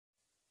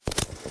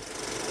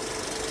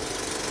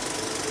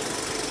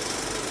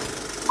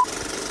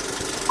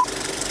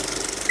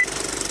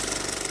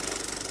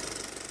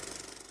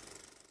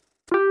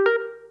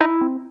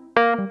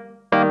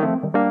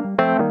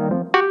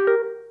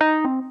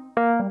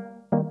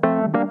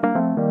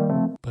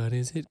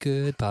Is It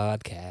Good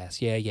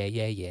podcast. Yeah, yeah,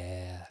 yeah,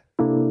 yeah.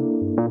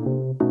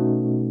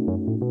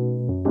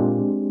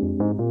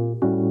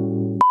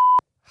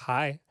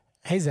 Hi.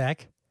 Hey,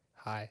 Zach.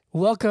 Hi.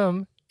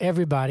 Welcome,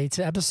 everybody,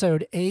 to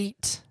episode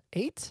 8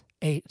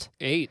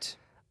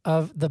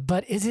 of the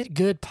But Is It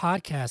Good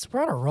podcast.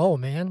 We're on a roll,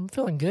 man. I'm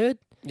feeling good.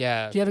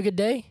 Yeah. Do you have a good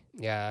day?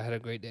 Yeah, I had a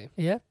great day.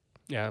 Yeah?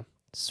 Yeah.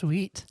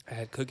 Sweet. I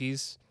had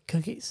cookies.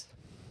 Cookies.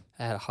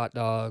 I had a hot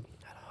dog.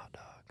 Had a hot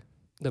dog.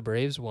 The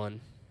Braves won.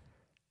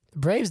 The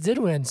Braves did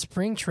win.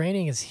 Spring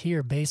training is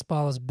here.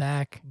 Baseball is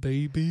back.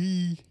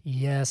 Baby.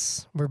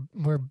 Yes.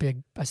 We're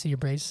big. I see your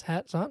Braves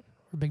hats on.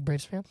 We're big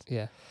Braves fans.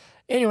 Yeah.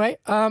 Anyway,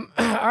 all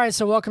right,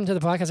 so welcome to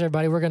the podcast,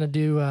 everybody. We're going to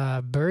do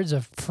Birds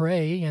of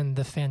Prey and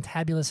the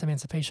Fantabulous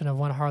Emancipation of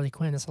One Harley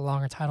Quinn. It's a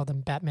longer title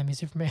than Batman v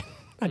Superman.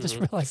 I just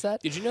realized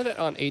that. Did you know that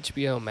on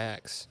HBO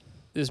Max,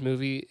 this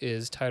movie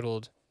is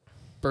titled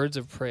Birds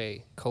of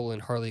Prey,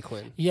 Harley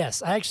Quinn?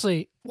 Yes, I'll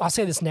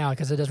say this now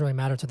because it doesn't really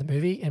matter to the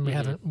movie, and we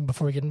haven't,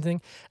 before we get into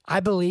anything. I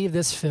believe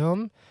this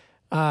film,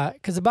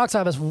 because the box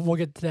office, we'll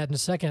get to that in a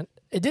second,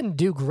 it didn't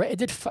do great. It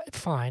did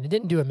fine. It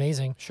didn't do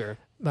amazing. Sure.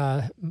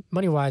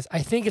 Money-wise. I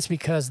think it's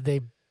because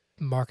they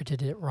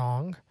marketed it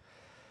wrong.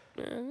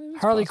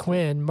 Harley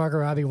Quinn, Margot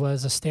Robbie,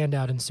 was a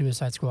standout in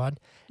Suicide Squad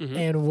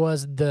and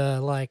was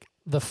the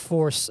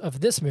force of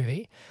this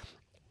movie.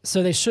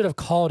 So they should have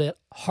called it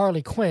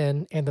Harley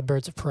Quinn and the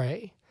Birds of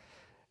Prey.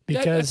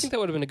 Because I think that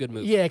would have been a good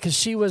movie. Yeah, because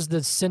she was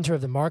the center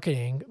of the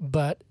marketing,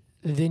 but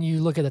then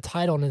you look at the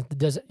title and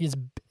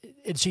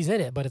she's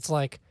in it, but it's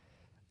like,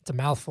 it's a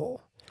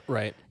mouthful.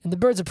 Right. And the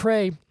Birds of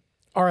Prey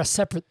are a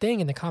separate thing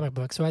in the comic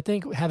book. So I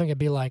think having it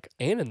be like...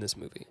 And in this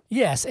movie.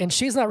 Yes, and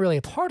she's not really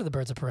a part of the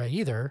Birds of Prey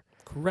either.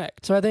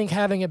 Correct. So I think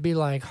having it be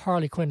like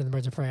Harley Quinn and the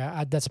Birds of Prey,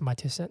 that's my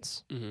 2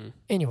 cents. Mm-hmm.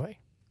 Anyway,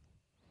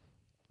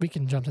 we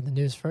can jump to the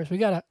news first. We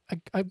got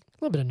a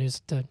little bit of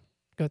news to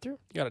go through.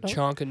 You got a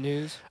chunk of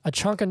news? A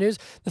chunk of news.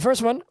 The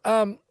first one,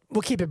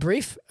 we'll keep it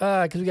brief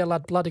because we got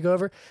a lot to go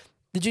over.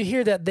 Did you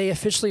hear that they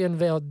officially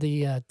unveiled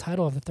the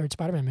title of the third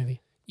Spider-Man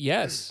movie?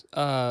 Yes.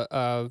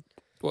 Do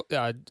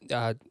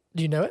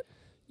you know it?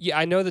 Yeah,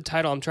 I know the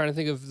title. I'm trying to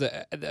think of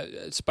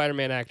the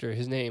Spider-Man actor,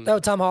 his name. Oh,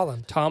 Tom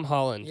Holland. Tom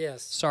Holland.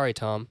 Yes. Sorry,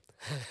 Tom.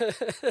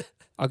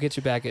 I'll get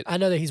you back at... I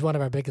know that he's one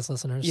of our biggest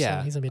listeners. Yeah.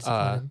 So he's going to be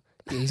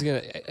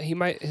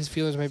disappointed. His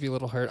feelings might be a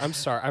little hurt. I'm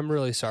sorry. I'm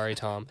really sorry,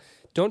 Tom.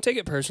 Don't take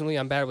it personally.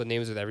 I'm bad with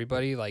names with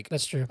everybody. Like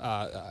that's true.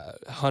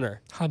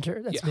 Hunter.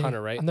 Hunter. That's me.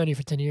 Hunter, right? I've known you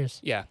for 10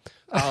 years. Yeah.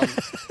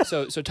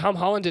 So Tom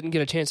Holland didn't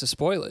get a chance to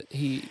spoil it.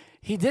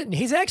 He didn't.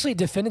 He's actually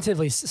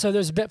definitively. So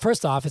there's a bit.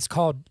 First off, it's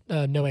called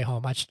No Way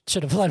Home. I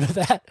should have led with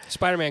that.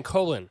 Spider-Man :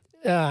 No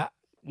Way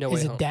Home.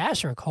 Is it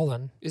dash or a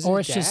colon? Is or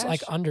it it's dash? just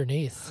like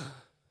underneath,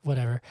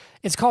 whatever.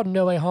 It's called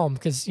No Way Home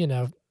because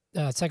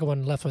second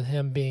one left with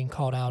him being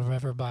called out or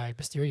whatever by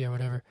Mysterio or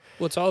whatever.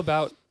 Well, it's all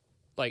about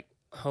like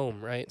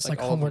home, right? It's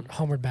like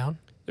homeward bound.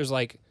 There's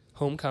like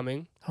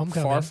Homecoming,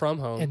 Homecoming, Far From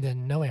Home, and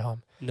then No Way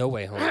Home. No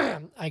Way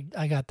Home.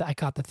 I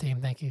caught the theme.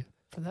 Thank you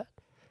for that.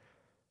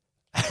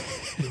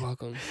 You're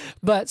welcome.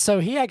 But so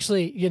he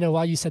actually,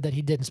 while you said that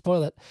he didn't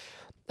spoil it,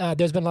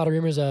 there's been a lot of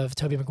rumors of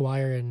Tobey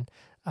Maguire and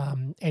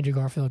Andrew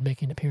Garfield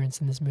making an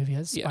appearance in this movie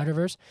as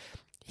Spider-Verse.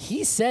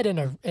 He said in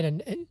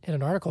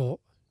an article,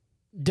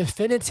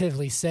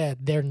 definitively said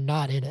they're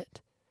not in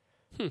it.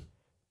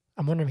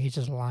 I'm wondering if he's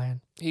just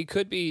lying. He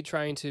could be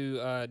trying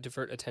to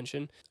divert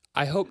attention.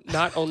 I hope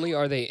not only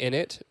are they in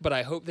it, but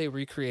I hope they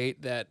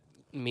recreate that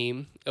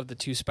meme of the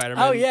two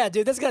Spider-Men. Oh yeah,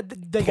 dude,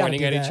 they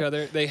pointing at each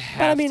other. They have.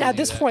 But I mean, at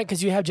this point,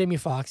 because you have Jamie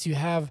Foxx, you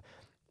have,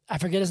 I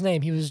forget his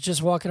name. He was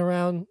just walking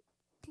around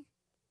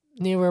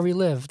near where we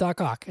live. Doc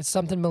Ock. It's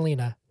something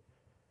Molina.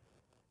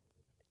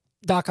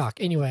 Doc Ock.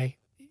 Anyway,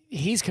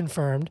 he's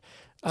confirmed.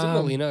 Isn't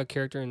Molina a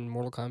character in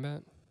Mortal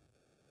Kombat?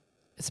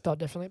 It's spelled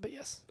differently, but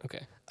yes.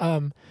 Okay.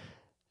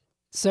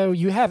 So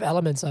you have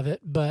elements of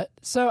it, but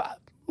so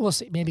we'll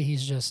see. Maybe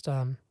he's just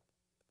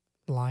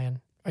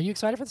lying. Are you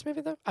excited for this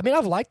movie though? I mean,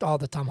 I've liked all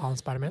the Tom Holland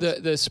Spider-Man.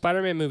 The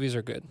Spider-Man movies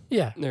are good.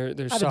 Yeah, they're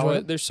I've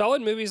solid. They're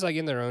solid movies, like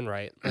in their own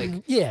right.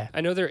 Like yeah,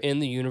 I know they're in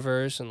the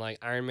universe and like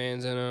Iron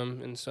Man's in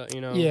them, and so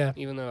Yeah.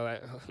 Even though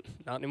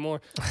not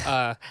anymore.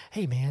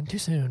 Hey man, too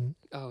soon.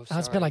 Oh, sorry.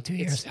 It's been like 2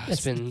 years.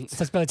 It's been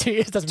like 2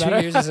 years. Doesn't 2 matter.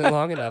 years isn't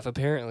long enough,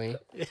 apparently.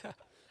 Yeah.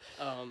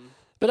 Um.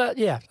 But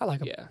yeah, I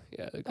like him.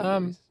 Yeah. They're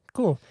good movies.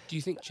 Cool. Do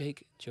you think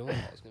Jake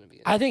Gyllenhaal is going to be in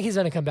it? I think he's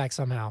going to come back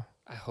somehow.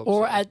 I hope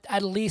or so.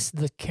 at least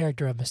the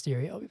character of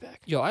Mysterio will be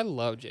back. Yo, I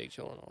love Jake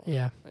Gyllenhaal.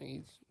 Yeah.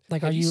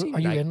 Like, have are you you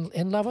seen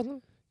in love with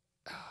him?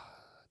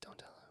 Don't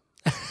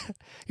tell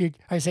him.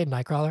 Are you saying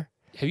Nightcrawler?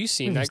 Have you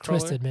seen Movie's Nightcrawler?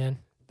 Twisted, man.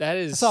 That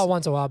I is. saw it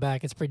once a while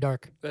back. It's pretty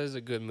dark. That is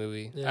a good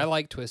movie. Yeah. I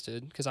like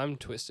Twisted because I'm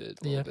twisted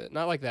a little bit.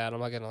 Not like that. I'm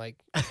not gonna like.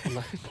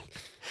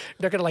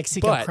 They're gonna like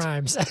seek out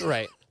crimes.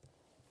 Right.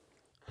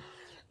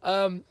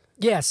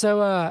 Yeah.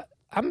 So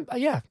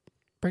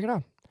bring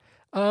it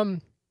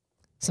on.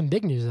 Some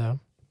big news though.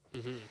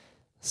 Mm-hmm.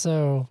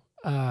 So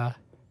well,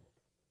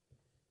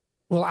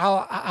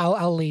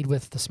 I'll lead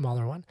with the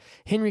smaller one.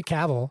 Henry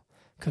Cavill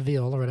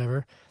or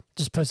whatever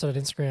just posted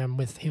on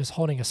Instagram he was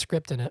holding a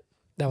script in it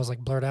that was like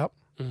blurred out,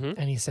 Mm-hmm.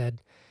 and he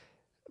said,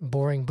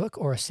 "Boring book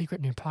or a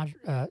secret new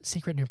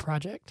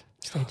project?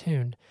 Stay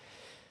tuned."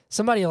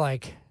 Somebody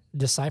like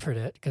deciphered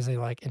it because they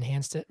like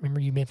enhanced it. Remember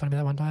you made fun of me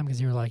that one time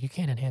because you were like, "You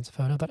can't enhance a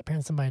photo," but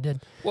apparently somebody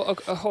did. Well,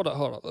 okay, hold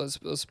on. Let's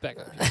back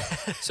up.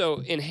 Here.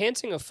 So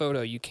enhancing a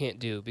photo you can't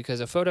do because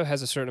a photo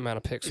has a certain amount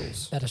of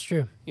pixels. That is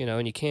true.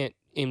 And you can't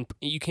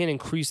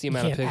increase the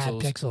amount you of can't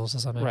pixels. add pixels or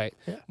something. Right.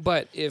 Yeah.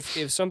 But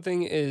if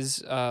something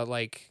is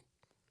like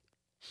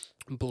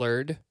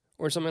blurred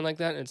or something like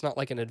that, and it's not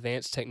like an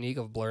advanced technique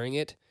of blurring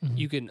it, Mhm.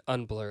 you can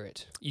unblur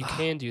it. You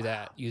can do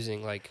that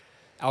using like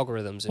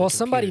algorithms. And Well,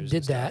 somebody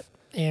computers did and stuff.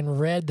 that and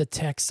read the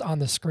text on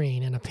the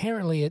screen, and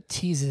apparently it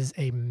teases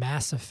a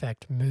Mass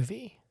Effect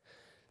movie.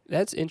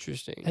 That's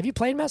interesting. Have you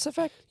played Mass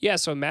Effect? Yeah.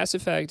 So Mass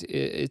Effect,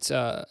 it's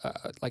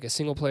like a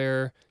single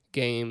player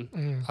game.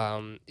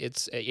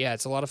 It's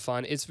a lot of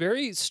fun. It's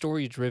very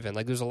story driven.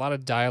 Like there's a lot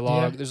of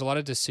dialogue. Yeah. There's a lot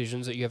of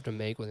decisions that you have to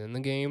make within the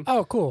game.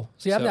 Oh, cool.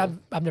 See, So-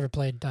 I've never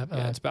played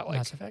Yeah, it's about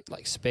Mass Effect.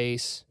 like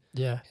space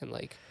Yeah. and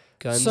like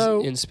guns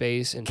So, in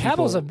space and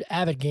Cavill's people an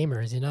avid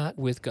gamer, is he not?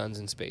 with guns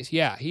in space.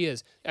 Yeah, he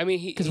is. I mean,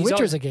 Because he's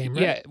Witcher's al- a game,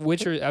 right? Yeah,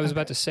 Witcher. I was Okay.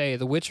 about to say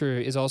The Witcher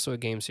is also a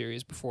game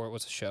series before it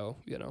was a show.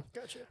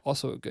 Gotcha.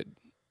 Also a good.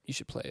 You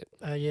should play it.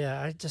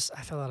 Yeah,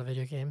 I fell out of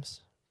video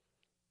games.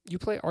 You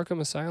play Arkham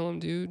Asylum,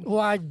 dude. Well,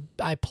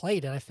 I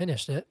played it. I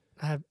finished it.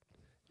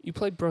 You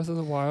played Breath of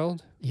the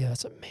Wild. Yeah,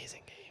 it's an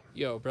amazing game.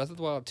 Yo, Breath of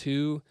the Wild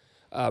 2,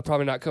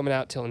 probably not coming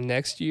out till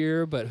next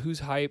year, but who's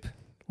hype?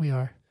 We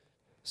are.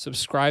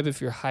 Subscribe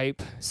if you're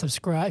hype.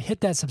 Subscribe.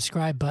 Hit that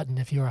subscribe button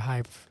if you are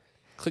hype.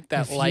 Click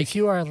that if, like. If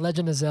you are a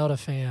Legend of Zelda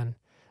fan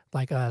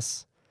like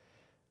us,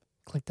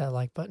 click that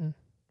like button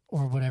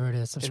or whatever it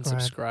is. and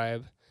Subscribe.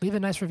 subscribe. Leave a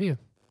nice review.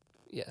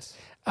 Yes.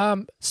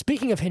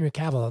 Speaking of Henry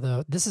Cavill,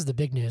 though, this is the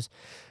big news.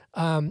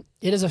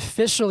 It has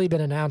officially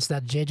been announced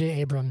that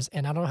J.J. Abrams,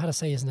 and I don't know how to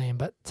say his name,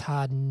 but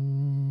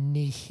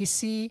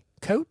Ta-Nehisi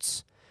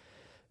Coates,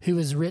 who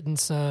has written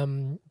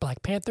some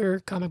Black Panther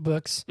comic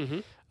books,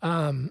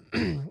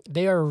 Mm-hmm.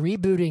 they are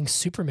rebooting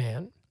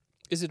Superman.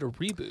 Is it a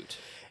reboot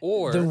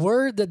or The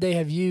word that they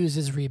have used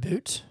is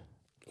reboot,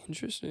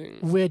 interesting?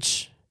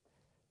 which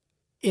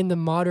in the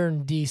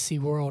modern DC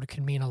world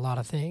can mean a lot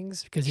of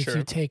things. Because if Sure.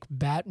 you take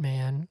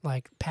Batman,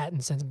 like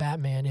Pattinson's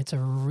Batman, it's a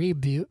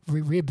reboot.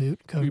 Reboot.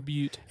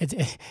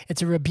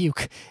 It's a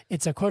rebuke.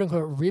 It's a quote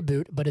unquote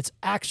reboot, but it's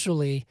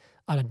actually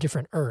on a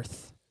different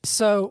Earth.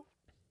 So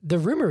the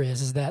rumor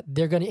is that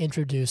they're going to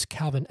introduce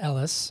Calvin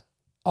Ellis,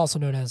 also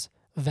known as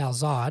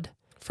Val-Zod.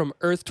 From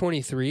Earth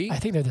 23. I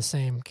think they're the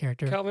same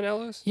character. Calvin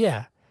Ellis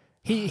Yeah,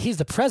 he's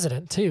the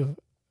president too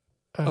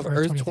of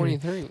Earth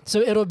 23. So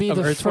it'll be Of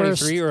the Earth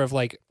first. 23 or of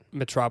like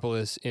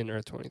Metropolis in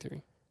Earth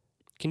 23.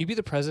 Can you be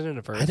the president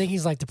of Earth? I think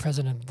he's like the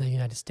president of the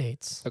United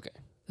States. Okay.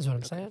 Is what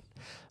I'm saying.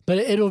 But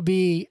it'll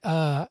be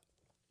the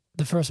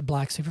first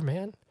Black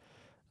Superman.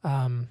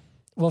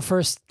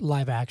 First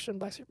live action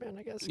Black Superman,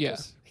 I guess. 'cause Yeah.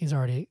 he's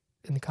already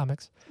in the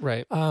comics.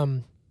 Right.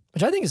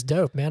 Which I think is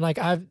dope, man. Like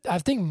I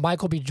think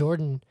Michael B.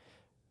 Jordan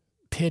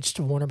pitched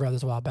to Warner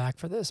Brothers a while back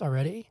for this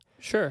already.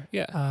 Sure.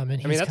 Yeah. And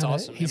he's that's kinda,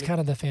 awesome. He's kind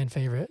of the fan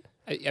favorite.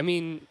 I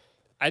mean,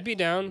 I'd be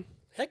down.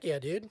 Heck yeah,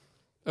 dude.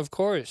 Of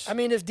course. I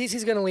mean, if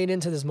DC's going to lean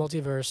into this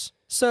multiverse.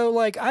 So,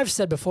 like I've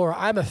said before,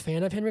 I'm a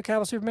fan of Henry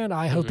Cavill Superman.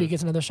 I hope he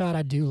gets another shot.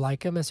 I do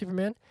like him as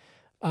Superman.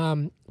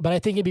 But I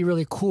think it'd be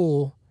really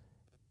cool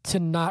to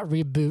not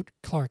reboot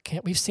Clark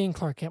Kent. We've seen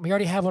Clark Kent. We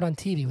already have one on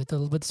TV with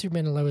the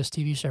Superman and Lois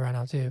TV show right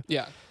now, too.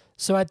 Yeah.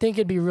 So I think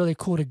it'd be really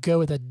cool to go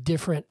with a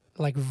different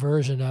like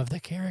version of the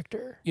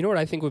character. You know what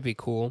I think would be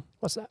cool?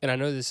 What's that? And I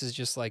know this is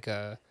just like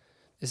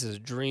this is a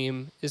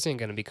dream. This ain't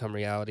going to become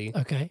reality.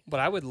 Okay. But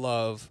I would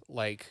love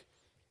like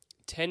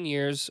 10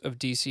 years of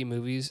DC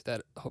movies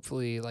that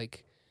hopefully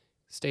like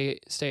stay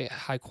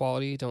high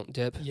quality, don't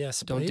dip.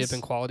 Yes, Don't please. dip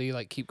in quality,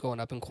 like keep going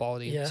up in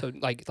quality. Yeah. So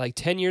like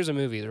 10 years of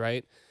movies,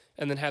 right?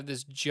 And then have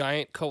this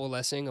giant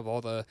coalescing of all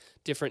the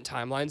different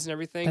timelines and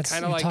everything. That's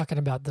Kind you're of like talking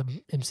about the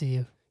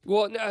MCU.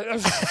 well, no,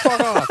 fuck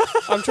off.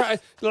 I'm trying.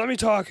 Let me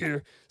talk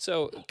here.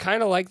 So,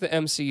 kind of like the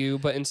MCU,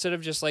 but instead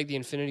of just like the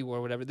Infinity War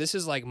or whatever, this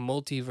is like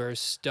multiverse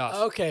stuff.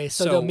 Okay,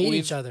 so So they'll meet we've-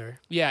 each other.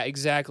 Yeah,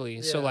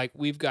 exactly. So, Yeah. like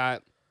we've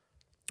got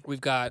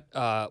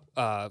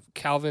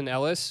Calvin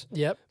Ellis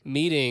Yep.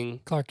 meeting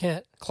Clark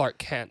Kent. Clark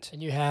Kent.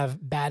 And you have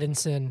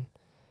Pattinson,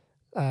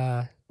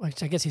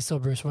 which I guess he's still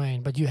Bruce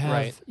Wayne, but you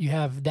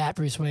have that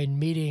Bruce Wayne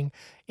meeting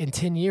in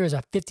 10 years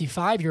a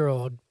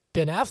 55-year-old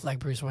Ben Affleck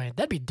Bruce Wayne.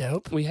 That'd be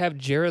dope. We have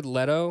Jared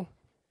Leto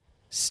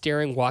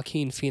staring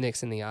Joaquin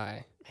Phoenix in the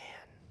eye. Man,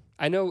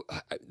 I know.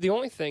 The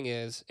only thing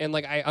is, and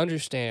like I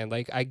understand,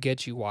 like I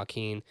get you,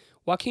 Joaquin.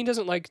 Joaquin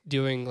doesn't like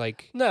doing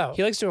like No,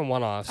 he likes doing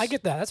one-offs. I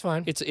get that. That's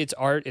fine. It's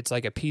art. It's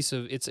like a piece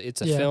of it's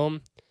a Yeah.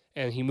 film,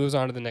 and he moves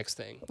on to the next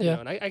thing. You Yeah. know,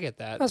 and I get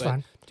that. That's but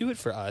fine. Do it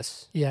for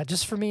us, Yeah,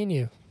 just for me and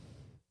you.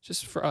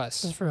 just for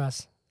us. Just for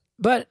us.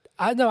 But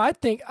I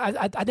think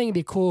it'd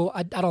be cool.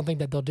 I don't think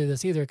that they'll do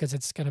this either because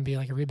it's going to be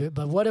like a reboot.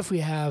 But what if we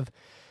have,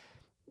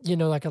 like in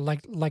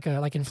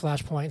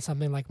Flashpoint,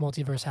 something like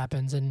multiverse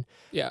happens and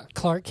Yeah,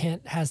 Clark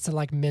Kent has to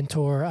like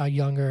mentor a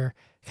younger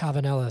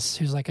Calvin Ellis,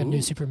 who's like a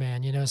new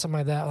Superman, you know, something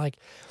like that. Like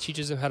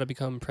Teaches him how to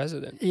become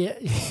president. yeah,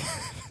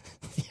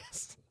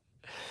 yes.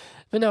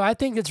 But no, I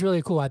think it's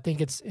really cool. I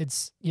think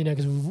it's you know,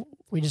 because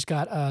we just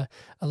got a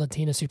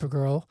Latina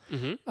Supergirl.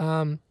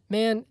 Mm-hmm.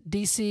 Man,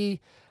 DC,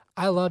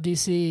 I love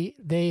DC.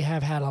 They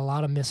have had a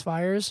lot of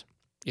misfires,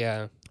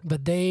 Yeah.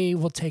 but they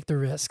will take the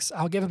risks.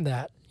 I'll give them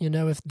that. You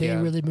know, if they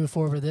really move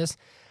forward with this,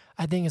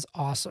 I think it's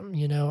awesome.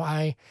 You know,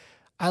 I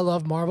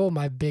love Marvel.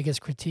 My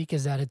biggest critique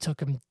is that it took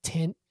them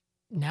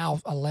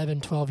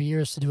 11, 12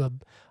 years to do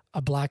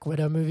a Black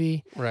Widow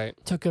movie. Right.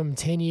 Took them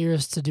 10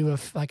 years to do a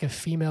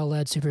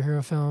female-led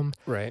superhero film,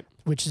 Right.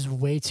 which is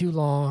way too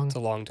long. It's a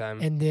long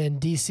time. And then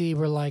DC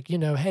were like, you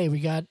know, hey, we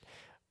got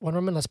Wonder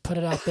Woman, let's put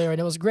it out there, and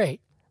it was great.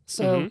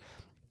 So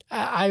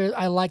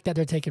I like that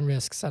they're taking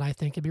risks, and I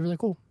think it'd be really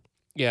cool.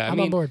 Yeah, I'm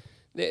on board.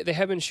 They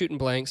have been shooting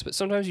blanks, but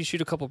sometimes you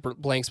shoot a couple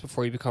blanks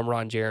before you become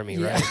Ron Jeremy,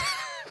 right?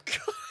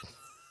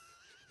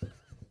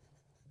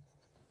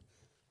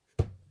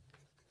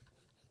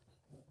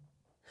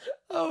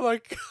 Oh my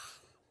god.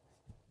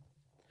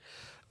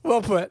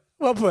 Well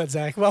put,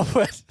 Zach. Well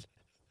put.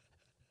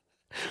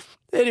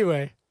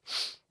 Anyway,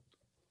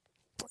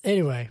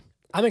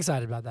 I'm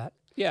excited about that.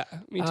 Yeah,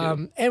 me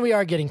too. And we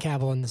are getting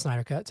Cavill in the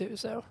Snyder Cut too,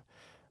 so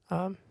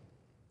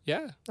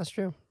yeah. that's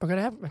true. We're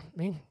gonna have.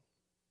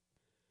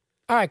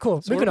 All right,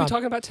 cool. So what Moving are we on.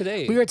 talking about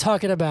today? We were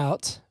talking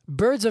about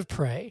Birds of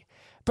Prey.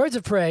 Birds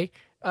of Prey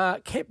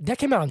that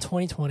came out in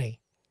 2020.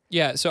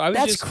 Yeah, so I was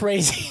That's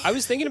crazy. I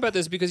was thinking about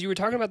this because you were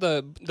talking about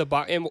the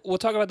box, and we'll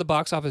talk about the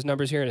box office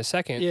numbers here in a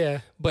second. Yeah.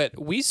 But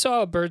we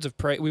saw Birds of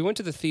Prey. We went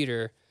to the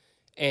theater,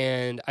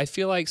 and I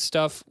feel like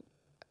stuff.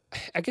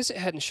 I guess it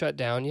hadn't shut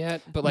down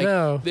yet, but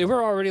like there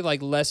were already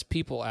like less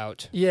people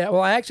out. Yeah.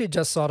 Well, I actually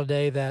just saw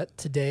today that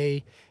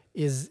today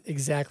is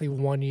exactly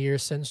 1 year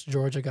since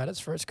Georgia got its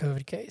first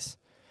COVID case.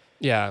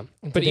 Yeah,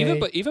 And but today-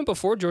 even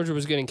before Georgia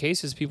was getting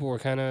cases, people were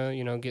kind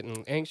of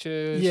getting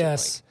anxious. and,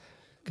 Yes.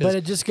 like, But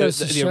it just goes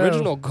to the show.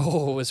 original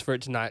goal was for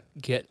it to not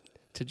get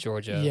to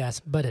Georgia. Yes,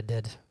 but it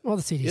did. Well,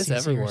 the CDC It's is here,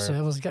 everywhere. so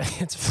it was.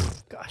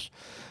 It's gosh.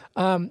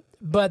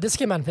 But this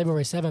came out on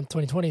February 7th,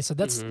 2020. So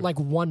that's like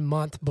 1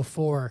 month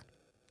before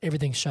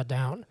everything shut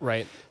down.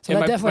 Right. So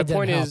and that definitely my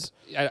point didn't is,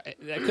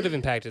 that could have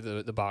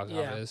impacted the box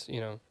Yeah. office.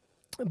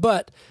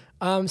 But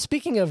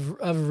speaking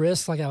of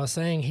risk, like I was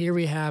saying, here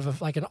we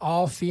have like an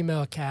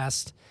all-female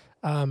cast.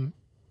 Well,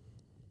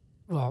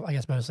 I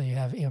guess mostly you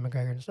have Ewan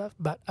McGregor and stuff,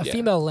 but a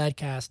female-led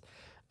cast,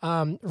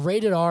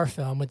 rated R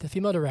film with the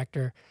female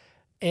director.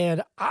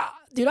 And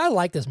dude, I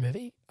like this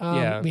movie.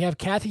 We have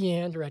Kathy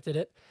Ann directed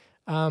it.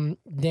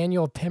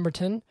 Daniel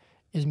Pemberton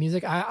is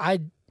music. I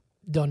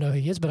don't know who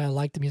he is, but I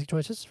like the music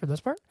choices for the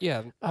most part.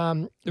 Yeah.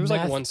 There was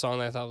like one song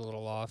that I thought was a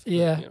little off. But,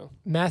 Yeah.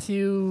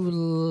 Matthew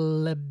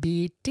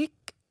Lebitik.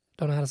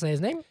 Don't know how to say his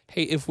name.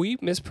 Hey, if we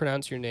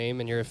mispronounce your name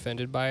and you're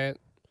offended by it,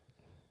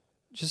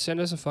 just send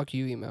us a fuck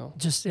you email.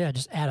 Just add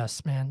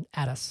us, man.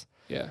 Add us.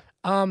 Yeah.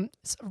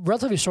 It's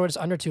relatively short. It's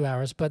under 2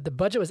 hours, but the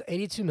budget was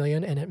 $82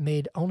 million, and it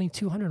made only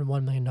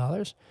 $201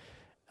 million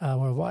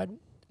worldwide,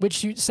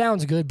 which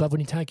sounds good. But when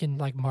you talk in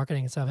like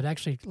marketing and stuff, it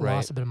actually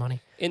lost a bit of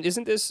money. And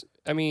isn't this?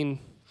 I mean,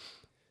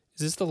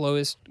 is this the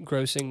lowest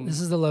grossing?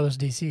 This is the lowest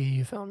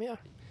DCEU film, yeah.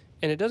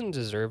 And it doesn't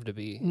deserve to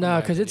be.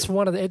 No, because it's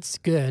one of the. It's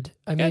good.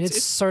 I mean,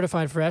 it's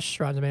certified fresh,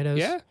 Rotten Tomatoes.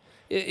 Yeah,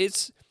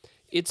 it's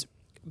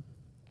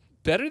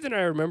better than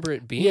I remember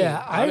it being.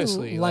 Yeah,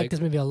 honestly, I like this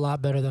movie a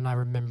lot better than I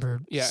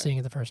remember seeing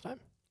it the first time.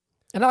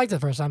 And I liked it the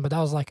first time, but I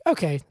was like,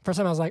 okay. First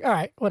time I was like, all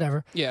right,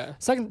 whatever. Yeah.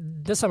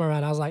 This time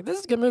around, I was like, this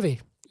is a good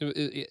movie.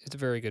 It's a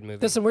very good movie.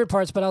 There's some weird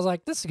parts, but I was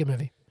like, this is a good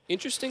movie.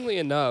 Interestingly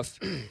enough,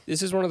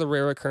 this is one of the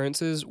rare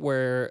occurrences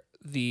where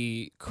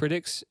the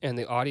critics and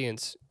the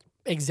audience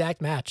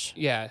Exact match.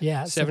 Yeah.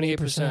 Yeah.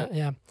 78%.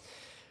 Yeah.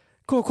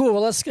 Cool.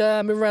 Well, let's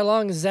move right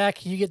along.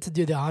 Zach, you get to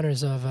do the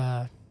honors of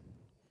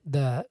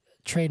the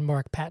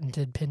trademark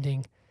patented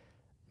pending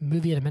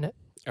movie in a minute.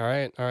 All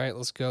right.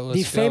 Let's go.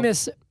 The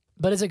famous,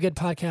 but it's a good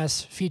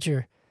podcast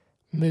feature,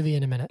 Movie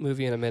in a Minute.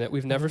 Movie in a Minute.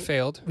 We've never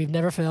failed. We've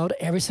never failed.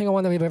 Every single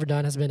one that we've ever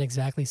done has been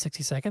exactly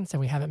 60 seconds,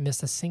 and we haven't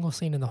missed a single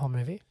scene in the whole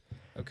movie.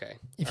 Okay.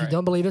 If you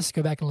don't believe us,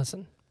 go back and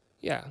listen.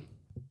 Yeah.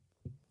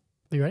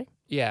 Are you ready?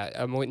 Yeah.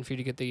 I'm waiting for you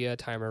to get the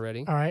timer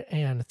ready. All right.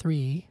 And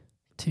 3,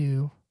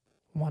 2,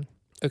 1.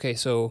 Okay.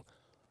 So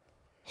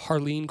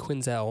Harleen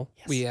Quinzel.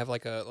 Yes. We have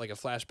like a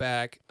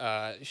flashback.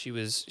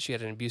 She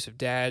had an abusive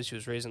dad. She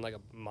was raised in like a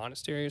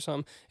monastery or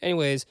something.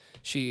 Anyways,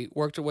 she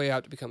worked her way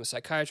out to become a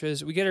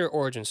psychiatrist. We get her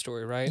origin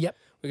story, right? Yep.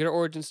 We get her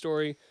origin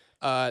story.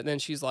 Then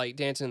she's like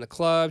dancing in the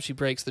club. She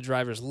breaks the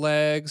driver's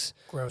legs.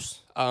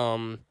 Gross.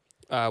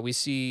 We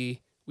see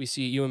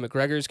Ewan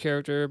McGregor's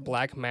character,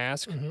 Black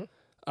Mask.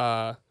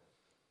 Mm-hmm.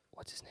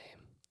 What's his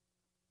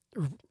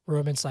name?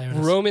 Roman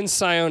Sionis. Roman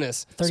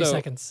Sionis. 30 So,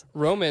 seconds.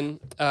 Roman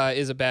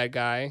is a bad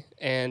guy,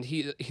 and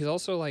he's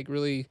also like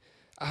really.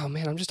 Oh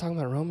man, I'm just talking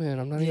about Roman.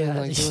 I'm not even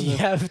like doing you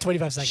have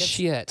 25 the seconds.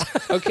 shit.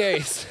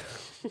 Okay.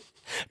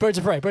 Birds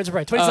of Prey. 20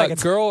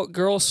 seconds.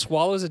 Girl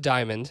swallows a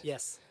diamond.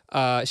 Yes.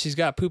 She's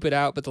got to poop it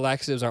out, but the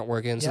laxatives aren't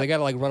working, so they got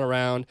to like run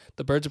around.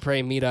 The birds of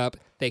prey meet up.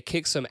 They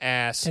kick some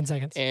ass. 10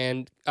 seconds.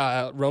 And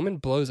Roman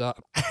blows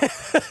up.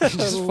 He's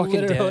just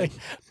fucking Literally dead.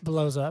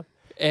 blows up.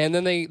 And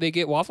then they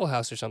get Waffle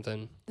House or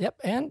something. Yep.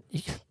 And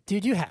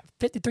dude, you have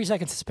 53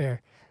 seconds to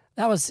spare.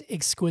 That was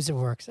exquisite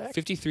work, Zach.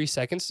 53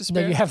 seconds to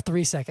spare? No, you have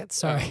 3 seconds.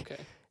 Sorry. Oh, okay.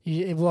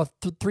 You have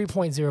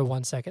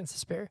 3.01 seconds to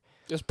spare.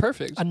 It's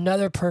perfect.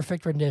 Another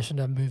perfect rendition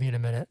of Movie in a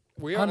Minute.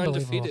 We are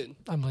undefeated.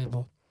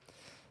 Unbelievable.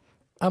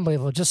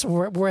 Just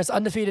we're as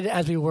undefeated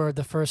as we were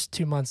the first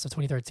 2 months of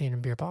 2013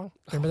 in beer pong.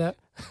 Remember that?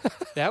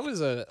 That was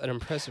an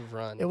impressive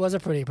run. It was a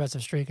pretty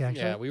impressive streak,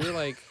 actually. Yeah, we were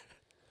like,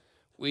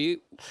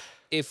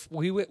 if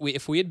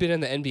we had been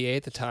in the NBA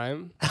at the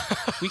time,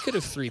 we could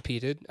have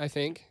three-peated, I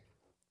think.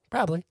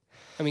 Probably.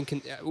 I mean,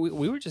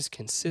 we were just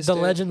consistent. The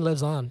legend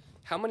lives on.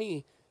 How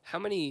many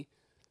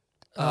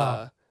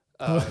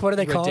what are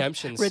they called?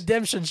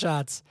 Redemption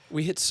shots.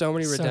 We hit so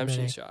many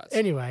redemption many. shots.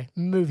 Anyway,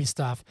 movie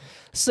stuff.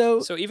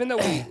 So even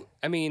though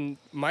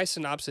my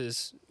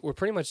synopsis, we're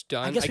pretty much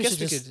done. I guess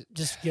we should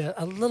just get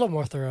a little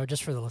more thorough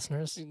just for the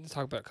listeners.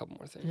 Talk about a couple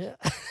more things. Yeah.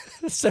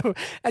 So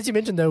as you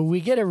mentioned, though, we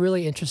get a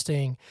really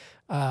interesting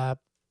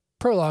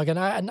prologue, and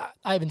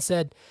I even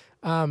said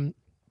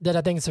that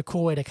I think it's a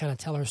cool way to kind of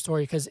tell her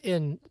story, because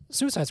in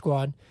Suicide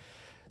Squad,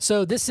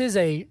 so this is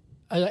a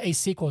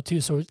sequel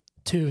to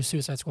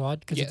Suicide Squad,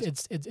 because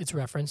it's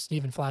referenced,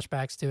 even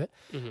flashbacks to it.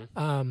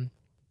 Mm-hmm.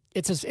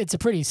 It's a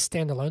pretty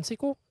standalone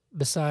sequel,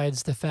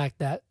 besides the fact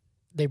that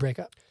they break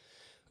up.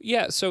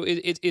 Yeah, so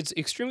it's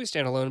extremely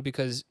standalone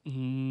because,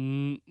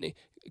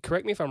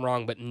 correct me if I'm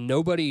wrong, but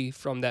nobody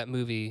from that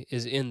movie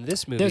is in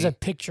this movie. There's a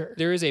picture.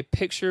 There is a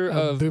picture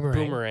of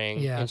Boomerang,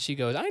 yeah. And she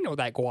goes, "I know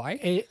that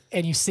guy."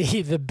 And you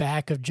see the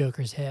back of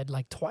Joker's head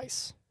like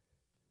twice.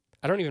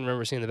 I don't even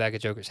remember seeing the back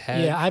of Joker's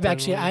head. Yeah, I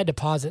had to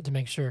pause it to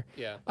make sure.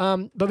 Yeah.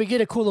 But we get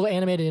a cool little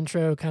animated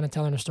intro, kind of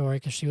telling her story,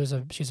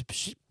 because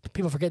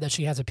people forget that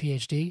she has a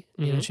PhD.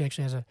 Mm-hmm. You know, she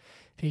actually has a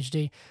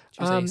PhD.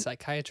 She's a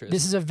psychiatrist.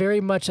 This is a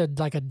very much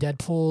like a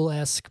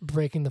Deadpool-esque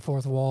breaking the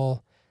fourth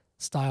wall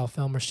style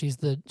film, where she's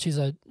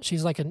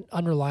like an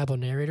unreliable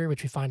narrator,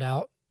 which we find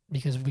out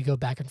because we go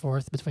back and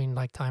forth between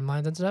like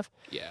timelines and stuff.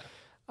 Yeah.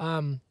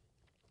 But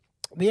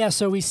yeah,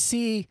 so we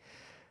see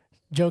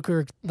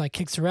Joker like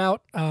kicks her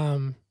out.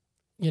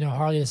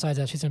 Harley decides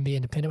that she's going to be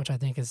independent, which I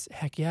think is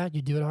heck yeah,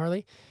 you do it,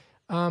 Harley.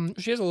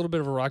 She has a little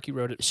bit of a rocky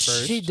road at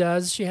first. She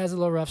does. She has a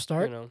little rough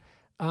start.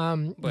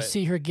 You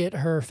see her get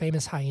her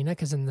famous hyena,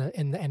 because in the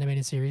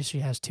animated series she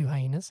has 2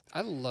 hyenas.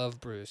 I love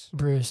Bruce.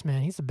 Bruce,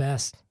 man, he's the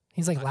best.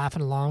 He's like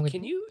laughing along.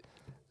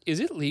 Is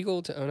it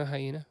legal to own a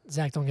hyena?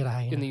 Zach, don't get a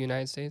hyena In the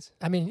United States?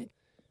 I mean,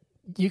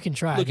 you can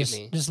try. Look at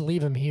me. Just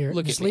leave him here.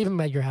 Leave him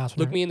at your house.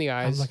 Look me in the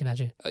eyes. I'm looking at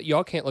you.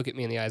 Y'all can't look at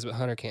me in the eyes, but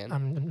Hunter can.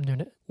 I'm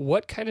doing it.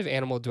 What kind of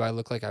animal do I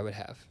look like I would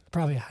have?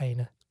 Probably a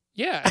hyena.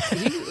 Yeah.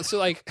 So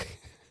like,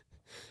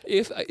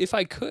 if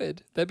I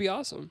could, that'd be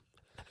awesome.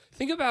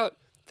 Think about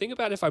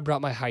if I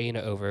brought my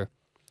hyena over,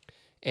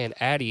 and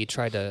Addie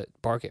tried to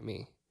bark at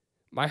me.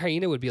 My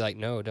hyena would be like,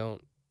 "No,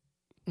 don't."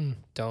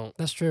 Don't.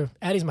 That's true.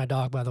 Addie's my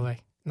dog, by the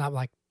way. Not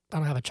like I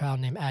don't have a child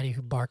named Addie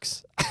who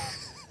barks.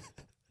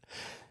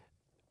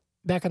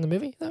 Back on the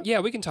movie, though?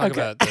 Yeah, we can talk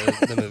about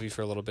the movie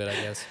for a little bit, I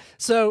guess.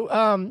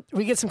 So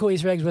we get some cool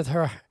Easter eggs with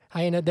her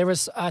hyena. There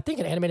was, I think,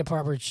 an animated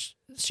part where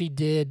she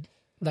did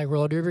like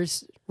roller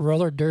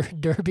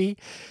derby.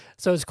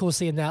 So it's cool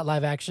seeing that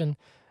live action.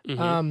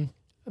 Mm-hmm.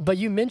 But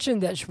you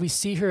mentioned that we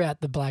see her at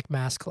the Black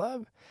Mass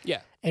Club.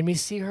 Yeah. And we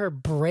see her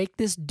break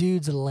this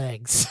dude's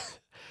legs.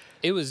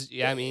 It was,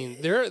 yeah, I mean,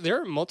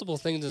 there are multiple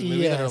things in this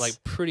movie that are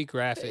like pretty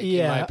graphic,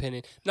 in my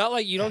opinion. Not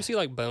like, you don't see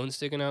like bones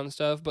sticking out and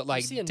stuff, but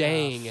like,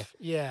 dang,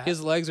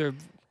 his legs are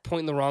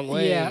pointing the wrong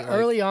way. Yeah, like,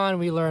 early on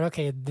we learn,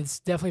 okay, it's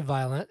definitely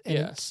violent and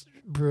it's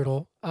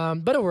brutal,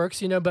 but it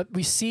works, but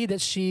we see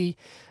that she's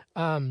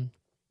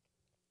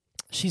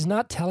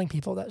not telling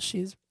people that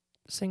she's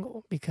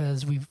single,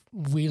 because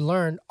we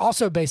learn,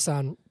 also based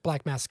on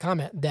Black Mass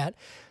comment, that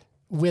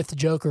with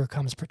Joker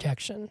comes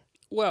protection.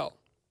 Well,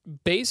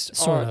 based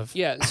sort on of.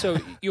 Yeah, so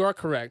you are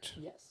correct.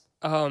 Yes.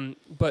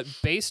 But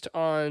based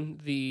on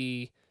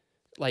the,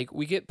 like,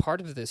 we get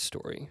part of this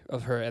story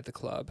of her at the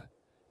club,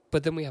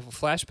 but then we have a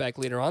flashback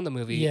later on in the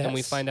movie, and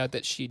we find out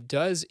that she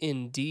does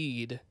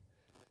indeed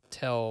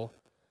tell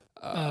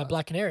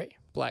Black Canary.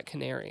 Black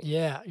Canary.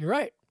 Yeah, you're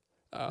right.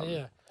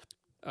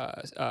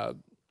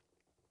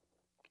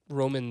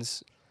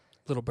 Roman's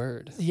little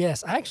bird.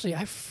 Yes, I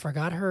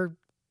forgot her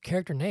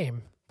character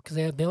name, because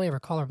they only ever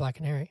call her Black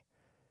Canary.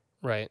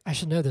 Right. I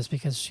should know this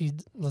because she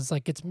was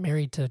like gets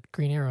married to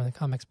Green Arrow in the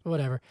comics, but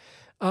whatever.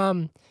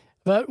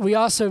 But we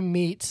also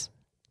meet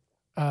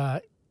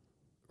Roman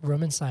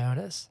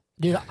Sionis.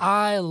 Dude,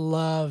 I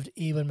loved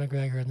Ewan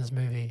McGregor in this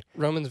movie.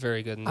 Roman's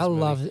very good in this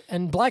movie. I loved it.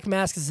 And Black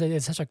Mask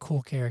is such a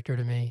cool character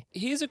to me.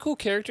 He is a cool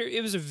character.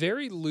 It was a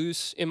very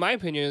loose, in my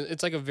opinion,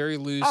 it's like a very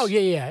loose... Oh,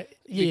 yeah.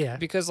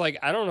 Because, like,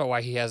 I don't know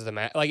why he has the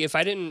mask. Like, if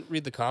I didn't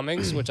read the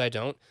comics, which I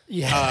don't,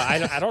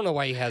 I don't know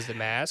why he has the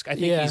mask. I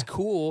think he's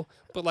cool,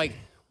 but, like,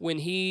 when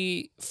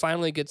he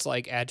finally gets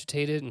like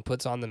agitated and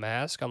puts on the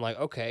mask, I'm like,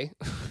 okay.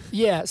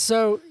 Yeah.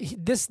 So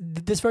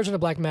this version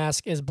of Black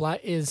Mask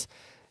is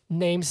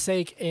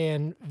namesake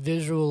and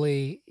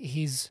visually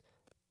he's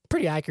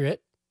pretty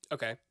accurate.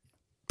 Okay.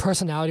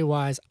 Personality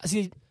wise,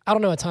 see, I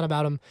don't know a ton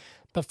about him,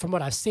 but from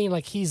what I've seen,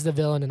 like he's the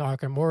villain in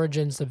Arkham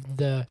Origins,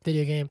 the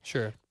video game.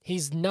 Sure.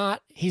 He's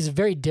not. He's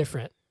very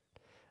different.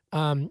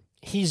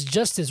 He's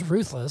just as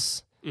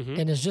ruthless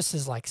and is just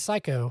as like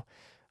psycho,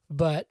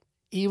 but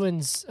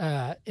Ewan's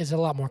is a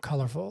lot more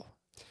colorful.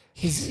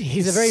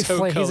 He's a very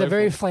so he's a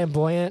very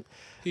flamboyant.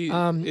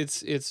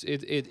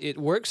 It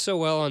works so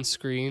well on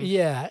screen.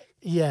 Yeah.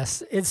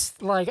 Yes.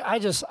 It's like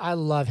I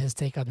love his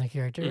take on the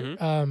character.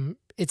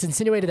 It's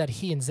insinuated that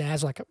he and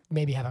Zsasz like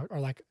maybe are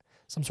like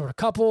some sort of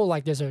couple.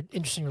 Like there's an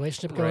interesting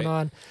relationship going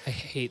on. I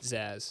hate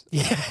Zsasz.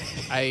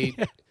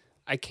 Yeah.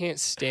 I can't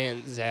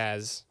stand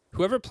Zsasz.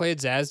 Whoever played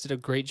Zsasz did a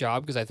great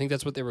job because I think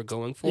that's what they were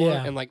going for.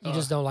 Yeah. And like you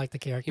just don't like the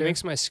character. He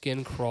makes my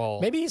skin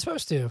crawl. Maybe he's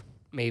supposed to.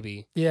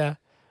 Maybe. Yeah.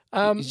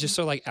 He's just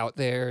so like out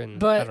there and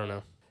but, I don't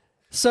know.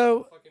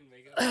 So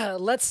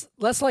let's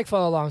like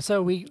follow along.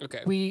 So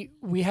we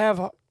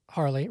have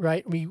Harley,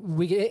 right?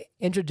 We get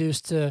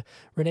introduced to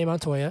Renee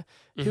Montoya,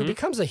 who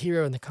becomes a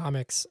hero in the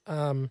comics.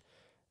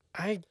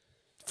 I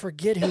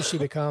forget who she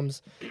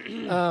becomes.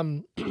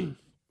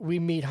 We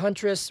meet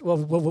Huntress. Well,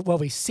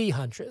 we see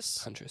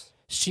Huntress.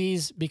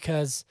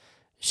 Because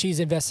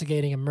she's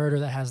investigating a murder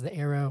that has the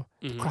arrow,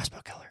 the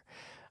crossbow killer.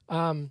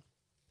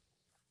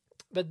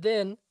 But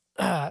then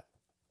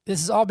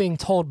this is all being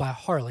told by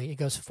Harley. It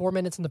goes 4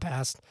 minutes in the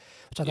past,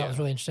 which I thought was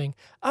really interesting.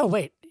 Oh,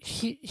 wait.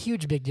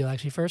 Huge big deal,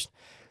 actually, first.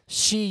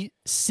 She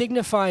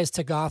signifies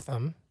to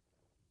Gotham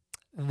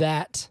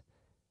that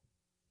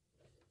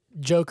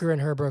Joker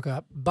and her broke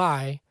up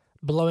by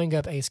blowing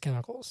up Ace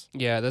Chemicals.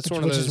 Yeah, that's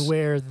one of those. Which is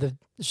where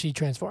she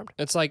transformed.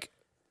 It's like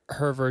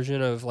her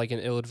version of like an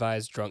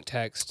ill-advised drunk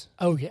text.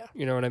 Oh, yeah.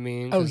 You know what I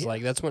mean? Because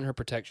like that's when her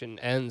protection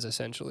ends,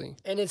 essentially.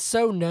 And it's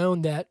so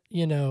known that,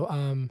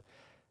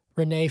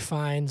 Renee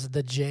finds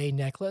the J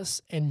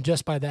necklace, and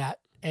just by that,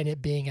 and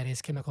it being at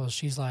Ace Chemicals,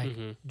 she's like,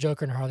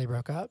 Joker and Harley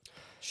broke up.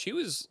 She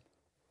was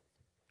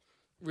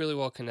really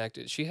well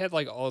connected. She had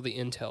like all the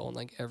intel on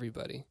like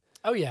everybody.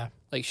 Oh yeah,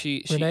 like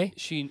Renee?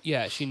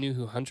 she knew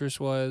who Huntress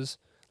was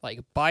like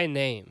by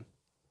name.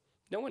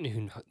 No one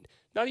knew.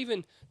 Not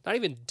even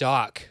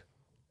Doc.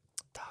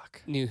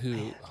 Doc knew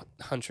who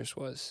Huntress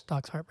was.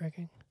 Doc's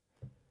heartbreaking.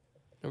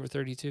 Number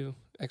 32,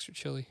 extra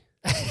chili.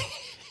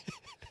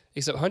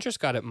 Except Huntress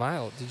got it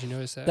mild. Did you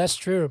notice that? That's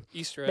true.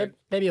 Easter egg.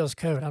 Maybe it was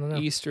code. I don't know.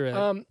 Easter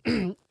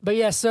egg. But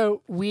yeah,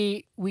 so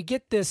we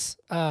get this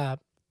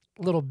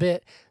little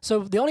bit. So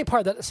the only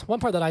part one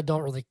part that I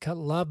don't really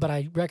love, but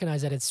I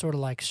recognize that it's sort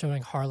of like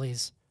showing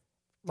Harley's,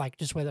 like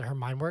just way that her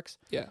mind works.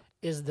 Yeah.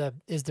 Is the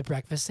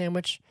breakfast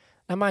sandwich.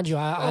 Now, mind you,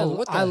 I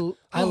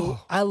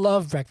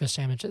love breakfast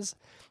sandwiches,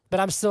 but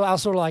I was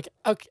sort of like,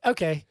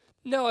 okay.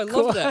 No, I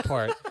cool. love that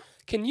part.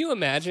 Can you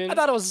imagine? I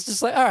thought it was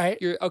just like, all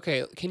right.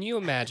 Okay, can you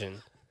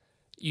imagine?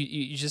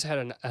 You just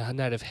had a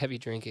night of heavy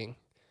drinking,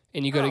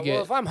 and you go to get.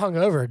 Well, if I'm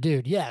hungover,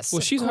 dude, yes.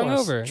 Well, she's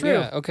hungover. True.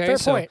 Yeah, okay. Fair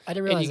point. I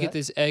didn't realize and you get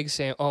this egg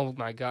sandwich. Oh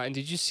my god! And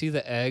did you see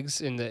the eggs?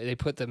 And they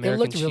put the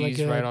American cheese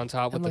really right on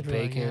top with the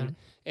bacon. Really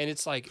and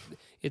it's like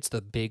it's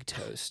the big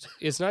toast.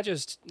 It's not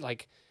just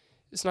like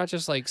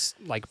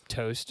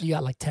toast. You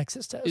got like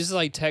Texas toast. This is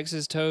like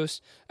Texas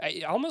toast.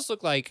 It almost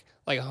looked like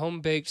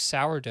home baked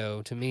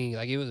sourdough to me.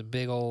 Like it was a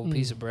big old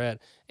piece of bread.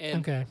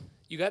 And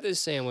you got this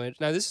sandwich.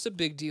 Now this is a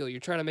big deal.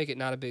 You're trying to make it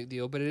not a big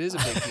deal, but it is a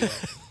big deal.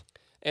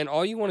 And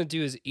all you want to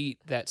do is eat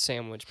that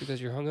sandwich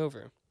because you're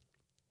hungover.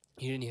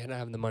 You didn't even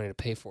have the money to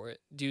pay for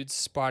it. Dude's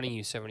spotting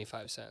you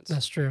 75 cents.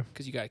 That's true.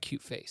 Because you got a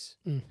cute face.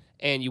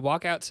 And you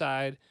walk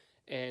outside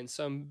and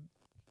some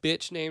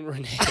bitch named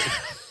Renee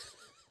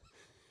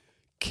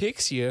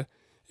kicks you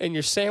and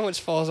your sandwich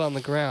falls on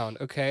the ground,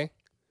 okay?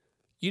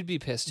 You'd be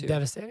pissed too.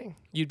 Devastating.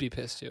 You'd be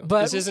pissed too.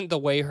 But this isn't the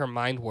way her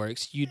mind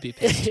works. You'd be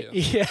pissed too.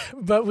 Yeah,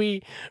 but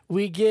we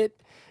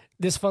get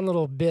this fun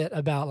little bit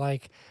about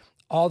like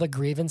all the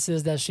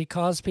grievances that she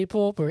caused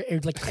people, where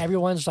like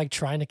everyone's like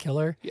trying to kill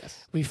her.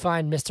 Yes. We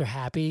find Mr.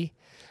 Happy,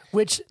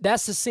 which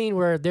that's the scene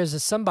where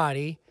there's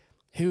somebody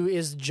who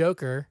is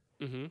Joker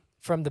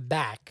from the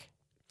back.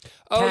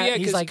 Oh yeah,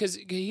 because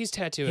he's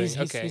tattooing. He's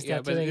but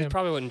it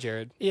probably wasn't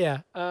Jared.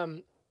 Yeah.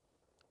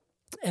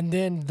 And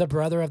then the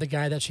brother of the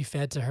guy that she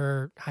fed to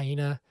her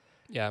hyena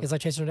is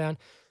like chasing her down.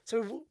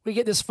 So we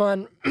get this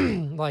fun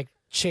like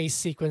chase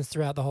sequence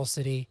throughout the whole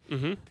city.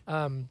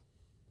 But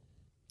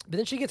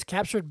then she gets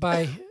captured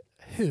by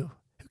who?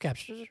 Who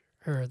captures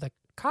her? The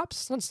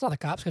cops? It's not the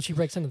cops because she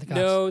breaks into the cops.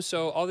 No,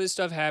 so all this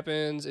stuff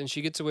happens and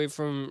she gets away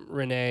from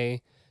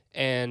Renee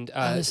and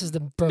this is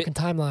the broken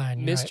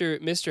timeline.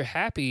 Mr.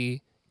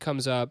 Happy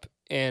comes up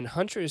and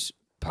Huntress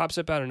pops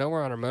up out of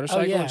nowhere on her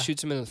motorcycle and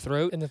shoots him in the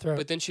throat.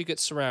 But then she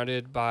gets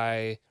surrounded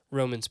by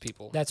Roman's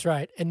people. That's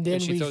right. And then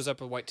she throws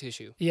up a white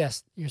tissue.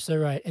 Yes, you're so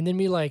right. And then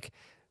we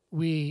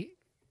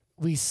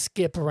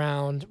skip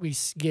around. We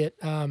get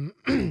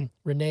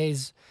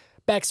Renee's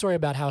backstory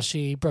about how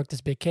she broke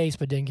this big case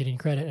but didn't get any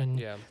credit, and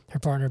Yeah. her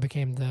partner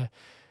became the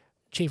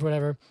chief or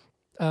whatever.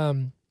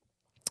 And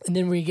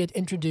then we get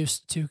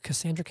introduced to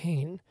Cassandra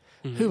Cain,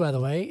 who, by the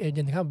way, in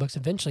the comic books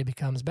eventually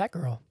becomes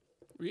Batgirl,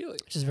 Really?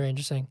 which is very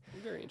interesting.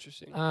 Very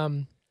interesting.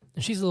 And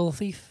she's a little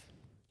thief.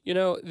 You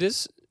know,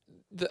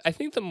 I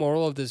think the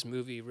moral of this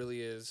movie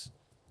really is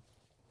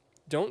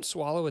don't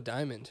swallow a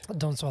diamond.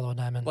 Don't swallow a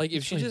diamond. Like, if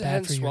It's she really just bad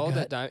hadn't for your swallowed gut.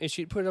 that diamond, if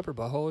she'd put it up her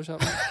butthole or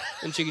something,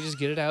 and she could just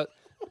get it out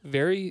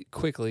very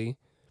quickly,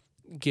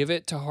 give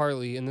it to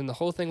Harley, and then the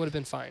whole thing would have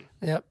been fine.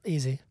 Yep,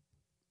 easy.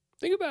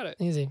 Think about it.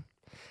 Easy.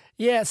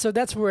 Yeah, so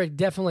that's where it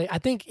definitely, I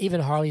think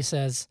even Harley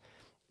says,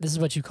 this is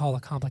what you call a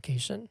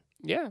complication.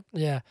 Yeah.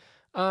 Yeah.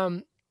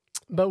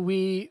 But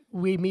we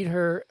meet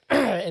her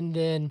and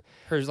then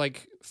Her,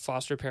 like,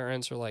 foster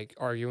parents are, like,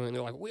 arguing.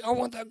 They're like, I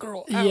want that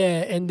girl out.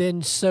 yeah, and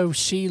then so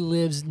she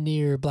lives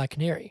near Black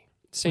Canary.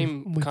 Same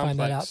We complex. find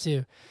that out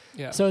too.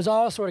 Yeah. So it's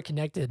all sort of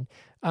connected.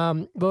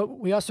 But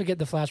we also get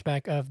the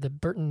flashback of the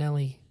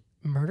Bertinelli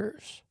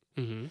murders,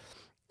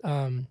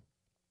 Mm-hmm.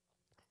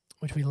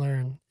 which we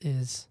learn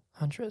is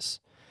Huntress.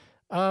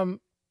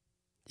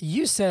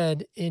 You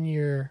said in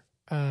your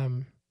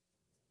in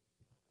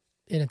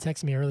a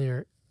text to me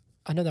earlier,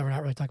 I know that we're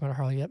not really talking about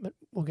Harley yet, but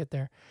we'll get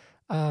there.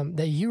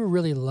 That you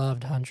really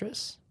loved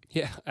Huntress.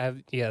 Yeah.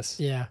 Yes.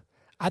 Yeah,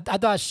 I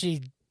thought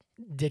she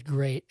did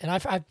great, and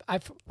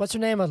I've what's her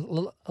name?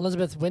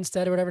 Elizabeth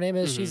Winstead or whatever her name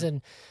is. Mhm. She's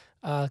in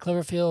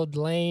Cloverfield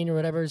Lane or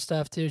whatever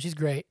stuff too. She's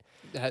great.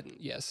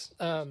 Yes.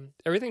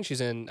 Everything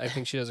she's in, I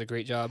think she does a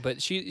great job.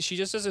 But she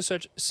just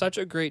does such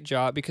a great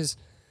job because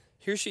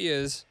here she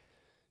is,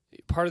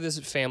 part of this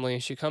family.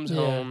 She comes Yeah.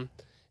 home,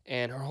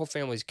 and her whole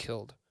family's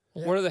killed.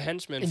 Yeah. One of the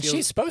henchmen And feels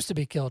she's supposed to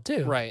be killed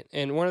too. right,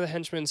 and one of the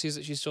henchmen sees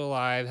that she's still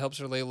alive, helps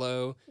her lay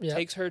low, Yeah.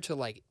 takes her to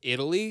like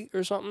Italy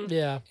or something,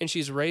 Yeah. and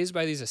she's raised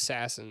by these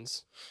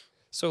assassins.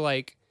 So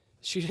like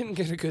she didn't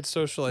get a good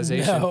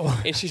socialization, No.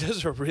 and she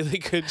does a really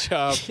good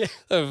job Yeah.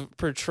 of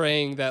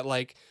portraying that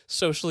like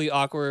socially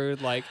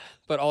awkward, like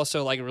but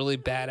also like really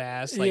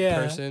badass like Yeah.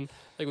 person.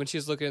 Like when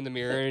she's looking in the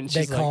mirror and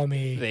They she's call like,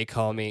 me. they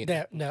call me.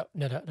 No.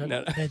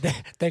 No.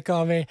 They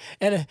call me,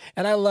 and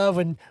I love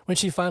when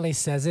she finally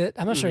says it.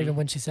 I'm not sure Mhm. even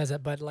when she says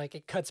it, but like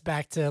it cuts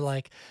back to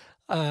like,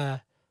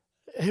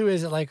 who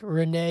is it? Like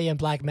Renee and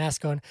Black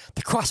Mask going,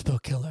 the crossbow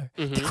killer,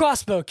 the Mhm.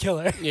 crossbow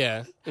killer.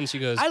 Yeah, and she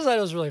goes, I just thought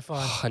it was really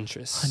fun.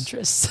 Huntress.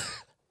 Huntress.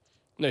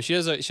 No, she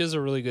does a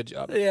really good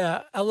job.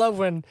 Yeah, I love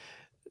when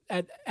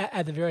at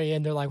the very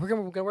end they're like, we're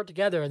gonna work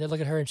together, and they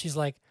look at her and she's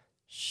like,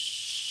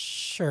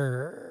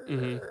 sure.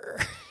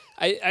 Mhm.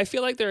 I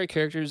feel like there are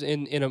characters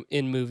in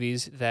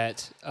movies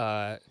that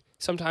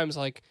sometimes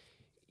like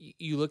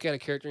you look at a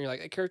character and you're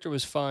like, that character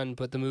was fun,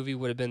 but the movie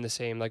would have been the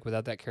same like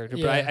without that character.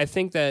 Yeah. But I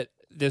think that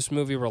this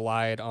movie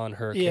relied on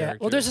her Yeah. character.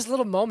 Well, there's just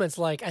little moments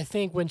like I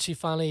think when she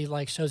finally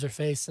like shows her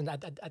face and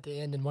at the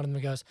end, and one of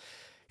them goes,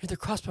 "You're the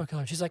crossbow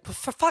killer." She's like, well,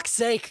 "For fuck's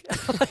sake!"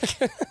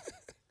 Like,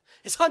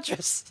 it's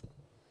Huntress.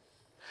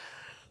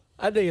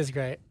 I think it's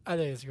great.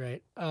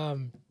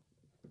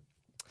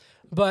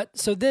 But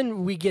so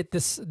then we get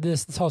this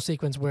whole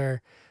sequence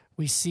where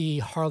we see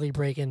Harley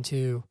break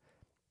into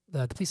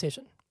the police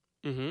station.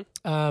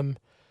 Mm-hmm. Um,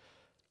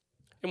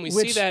 And we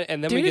which, see that,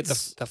 and then dude, we get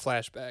it's- the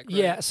flashback. Right?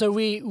 yeah. So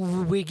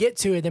we get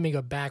to it, then we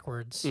go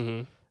backwards.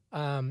 Mm-hmm.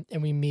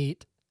 And we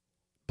meet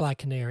Black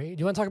Canary. Do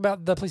you want to talk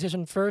about the police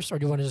station first, or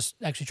do you want to just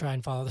actually try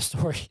and follow the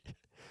story?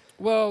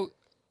 Well,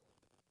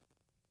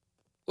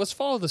 let's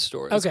follow the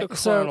story. Let's Okay, go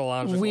so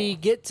chronological. we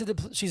get to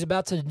she's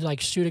about to like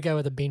shoot a guy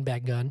with a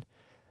beanbag gun,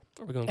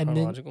 Are we going and then-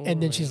 chronological?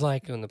 and then or she's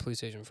like- going to the police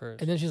station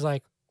first. and then she's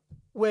like,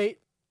 "Wait,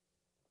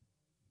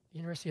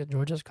 University of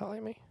Georgia's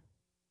calling me.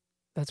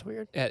 That's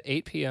weird. At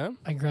 8 p.m.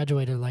 I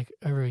graduated like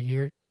over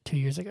 2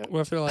 years ago.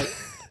 What if they're like,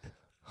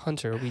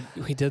 Hunter,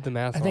 we did the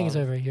math. I think it's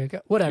wrong. over a year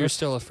ago. Whatever. You're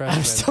still a freshman.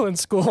 I'm still in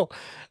school.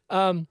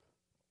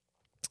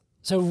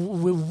 So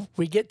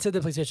we get to the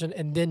police station,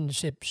 and then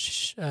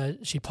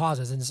she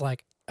pauses and it's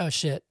like, "Oh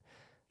shit,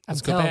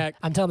 Let's go back."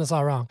 I'm telling this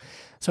all wrong."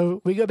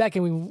 So we go back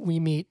and we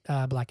meet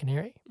Black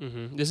Canary.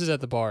 Mm-hmm. This is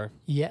at the bar.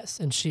 Yes,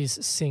 and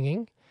she's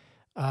singing.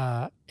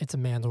 It's a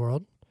man's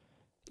world.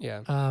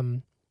 Yeah.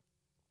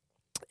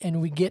 And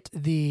we get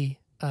the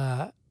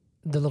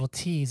little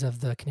tease of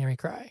the canary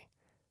cry,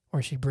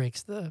 where she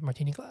breaks the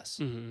martini glass.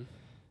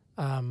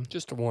 Mm-hmm.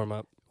 Just to warm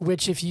up.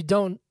 Which, if you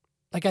don't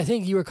like, I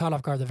think you were caught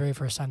off guard the very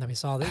first time that we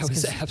saw this. I was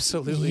 'cause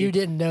absolutely. You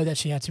didn't know that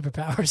she had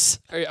superpowers.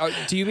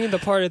 Do you mean the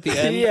part at the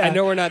end? Yeah. I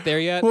know we're not there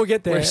yet. We'll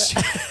get there. Where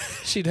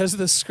she does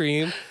the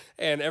scream,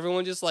 and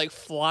everyone just like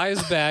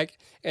flies back,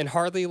 and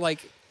Harley like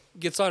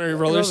gets on her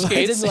roller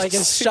skates and like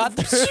is shot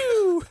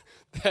through.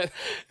 That-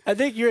 I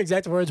think your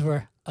exact words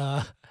were,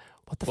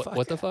 "What the fuck?"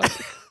 what the fuck?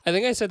 I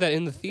think I said that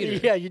in the theater.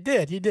 Yeah, you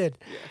did. You did.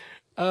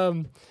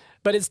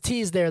 But it's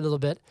teased there a little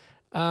bit.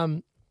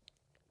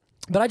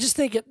 But I just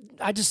think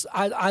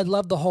I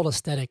love the whole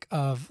aesthetic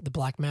of the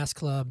Black Mask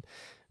Club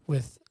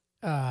with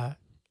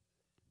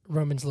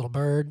Roman's little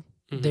bird.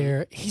 Mhm.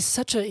 There, he's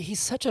such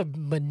a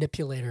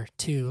manipulator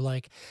too.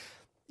 Like,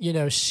 you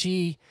know,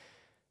 she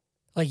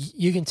like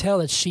you can tell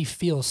that she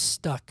feels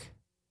stuck.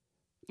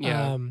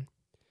 Yeah.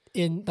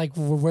 In like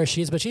where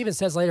she is, but she even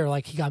says later,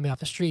 like, he got me off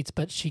the streets,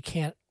 but she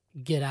can't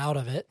get out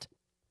of it.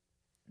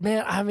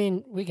 Man, I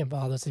mean, we can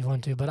follow this if you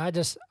want to, but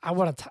I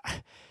want to.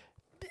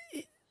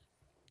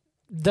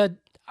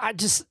 I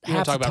just You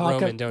have want to to talk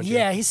about Roman, don't you?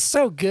 Yeah, he's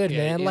so good,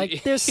 Yeah, man.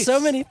 Like, there's so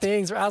many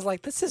things where I was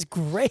like, this is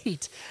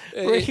great.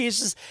 Where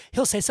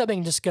he'll say something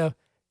and just go,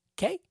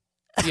 okay.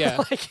 Yeah.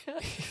 Like,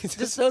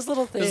 just those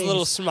little things. His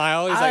little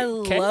smile. He's I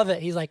like, "'Kay." love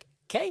it. He's like,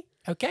 okay.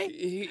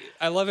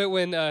 I love it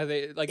when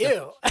they like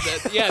Ew.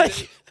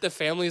 the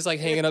family's like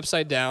hanging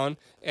upside down,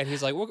 and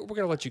he's like, "We're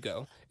gonna let you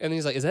go," and then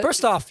he's like, "Is that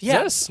First off, is yeah,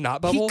 that a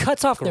snot bubble?" he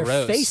cuts off their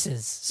Gross.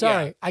 faces.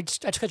 Sorry, Yeah. I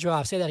just cut you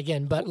off. Say that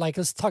again, but like,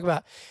 let's talk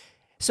about.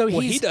 So Well,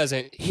 he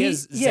doesn't. He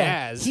has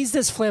Zaz. He's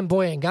this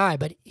flamboyant guy,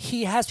 but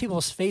he has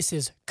people's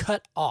faces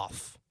cut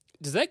off.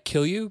 Does that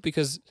kill you?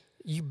 Because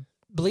You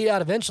bleed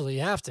out eventually.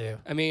 You have to.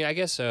 I mean, I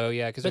guess so.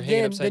 Yeah, because they're But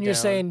hanging then, upside then you're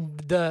down.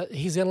 saying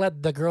he's gonna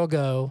let the girl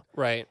go.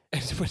 Right.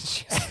 And when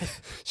she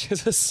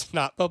has a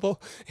snot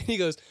bubble, and he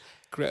goes,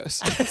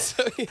 gross.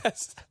 So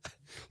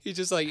he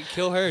just like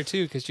kill her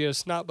too because she has a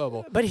snot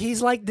bubble. But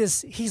he's like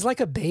this. He's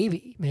like a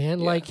baby, man.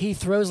 Yeah. Like, he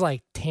throws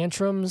like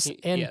tantrums,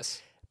 Yes.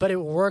 but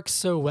it works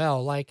so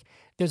well. Like,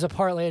 there's a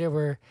part later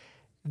where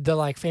the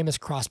like famous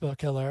crossbow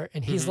killer,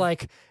 and he's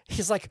like,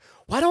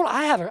 why don't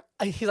I have her?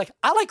 He's like,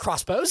 I like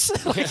crossbows.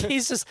 Like,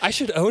 he's just, I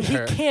should own he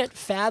her. can't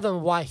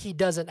fathom why he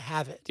doesn't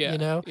have it. Yeah. You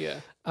know,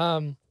 Yeah.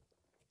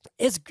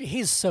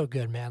 he's so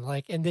good, man.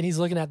 Like, and then he's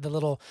looking at the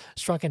little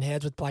shrunken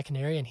heads with Black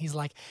Canary, and he's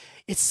like,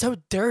 it's so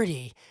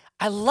dirty.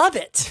 I love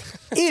it.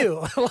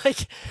 Ew.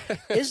 Like,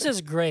 it's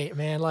just great,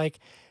 man. Like,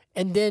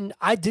 and then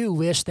I do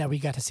wish that we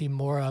got to see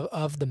more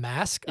of the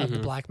mask, of the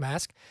Black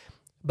Mask.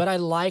 But I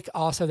like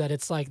also that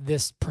it's like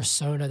this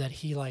persona that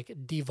he like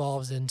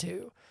devolves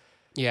into.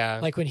 Yeah.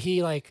 Like, when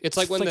he like It's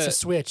like when flicks the- a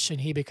switch and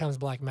he becomes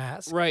Black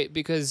Mask. Right,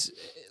 because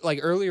like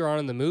earlier on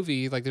in the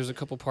movie, like there's a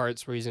couple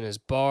parts where he's in his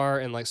bar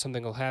and like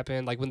something will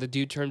happen. Like when the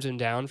dude turns him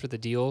down for the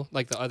deal,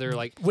 like the other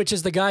like Which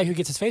is the guy who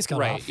gets his face cut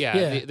right, off.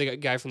 yeah, the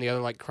guy from the other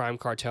like crime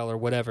cartel or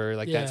whatever,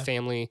 like Yeah. that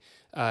family,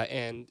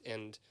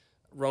 and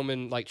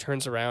Roman like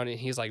turns around and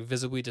he's like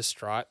visibly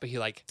distraught, but he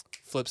like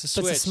flips a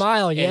switch. Puts a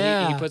smile, and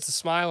yeah. he puts a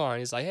smile on.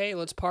 He's like, "Hey,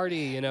 let's party,"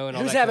 you know, and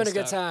all Who's that having kind a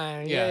of good stuff.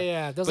 time? Yeah.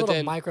 Yeah. Those But little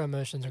then- micro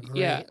emotions are great.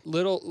 Yeah,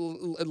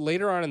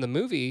 later on in the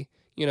movie,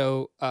 you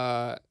know,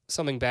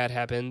 something bad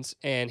happens,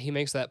 and he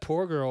makes that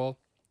poor girl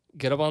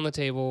get up on the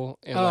table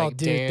and Oh, like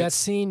dude, dance. that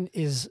scene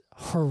is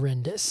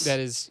horrendous. That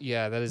is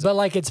But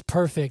like, it's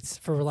perfect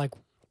for like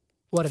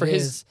what for it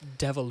his is.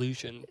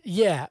 devolution.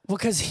 Yeah,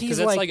 because he's Because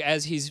that's like, like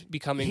as he's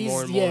becoming he's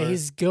more and more. yeah,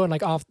 he's going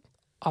like off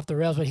the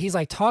rails, but he's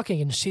like talking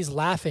and she's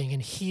laughing,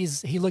 and he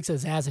looks at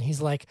Zaz and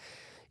he's like,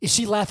 is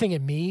she laughing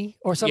at me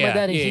or something like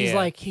Yeah, that? And yeah, he's yeah.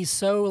 like, he's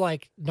so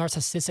like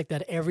narcissistic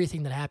that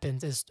everything that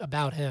happens is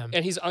about him.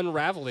 and he's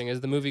unraveling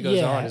as the movie goes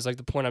Yeah. on. Is like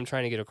the point I'm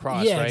trying to get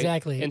across. Yeah, right?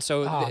 exactly. And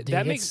so Oh, dude,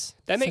 that it's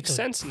makes such a-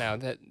 sense now.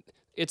 That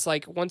it's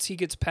like once he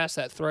gets past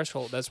that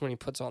threshold, that's when he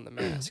puts on the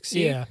mask.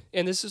 See? Yeah.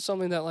 And this is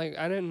something that like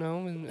I didn't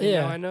know, and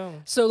Yeah. now I know.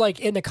 So like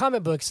in the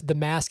comic books, the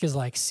mask is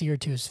like seared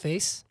to his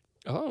face,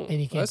 Oh, and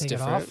he can't that's take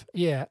different. it off.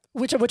 Yeah,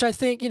 which I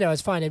think, you know,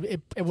 is fine.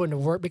 It wouldn't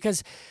have worked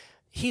because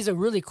he's a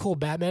really cool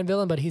Batman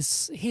villain, but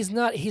he's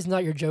not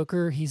your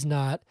Joker. He's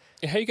not.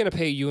 How are you gonna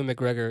pay Ewan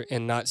McGregor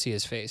and not see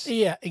his face?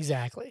 Yeah,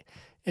 exactly.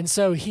 And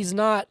so he's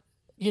not,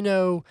 you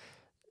know,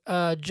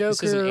 Joker.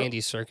 This isn't Andy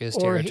Serkis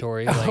or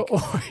territory. He,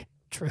 like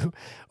true.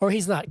 Or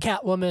he's not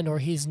Catwoman, or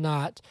he's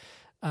not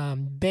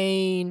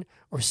Bane,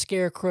 or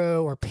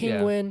Scarecrow, or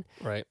Penguin.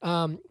 right.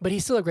 But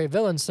he's still a great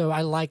villain, so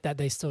I like that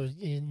they still,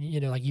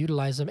 you know, like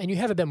utilize him, and you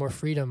have a bit more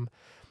freedom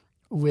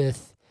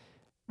with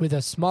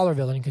a smaller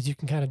villain because you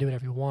can kind of do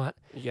whatever you want.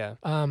 Yeah.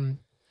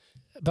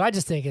 But I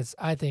just think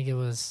it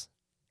was,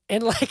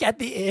 and like at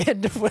the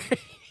end where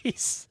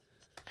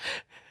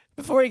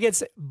before he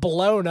gets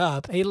blown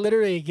up, he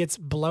literally gets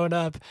blown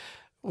up,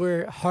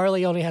 where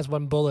Harley only has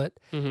one bullet,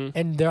 Mm-hmm.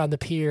 and they're on the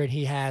pier, and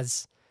he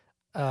has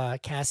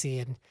Cassie,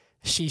 and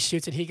she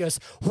shoots it. He goes,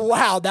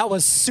 "Wow, that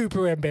was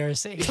super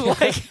embarrassing."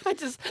 Like,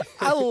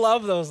 I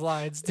love those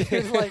lines,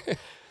 dude. Like,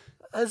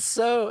 it's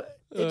so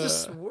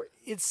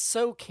it's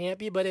so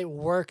campy, but it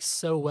works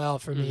so well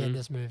for me in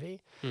this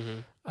movie.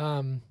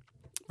 Mm-hmm.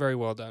 Very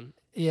well done.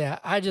 Yeah,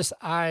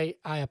 I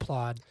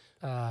applaud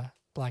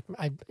Black.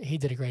 He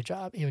did a great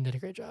job. Ewan did a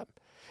great job,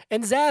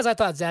 and Zaz. I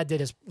thought Zaz did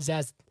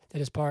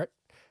his part.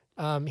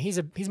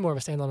 He's more of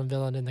a standalone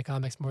villain in the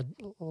comics,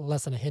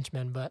 less than a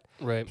henchman, but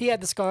Right. he had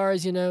the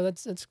scars. You know,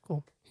 that's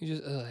cool. He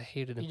just I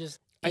hated him. You just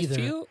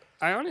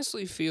I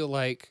honestly feel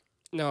like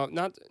no,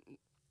 not,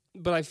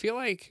 but I feel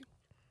like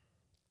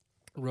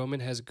Roman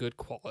has good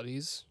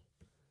qualities.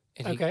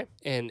 And okay.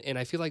 And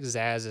I feel like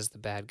Zaz is the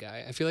bad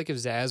guy. I feel like if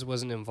Zaz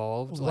wasn't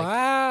involved, like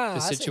Wow, the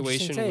that's an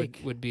situation interesting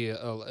take. would be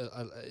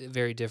a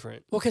very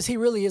different. Well, because he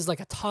really is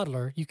like a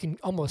toddler. You can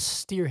almost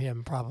steer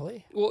him,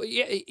 probably. Well,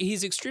 yeah,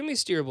 he's extremely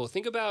steerable.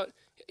 Think about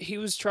he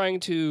was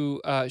trying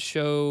to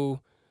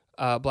show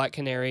Black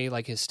Canary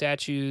like his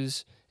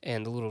statues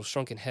and the little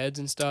shrunken heads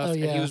and stuff. Oh,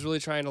 And he yeah. was really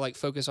trying to like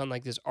focus on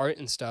like this art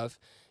and stuff.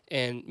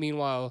 And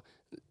meanwhile,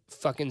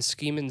 fucking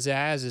scheming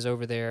Zaz is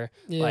over there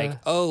Yeah. like,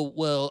 oh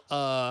well,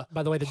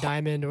 By the way, the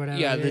diamond or whatever.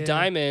 yeah, the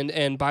diamond.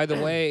 And by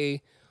the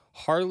way,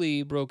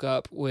 Harley broke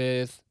up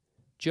with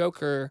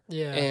Joker.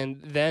 Yeah.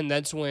 And then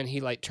that's when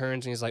he like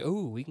turns and he's like,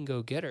 oh, we can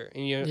go get her.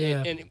 And you know,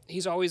 Yeah. and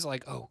he's always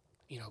like, oh,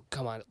 you know,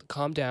 come on,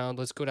 calm down.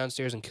 Let's go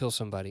downstairs and kill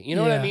somebody. You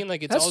know what I mean?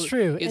 Like it's That's all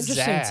true. It's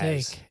Interesting Zaz.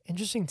 take.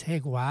 Interesting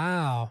take.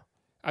 Wow.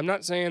 I'm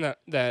not saying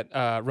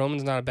that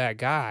Roman's not a bad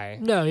guy,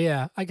 No,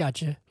 yeah, I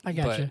got you.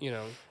 but you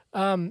know,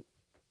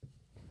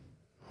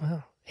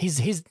 Well,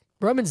 he's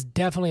Roman's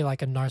definitely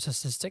like a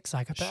narcissistic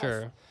psychopath.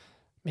 sure,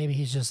 Maybe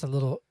he's just a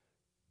little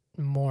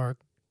more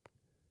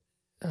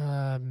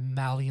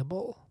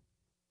malleable,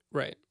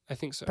 right? I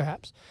think so.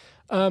 perhaps.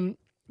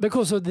 But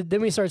cool. So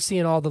then we start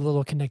seeing all the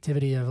little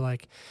connectivity of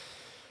like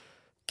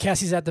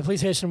Cassie's at the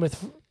police station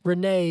with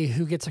Renee,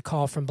 who gets a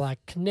call from Black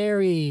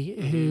Canary,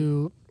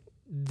 who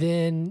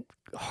then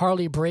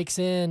Harley breaks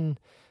in.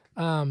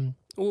 Well,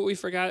 we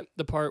forgot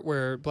the part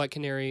where Black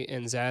Canary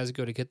and Zaz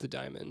go to get the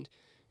diamond,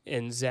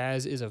 and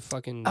Zaz is a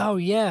fucking Oh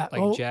yeah,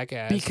 like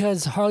jackass.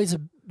 because Harley's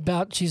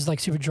she's like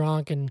super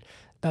drunk and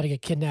about to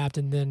get kidnapped,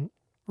 and then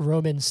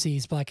Roman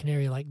sees Black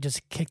Canary like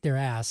just kick their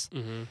ass.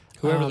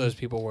 Whoever those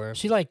people were.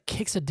 She like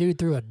kicks a dude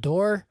through a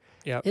door.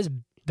 Yep. It's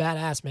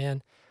badass,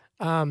 man.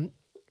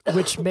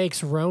 Which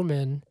makes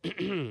Roman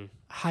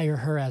hire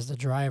her as the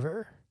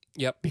driver.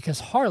 Yep. Because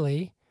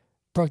Harley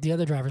broke the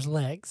other driver's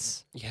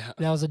legs. Yeah.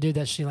 That was the dude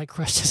that she like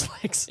crushed his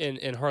legs.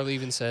 And Harley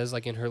even says,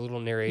 like in her little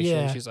narration,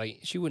 Yeah. she's like,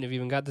 she wouldn't have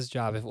even got this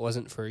job if it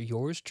wasn't for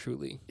yours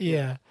truly.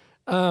 Yeah.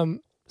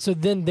 So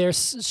then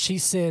she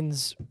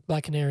sends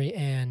Black Canary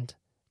and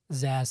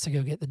Zaz to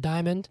go get the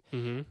diamond,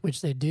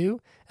 which they do.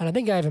 And I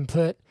think I even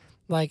put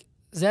like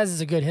Zaz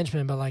is a good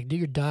henchman, but like do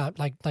your job,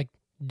 like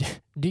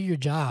do your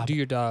job. Do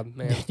your job,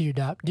 man. Do your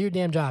job. Do your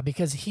damn job,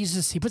 because he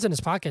puts it in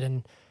his pocket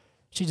and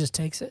she just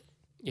takes it.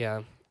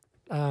 Yeah.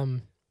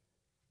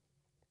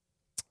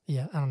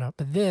 Yeah, I don't know.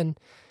 But then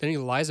Then he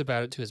lies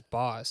about it to his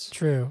boss,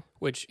 true.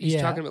 which he's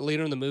Yeah. talking about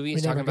later in the movie.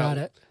 He's We never talking about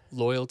got it.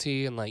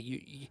 loyalty and like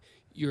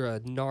you're a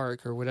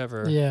narc or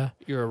whatever. Yeah.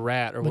 You're a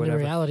rat or When in whatever.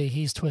 reality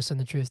he's twisting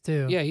the truth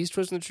too. Yeah, he's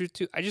twisting the truth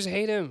too. I just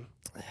hate him.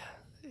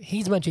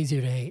 He's much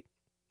easier to hate.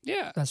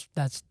 Yeah. That's for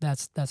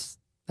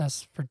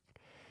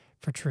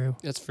true.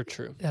 That's for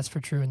true. That's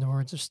for true in the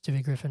words of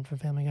Stewie Griffin from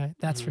Family Guy.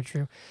 That's for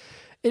true.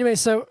 Anyway,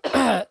 so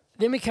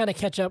then we kind of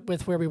catch up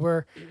with where we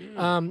were,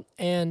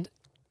 and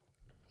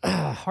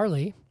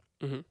Harley,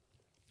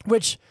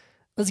 which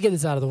let's get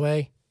this out of the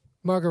way.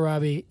 Margot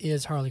Robbie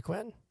is Harley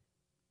Quinn.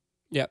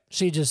 Yep.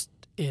 She just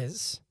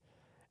is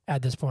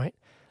at this point.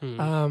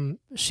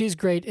 She's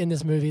great in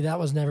this movie. That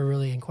was never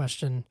really in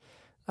question.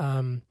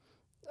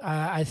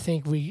 I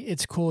think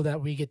it's cool that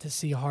we get to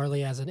see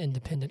Harley as an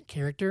independent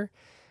character,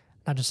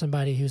 not just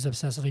somebody who's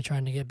obsessively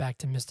trying to get back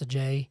to Mr.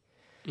 J.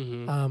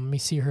 We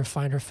see her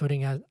find her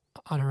footing on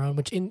her own,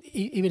 which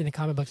even in the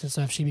comic books and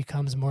stuff, she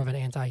becomes more of an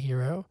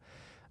anti-hero,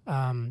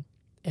 and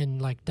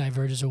like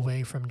diverges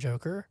away from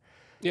Joker.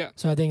 Yeah.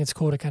 So I think it's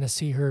cool to kind of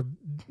see her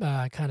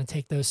kind of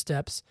take those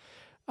steps.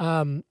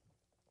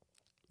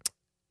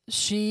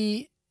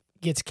 She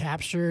gets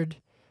captured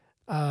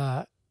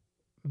by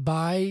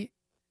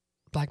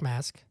Black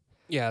Mask.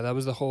 Yeah, that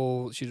was the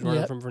whole. She's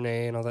running Yep. from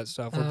Renee and all that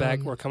stuff. We're back.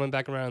 We're coming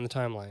back around in the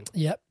timeline.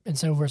 Yep. And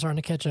so we're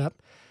starting to catch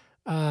up.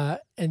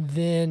 And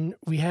then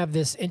we have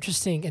this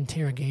interesting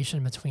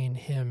interrogation between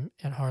him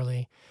and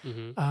Harley,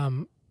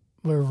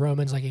 where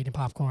Roman's like eating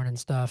popcorn and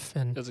stuff,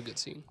 and That was a good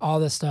scene. all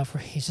this stuff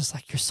where he's just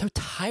like, "You're so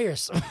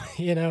tiresome,"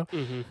 you know.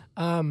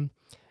 And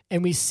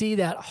we see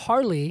that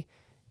Harley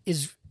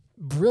is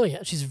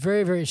brilliant. She's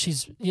very, very.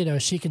 She's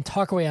she can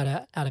talk her way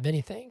out of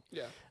anything.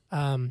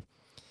 Yeah.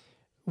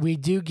 We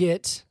do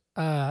get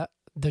the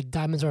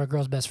diamonds are a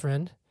girl's best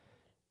friend.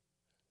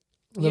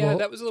 Yeah,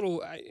 that was a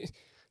little.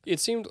 It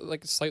seemed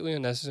like slightly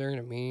unnecessary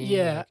to me.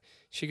 Yeah. Like,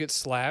 she gets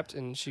slapped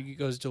and she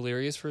goes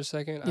delirious for a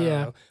second. I Yeah.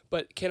 don't know.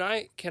 But can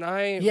I?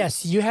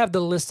 Yes, you have the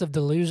list of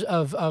delusion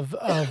of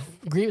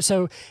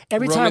so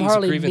every time Roman's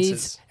Harley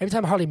grievances.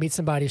 meets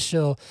somebody,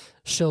 she'll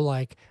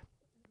like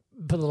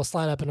put a little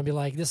slide up and it'll be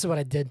like, "This is what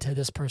I did to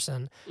this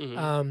person."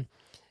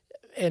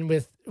 And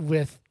with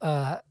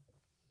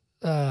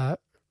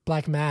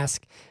Black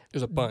Mask,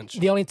 There's a bunch.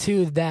 the only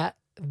two that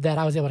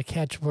I was able to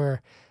catch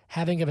were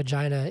having a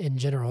vagina in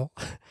general,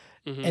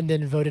 and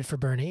then voted for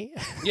Bernie.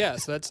 Yeah,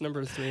 so that's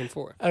number 3 and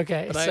 4.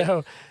 Okay, But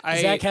so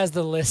Zach has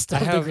the list I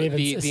of the have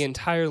grievances. the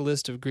entire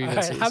list of All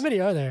grievances. right, how many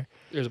are there?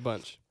 There's a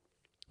bunch.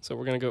 So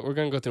we're gonna go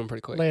through them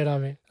pretty quick. Lay it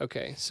on me.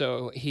 Okay,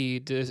 so she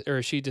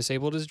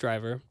disabled his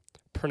driver,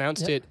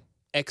 pronounced it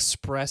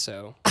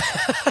espresso.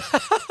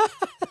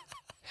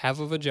 Have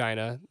a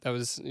vagina. That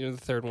was the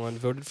third one.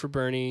 Voted for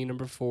Bernie.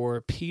 Number 4.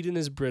 Peed in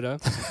his Brita.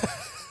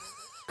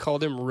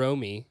 Called him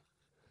Romy.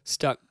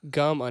 Stuck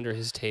gum under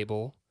his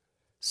table.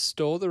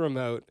 Stole the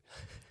remote.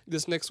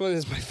 This next one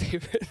is my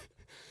favorite.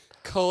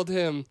 Called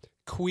him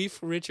Queef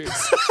Richards.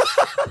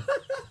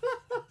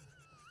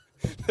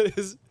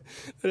 that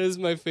is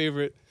my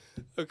favorite.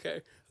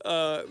 Okay.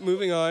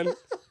 Moving on.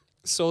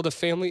 Sold a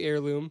family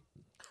heirloom.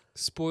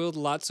 Spoiled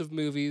lots of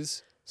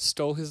movies.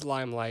 Stole his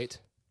limelight.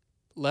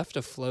 Left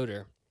a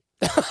floater.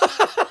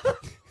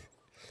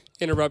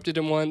 Interrupted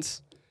him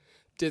once.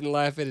 Didn't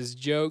laugh at his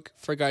joke.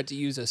 Forgot to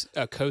use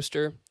a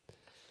coaster.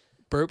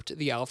 Burped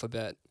the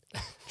alphabet.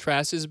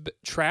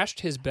 Trashed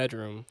his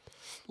bedroom.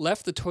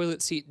 Left the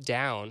toilet seat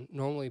down.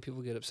 Normally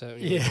people get upset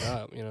when you pick it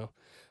up, you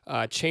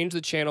know. Changed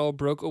the channel.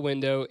 Broke a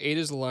window. Ate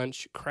his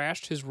lunch.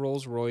 Crashed his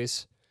Rolls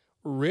Royce.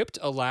 Ripped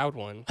a loud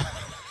one.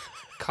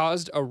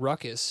 Caused a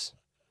ruckus.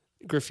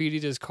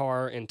 Graffitied his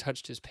car and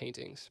touched his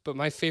paintings. But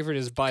my favorite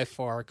is by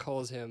far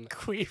calls him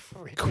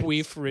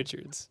Queef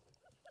Richards.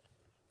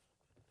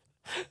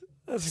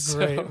 That's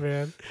great,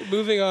 man.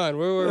 Moving on.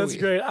 Where were we? That's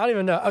great. I don't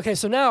even know. Okay,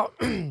 so now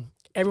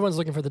everyone's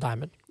looking for the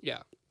diamond.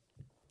 Yeah.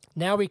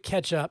 Now we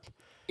catch up.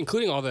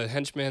 Including all the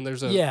henchmen.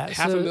 There's a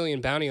half a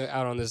million bounty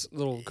out on this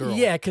little girl.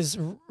 Yeah, because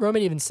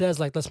Roman even says,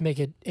 like, let's make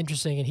it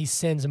interesting, and he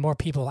sends more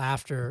people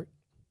after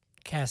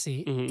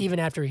Cassie, even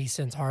after he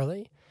sends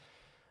Harley.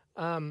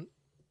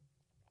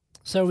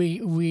 So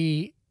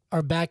we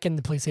are back in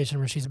the police station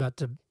where she's about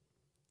to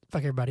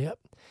fuck everybody up,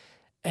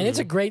 and it's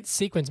a great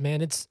sequence,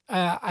 man. It's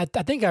I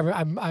think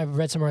I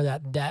read somewhere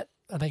that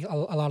I think a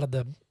lot of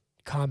the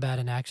combat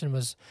and action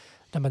was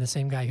done by the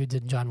same guy who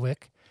did John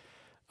Wick,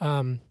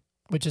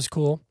 which is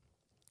cool.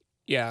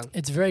 Yeah,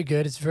 it's very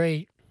good. It's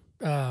very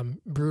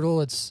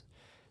brutal. It's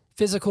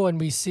physical,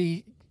 and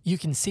you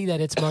can see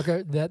that it's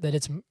Margaret. that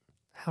it's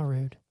how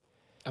rude.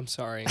 I'm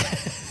sorry.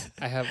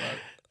 I have a.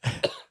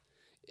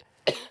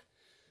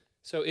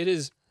 So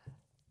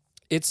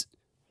it's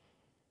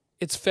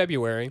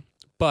February,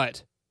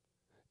 but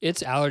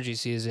it's allergy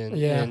season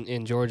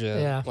in Georgia.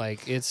 Yeah.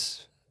 Like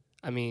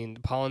the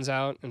pollen's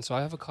out, and so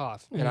I have a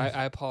cough, and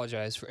I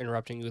apologize for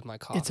interrupting you with my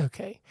cough. It's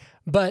okay.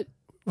 But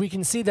we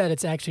can see that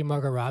it's actually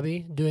Margot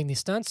Robbie doing these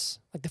stunts,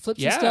 like the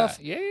flips and stuff,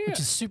 which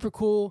is super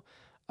cool.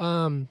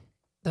 The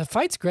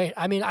fight's great.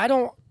 I mean,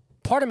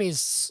 part of me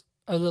is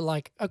a little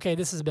like, okay,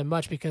 this has been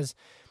much because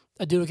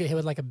a dude will get hit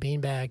with like a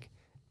beanbag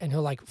and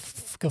he'll like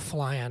go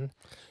flying.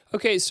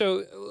 Okay,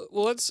 so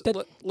let's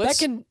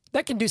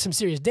that can do some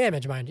serious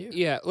damage, mind you.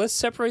 Yeah, let's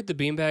separate the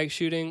beanbag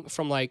shooting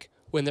from like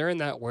when they're in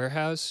that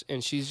warehouse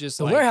and she's just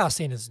the warehouse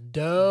scene is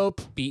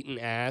dope, beating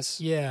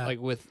ass. Yeah, like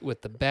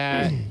with the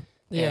bat.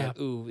 Yeah,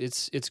 and,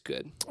 it's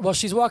good. Well,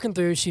 she's walking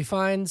through. She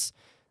finds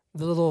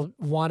the little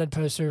wanted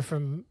poster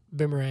from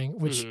Boomerang,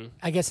 which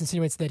I guess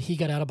insinuates that he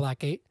got out of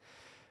Blackgate.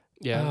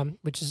 Yeah,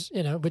 which is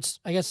which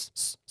I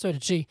guess so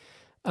did she.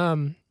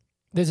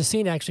 There's a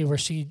scene actually where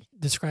she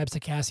describes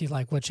to Cassie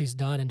like what she's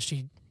done, and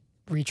she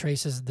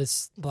retraces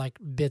this like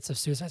bits of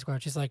Suicide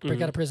Squad. She's like,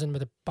 break out of prison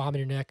with a bomb in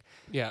your neck,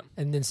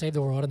 and then save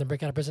the world, and then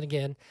break out of prison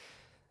again.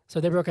 So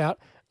they broke out,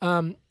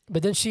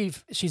 but then she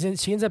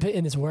ends up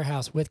in this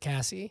warehouse with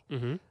Cassie.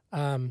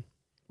 Well,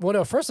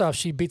 no, first off,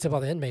 she beats up all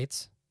the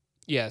inmates.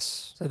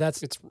 Yes, so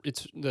that's it's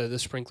the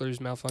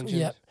sprinklers malfunction.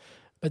 Yep,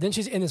 but then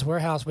she's in this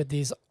warehouse with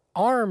these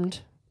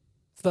armed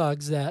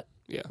thugs that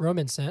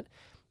Roman sent.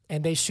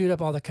 And they shoot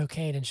up all the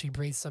cocaine, and she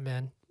breathes some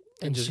in.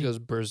 And just goes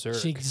berserk.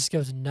 She just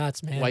goes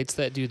nuts, man. Lights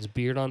that dude's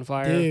beard on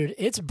fire. Dude,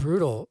 it's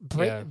brutal.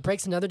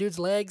 Breaks another dude's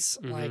legs.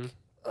 Like,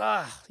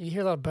 you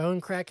hear a lot of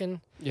bone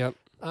cracking. Yep.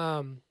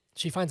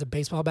 She finds a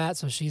baseball bat,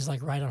 so she's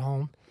like right at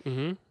home.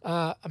 I'm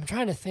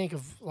trying to think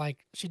of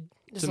like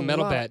it's a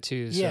metal bat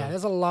too. Yeah,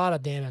 there's a lot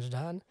of damage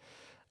done.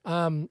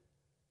 But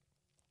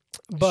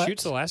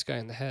shoots the last guy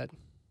in the head.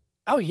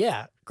 Oh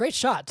yeah, great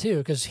shot too,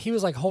 because he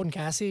was like holding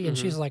Cassie, and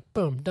she's like,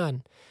 boom,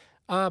 done.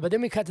 But then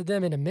we cut to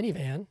them in a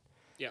minivan.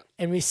 Yeah.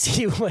 And we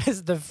see what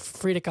is the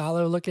Frida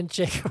Kahlo looking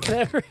chick or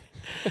whatever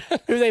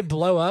who they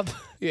blow up.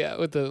 Yeah,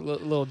 with the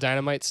little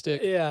dynamite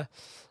stick. Yeah.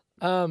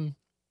 But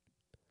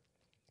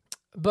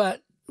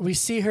we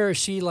see her,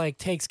 she like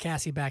takes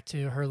Cassie back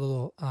to her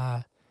little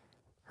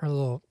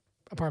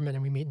apartment,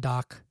 and we meet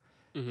Doc,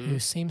 who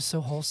seems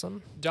so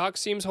wholesome. Doc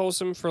seems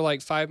wholesome for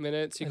like 5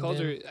 minutes. He calls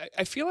her.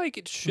 I feel like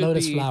it should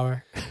Lotus be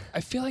Flower.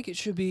 I feel like it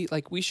should be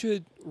like we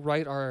should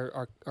write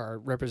our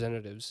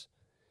representatives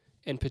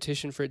and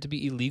petition for it to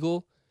be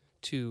illegal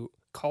to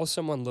call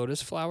someone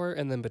Lotus Flower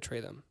and then betray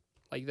them.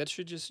 Like that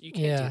should just you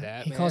can't do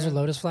that. He calls her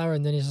Lotus Flower,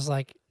 and then he's just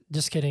like,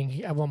 just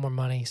kidding. I want more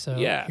money, so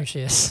here she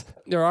is.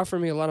 They're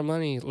offering me a lot of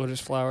money, Lotus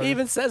Flower. He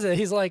even says it.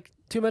 He's like,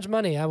 too much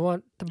money. I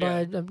want to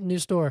buy a new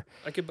store.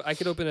 I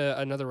could open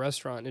another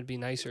restaurant and it'd be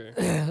nicer.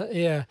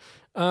 Yeah.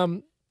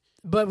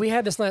 But we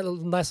had this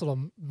nice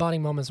little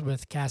bonding moments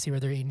with Cassie where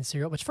they're eating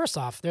cereal, which first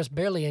off, there's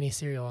barely any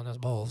cereal in those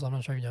bowls. I'm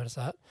not sure if you noticed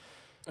that.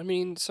 I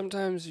mean,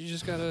 sometimes you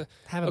just gotta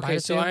have a okay,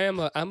 bite so or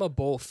two. I'm a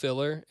bowl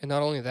filler, and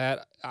not only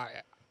that,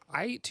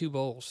 I eat 2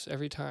 bowls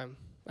every time.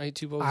 I eat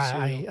 2 bowls of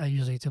cereal. I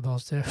usually eat 2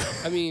 bowls too.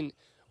 I mean,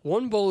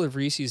 1 bowl of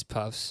Reese's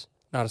Puffs,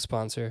 not a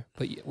sponsor,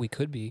 but we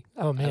could be.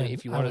 Oh man,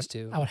 if you want us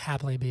to. I would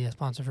happily be a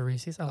sponsor for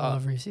Reese's. I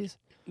love Reese's.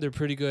 They're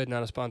pretty good,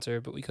 not a sponsor,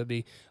 but we could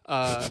be.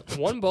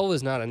 1 bowl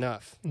is not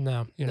enough.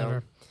 No, you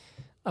never.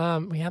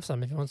 We have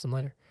some if you want some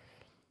later.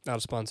 Not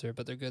a sponsor,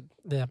 but they're good.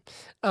 Yeah.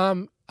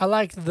 I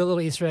like the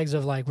little Easter eggs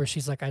of like where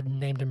she's like, I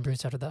named him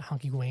Bruce after that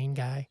hunky Wayne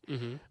guy.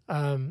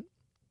 Mm-hmm.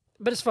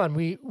 But it's fun.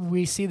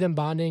 We see them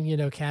bonding. You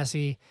know,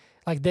 Cassie,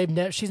 like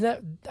she's not.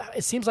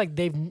 It seems like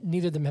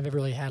neither of them have ever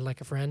really had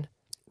like a friend,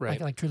 Right.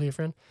 like truly a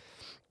friend.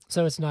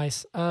 So it's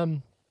nice.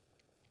 And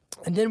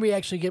then we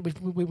actually get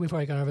we've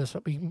already gone over this,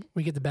 but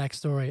we get the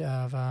backstory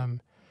of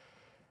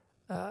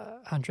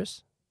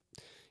Huntress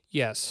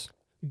Yes.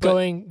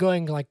 going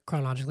like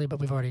chronologically, but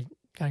we've already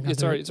kind of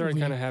It's already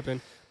kind of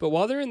happened. But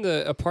while they're in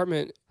the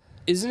apartment,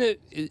 is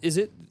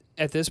it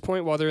at this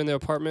point while they're in the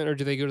apartment, or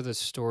do they go to the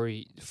store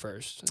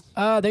first?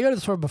 They go to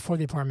the store before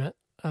the apartment.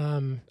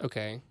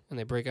 Okay, and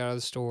they break out of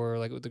the store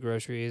like with the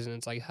groceries, and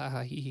it's like ha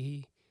ha hee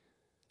hee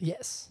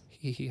Yes.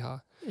 hee hee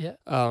ha. Yeah.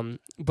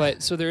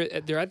 But so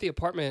they're at the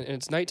apartment, and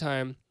it's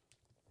nighttime,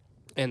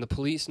 and the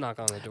police knock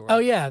on the door. Oh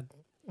yeah,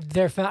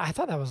 I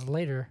thought that was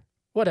later.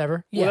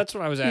 Whatever. Yeah. Well, that's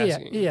what I was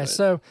asking. Yeah.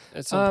 So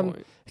at some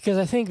point, because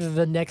I think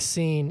the next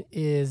scene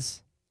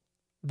is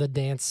the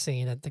dance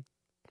scene at the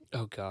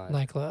oh god,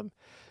 nightclub,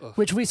 Ugh.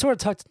 which we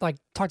sort of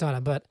talked on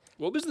it, but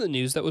what was the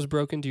news that was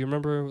broken? Do you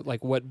remember?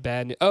 Like what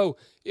bad? Oh,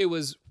 it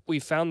was we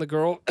found the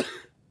girl.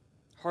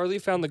 Harley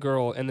found the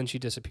girl, and then she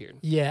disappeared.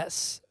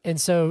 yes,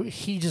 and so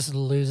he just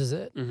loses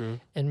it Mm-hmm.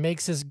 and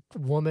makes this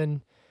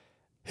woman,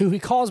 who he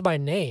calls by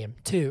name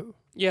too.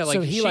 Yeah, like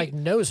so he like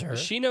knows her.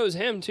 She knows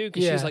him too,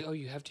 because Yeah. she's like, "Oh,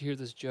 you have to hear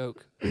this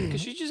joke,"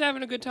 because she's just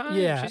having a good time.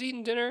 Yeah. She's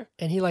eating dinner.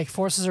 And he like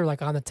forces her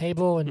like on the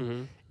table, and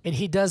Mm-hmm. and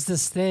he does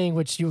this thing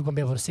which you won't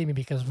be able to see me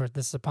because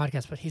this is a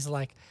podcast, but he's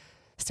like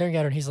staring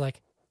at her and he's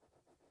like,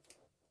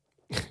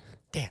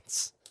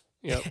 dance.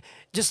 Yep.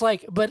 Just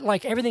like, but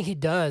like everything he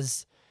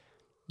does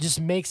just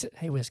makes it,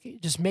 hey, Whiskey,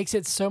 just makes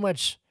it so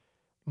much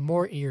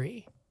more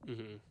eerie.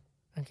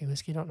 Mm-hmm. Okay,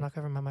 Whiskey, don't knock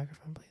over my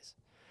microphone, please.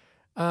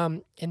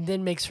 And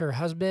then makes her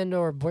husband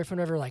or boyfriend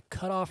or whatever like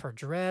cut off her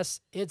dress.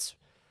 It's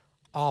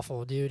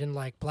awful, dude. And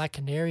like Black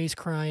Canary's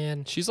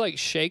crying. She's like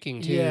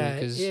shaking too. Yeah,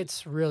 'cause-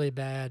 it's really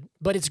bad.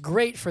 But it's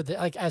great for the,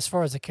 like, as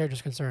far as the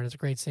character's concerned, it's a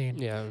great scene.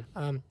 yeah.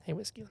 Hey,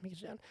 Whiskey, let me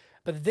get you down.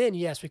 But then,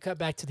 yes, we cut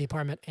back to the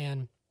apartment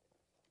and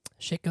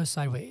shit goes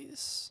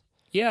sideways.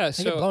 Yeah.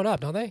 They get So blown up,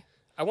 don't they?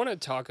 I want to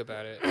talk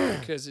about it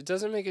because it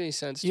doesn't make any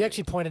sense. You to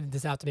actually me. pointed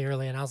this out to me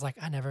earlier, and I was like,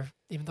 I never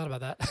even thought about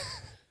that.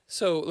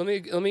 So let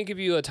me give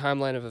you a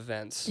timeline of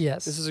events.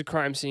 Yes. This is a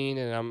crime scene,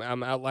 and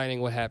I'm outlining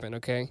what happened.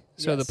 Okay.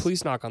 So the Yes.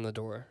 police knock on the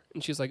door,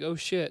 and she's like, "Oh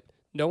shit!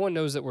 No one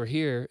knows that we're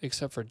here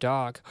except for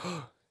Doc."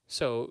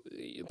 So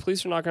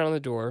police are knocking on the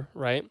door,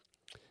 right?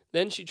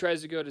 Then she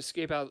tries to go to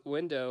escape out the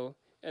window,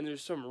 and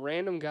there's some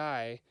random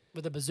guy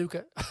With a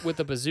bazooka. with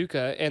a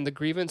bazooka, and the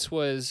grievance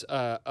was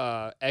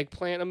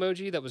eggplant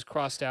emoji that was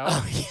crossed out.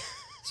 Oh, yeah.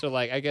 So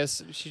like, I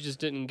guess she just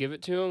didn't give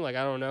it to him. Like,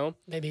 I don't know.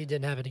 Maybe he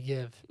didn't have it to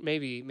give.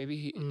 Maybe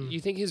he, you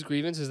think his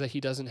grievance is that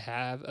he doesn't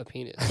have a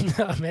penis.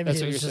 No, maybe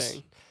That's it what was you're just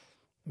saying.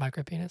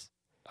 micro penis.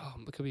 Oh,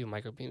 it could be a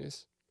micro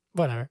penis.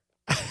 Whatever.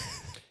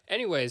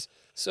 Anyways,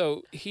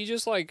 so he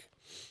just like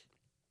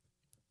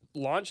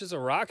launches a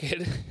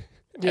rocket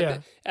Yeah.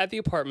 at the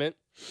apartment.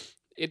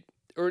 It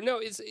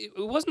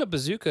wasn't a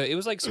bazooka. It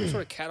was like some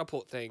sort of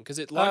catapult thing because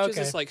it launches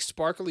okay. this like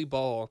sparkly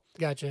ball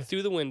Gotcha.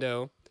 through the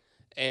window,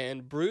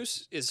 and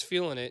Bruce is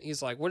feeling it.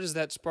 He's like, "What is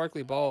that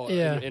sparkly ball?"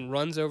 Yeah. And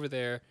runs over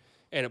there,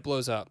 and it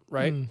blows up.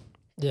 Right?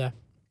 Yeah.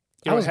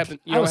 You know what happens?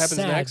 You I know what was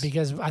happens sad next?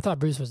 because I thought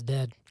Bruce was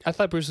dead. I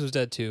thought Bruce was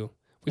dead too.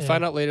 We Yeah.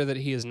 find out later that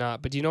he is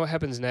not. But do you know what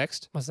happens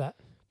next? What's that?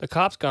 The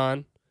cop's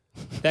gone.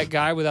 That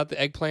guy without the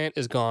eggplant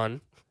is gone.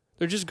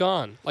 They're just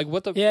gone. Like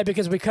what the? Yeah,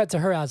 because we cut to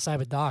her outside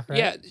with Doc, right?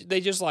 Yeah, they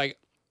just like,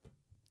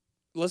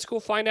 let's go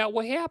find out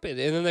what happened,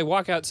 and then they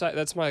walk outside.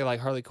 That's my like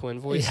Harley Quinn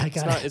voice. Yeah, I it's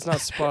got not. it. It's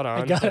not spot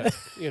on. got but, it.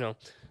 You know,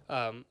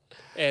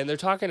 and they're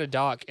talking to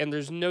Doc, and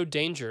there's no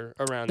danger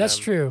around That's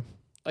them. true.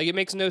 Like it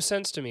makes no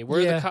sense to me.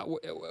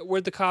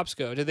 Where'd the cops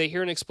go? Did they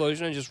hear an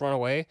explosion and just run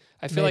away?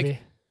 I feel Maybe. like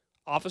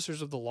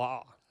officers of the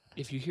law,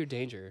 if you hear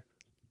danger,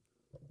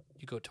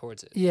 you go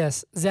towards it.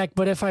 Yes, Zach,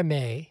 but if I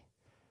may,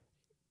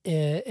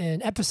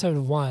 in episode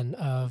 1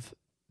 of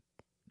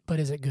But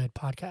Is It Good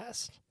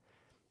podcast,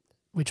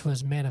 which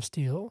was Man of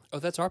Steel, Oh,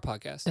 that's our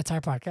podcast. that's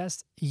our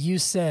podcast, you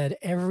said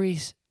every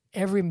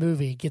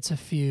movie gets a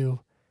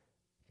few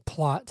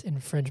plot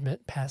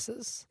infringement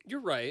passes. You're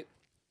right,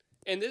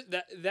 and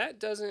that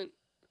doesn't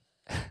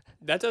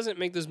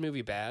make this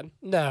movie bad.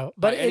 No,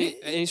 By but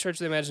any stretch of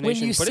the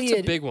imagination, but see it's a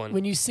it, big one.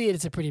 When you see it,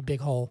 it's a pretty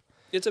big hole.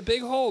 It's a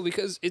big hole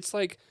because it's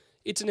like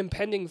it's an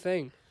impending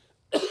thing.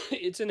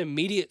 It's an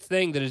immediate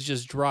thing that is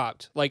just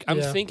dropped. Like I'm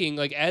Yeah. thinking,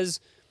 like as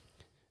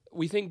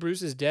we think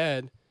Bruce is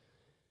dead,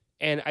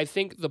 and I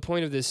think the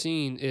point of this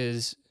scene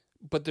is,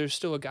 but there's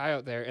still a guy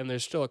out there, and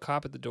there's still a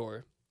cop at the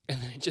door,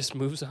 and then it just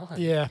moves on.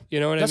 Yeah,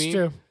 You know what that's I mean?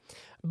 true.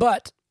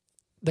 But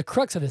the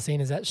crux of the scene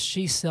is that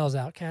she sells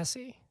out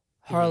Cassie.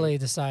 Harley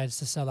decides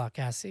to sell out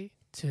Cassie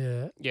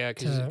to Yeah,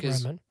 to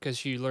Roman. because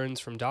she learns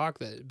from Doc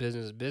that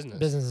business is business.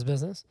 Business is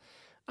business.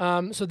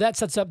 So that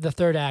sets up the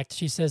third act.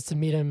 She says to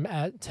meet him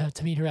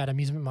to meet her at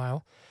Amusement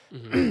Mile,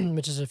 Mhm.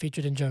 which is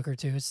featured in Joker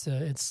too.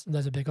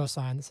 There's a big old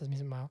sign that says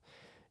Amusement Mile,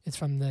 It's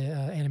from the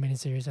animated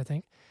series, I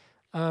think.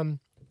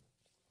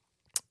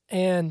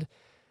 And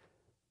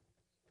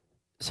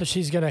so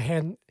she's gonna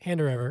hand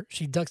her over.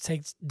 She duct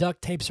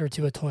tapes her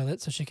to a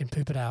toilet so she can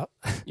poop it out.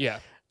 Yeah.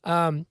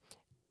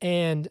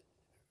 And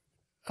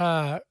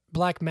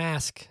Black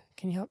Mask,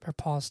 can you help? Her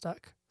paw's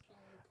stuck.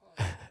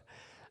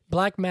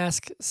 Black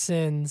Mask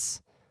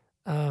sends.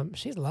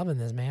 She's loving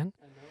this, man.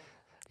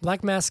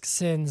 Black Mask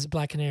sends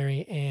Black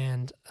Canary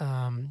and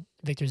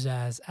Victor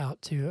Zsasz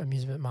out to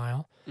Amusement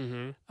Mile.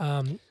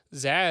 Mm-hmm.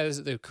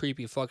 Zsasz, the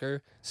creepy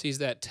fucker, sees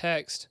that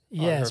text.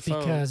 Yes, on her phone.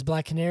 because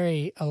Black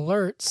Canary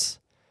alerts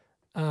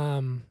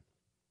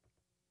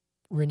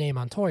Renee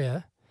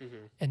Montoya,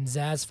 and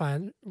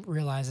Zsasz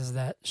realizes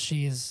that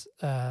she's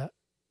a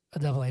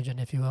double agent,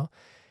 if you will.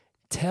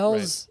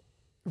 Tells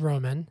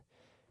Roman,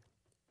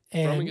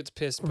 and Roman gets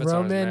pissed and puts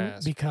on his Roman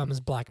mask. becomes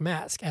Black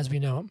Mask, as we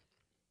know him.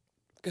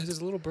 Because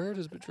his little bird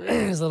has betrayed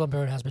him. His little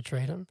bird has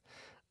betrayed him.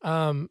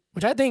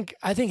 Which I think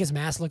his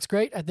mask looks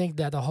great. I think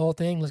that the whole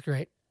thing looks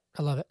great.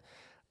 I love it.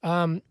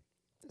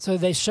 So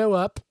they show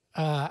up.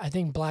 I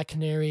think Black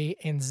Canary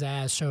and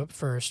Zsasz show up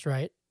first,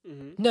 right?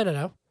 Mm-hmm.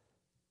 No.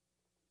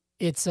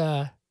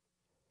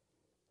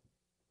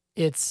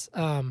 It's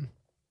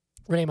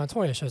Renee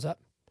Montoya shows up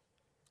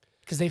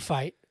because they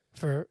fight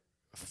for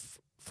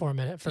a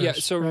minute first. Yeah,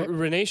 so right?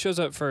 Renee shows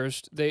up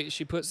first.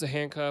 She puts the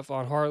handcuff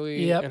on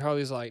Harley, Yep. and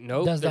Harley's like,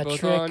 nope, Does they're that both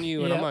trick. on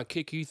you, and Yep. I'm going to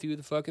kick you through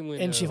the fucking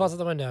window. And she falls out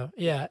the window.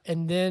 Yeah.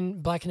 And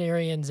then Black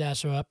Canary and Zsasz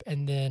show up,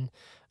 and then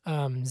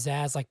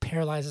Zsasz like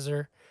paralyzes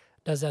her,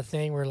 does that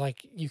thing where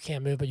like you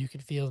can't move but you can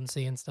feel and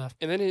see and stuff.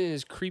 And then in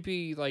his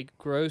creepy, like,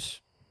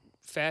 gross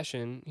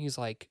fashion, he's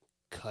like,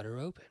 cut her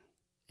open.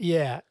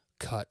 Yeah.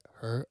 Cut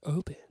her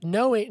open.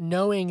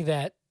 Knowing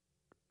that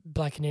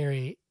Black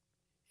Canary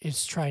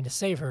is trying to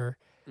save her,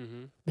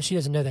 Mm-hmm. but she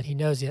doesn't know that he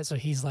knows yet, so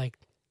he's like,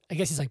 I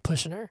guess he's like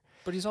pushing her.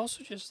 But he's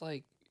also just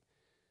like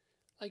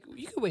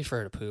you could wait for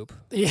her to poop.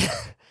 Yeah.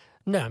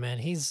 No, man,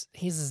 he's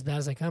as bad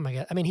as they come, I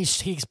guess. I mean, he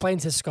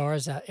explains his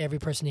scars, that every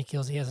person he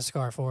kills, he has a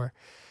scar for.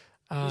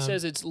 He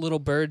says it's little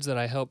birds that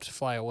I helped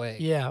fly away.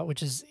 Yeah,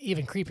 which is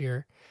even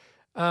creepier.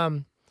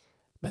 But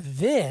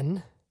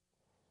then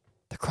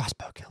the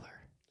crossbow killer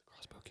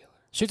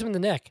shoots him in the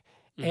neck,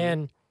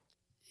 and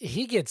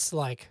he gets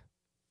like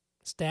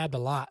stabbed a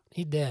lot.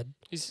 He's dead.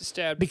 He's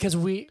stabbed Because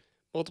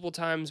multiple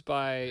times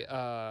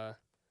by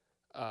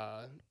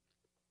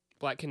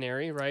Black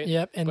Canary, right?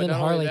 Yep, and But then not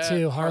only Harley that,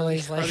 too.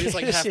 Harley's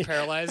like half she-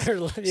 paralyzed,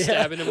 yeah.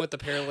 stabbing him with the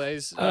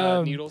paralyzed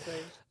needle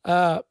thing.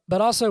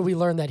 But also we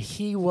learned that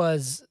he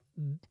was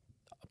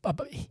a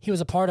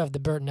part of the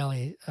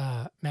Bertinelli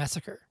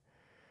massacre.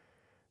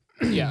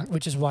 Yeah,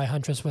 Which is why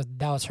Huntress was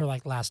her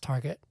like last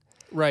target.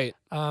 right.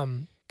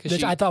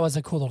 Which I thought was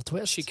a cool little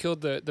twist. She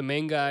killed the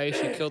main guy.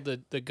 She killed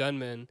the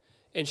gunman,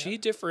 and she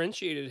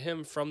differentiated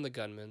him from the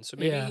gunman. So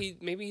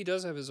maybe he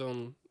does have his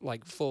own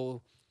like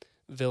full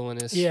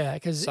villainous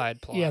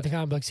side plot. the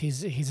comic books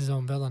he's his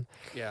own villain.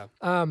 Yeah.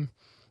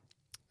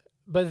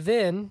 But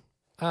then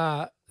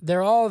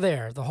they're all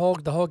there. The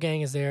whole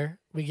gang is there.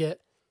 We get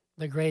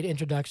the great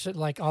introduction,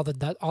 like all the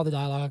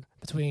dialogue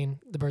between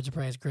the Birds of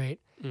Prey is great.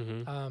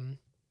 Mm-hmm.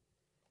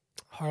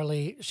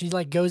 Harley, she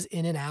like goes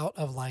in and out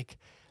of like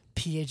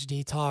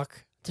PhD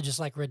talk to just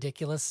like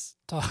ridiculous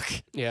talk.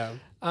 Yeah.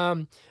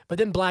 But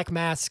then Black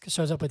Mask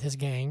shows up with his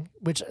gang,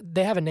 which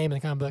they have a name in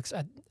the comic books.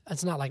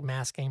 It's not like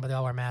Mask Gang, but they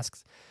all wear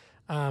masks.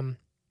 And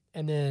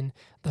then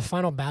the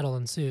final battle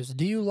ensues.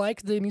 Do you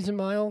like the Amusement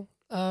Mile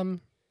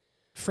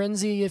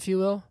frenzy, if you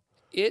will?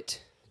 It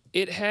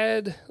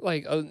had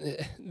like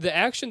the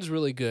action's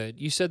really good.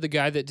 You said the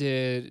guy that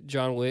did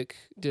John Wick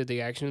did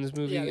the action in this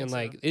movie, Yeah, and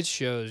like it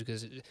shows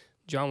because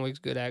John Wick's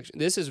good action.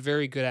 This is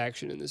very good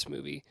action in this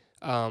movie.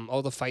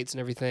 All the fights and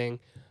everything.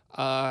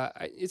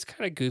 It's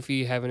kind of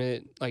goofy having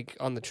it like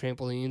on the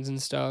trampolines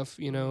and stuff,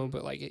 you know.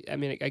 But like, I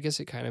mean, I guess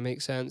it kind of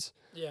makes sense.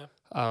 Yeah.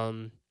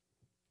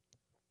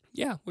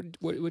 Yeah.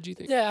 What do you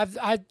think? Yeah,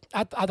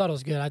 I thought it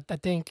was good. I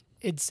think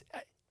it's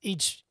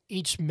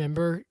each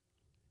member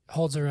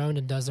holds their own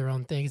and does their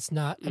own thing. It's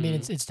not. I mean,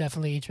 it's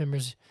definitely each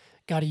member's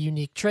got a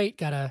unique trait,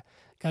 got a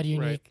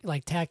unique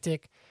like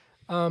tactic.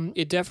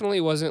 It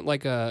definitely wasn't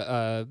like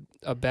a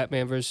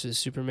Batman versus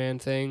Superman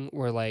thing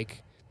where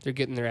like they're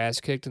getting their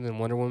ass kicked and then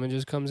Wonder Woman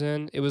just comes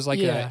in. It was like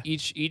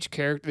each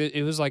character.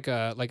 It was like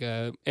a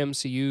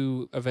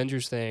MCU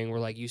Avengers thing where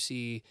like you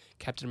see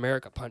Captain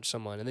America punch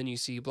someone and then you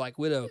see Black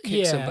Widow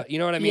kick somebody. You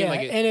know what I mean? Yeah,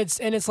 Like and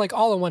it's like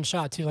all in one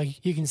shot too.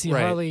 Like you can see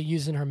Harley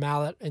using her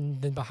mallet,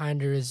 and then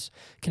behind her is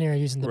Canary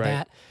using the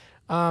bat.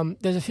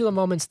 There's a few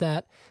moments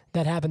that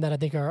happen that I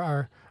think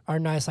are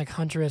nice. Like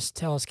Huntress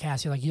tells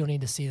Cassie, like, you don't need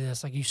to see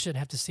this. Like, you shouldn't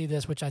have to see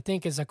this, which I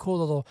think is a cool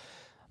little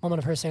moment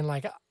of her saying,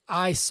 like,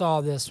 I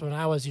saw this when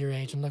I was your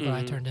age, and look what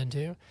I turned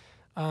into.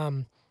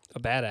 a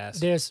badass.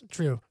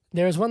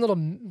 There's one little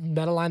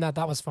meta line that I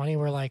thought was funny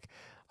where, like,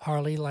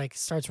 Harley, like,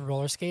 starts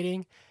roller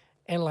skating,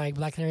 and, like,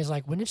 Black Canary's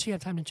like, when did she have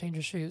time to change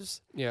her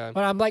shoes? Yeah.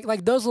 But I'm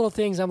like those little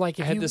things, I'm like,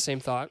 I had the same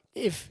thought.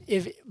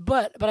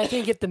 But I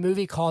think if the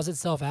movie calls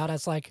itself out,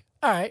 it's like,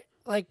 all right,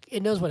 like,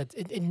 it knows what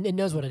it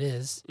knows what it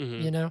is,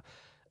 you know?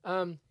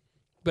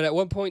 But at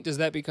what point does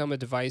that become a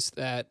device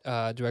that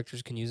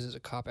directors can use as a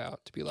cop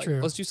out to be like,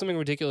 True. let's do something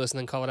ridiculous and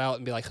then call it out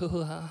and be like, ha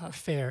ha ha ha.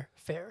 Fair.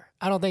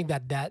 I don't think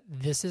that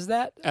this is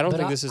that. I don't but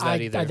think this is that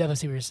either. I definitely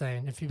see what you're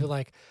saying. If people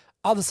like,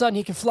 all of a sudden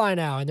he can fly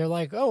now, and they're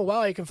like, oh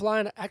wow, he can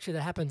fly now. Actually,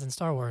 that happens in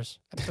Star Wars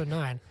Episode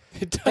 9.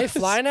 They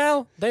fly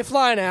now.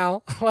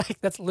 Like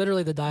that's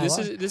literally the dialogue.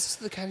 This is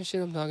the kind of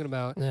shit I'm talking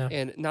about. Yeah.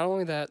 And not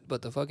only that,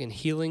 but the fucking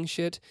healing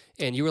shit.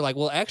 And you were like,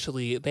 well,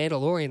 actually,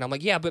 Mandalorian. I'm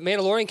like, yeah, but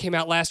Mandalorian came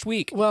out last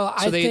week. Well,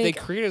 so I they think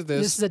created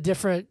this. This is a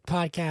different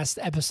podcast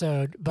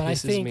episode, but I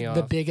Pisses think me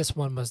the off. biggest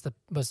one was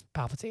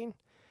Palpatine,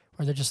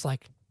 where they're just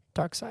like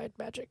dark side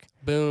magic.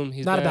 Boom.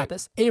 He's Not back. about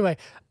this. Anyway,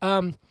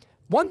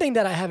 one thing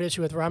that I have an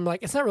issue with, where I'm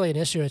like, it's not really an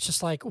issue. It's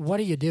just like, what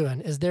are you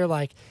doing? Is they're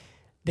like,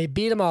 they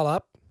beat them all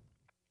up.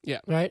 Yeah.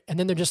 Right. And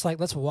then they're just like,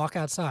 let's walk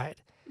outside.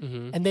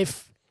 Mm-hmm. And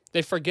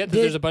They forget that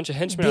there's a bunch of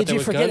henchmen out did there you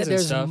with forget guns that and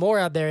there's stuff. more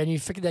out there, and you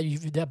forget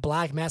that that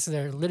black masks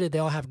there. Literally, they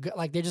all have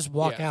like they just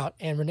walk Yeah. out,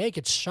 and Renee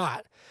gets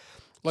shot.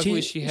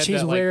 Luckily, she had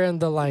she's that wearing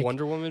the like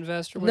Wonder Woman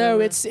vest or whatever.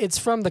 no, it's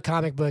from the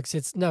comic books.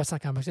 It's not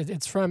comic books.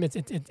 It's from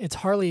it's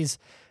Harley's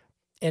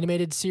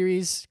animated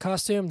series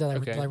costume, the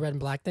Okay. like red and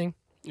black thing.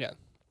 Yeah.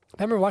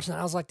 I remember watching that.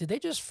 I was like, did they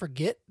just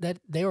forget that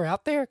they were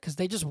out there? Because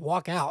they just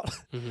walk out.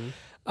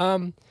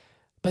 Mm-hmm.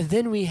 But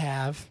then we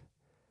have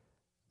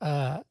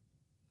the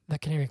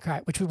Canary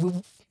Cry, which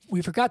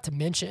we forgot to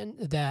mention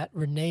that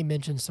Renee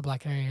mentions to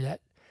Black Canary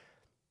that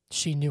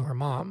she knew her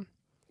mom.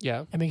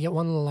 Yeah. And we get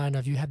one little line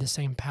of, you have the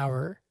same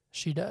power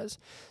she does.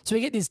 So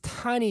we get these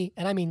tiny,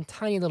 and I mean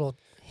tiny little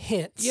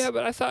hints. Yeah,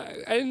 but I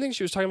didn't think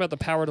she was talking about the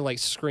power to like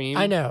scream.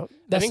 I know.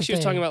 I think she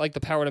was talking about like the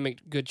power to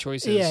make good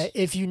choices. Yeah,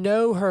 if you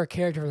know her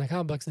character from the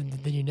comic books, then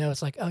you know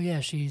it's like, oh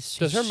yeah, she's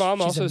Does her mom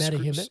she's also a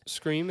meta-human.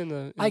 scream in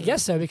the? I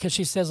guess so, because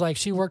she says like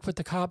she worked with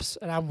the cops,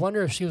 and I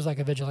wonder if she was like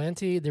a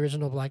vigilante, the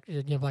original Black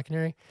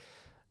Canary.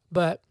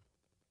 But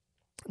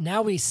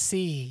now we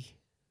see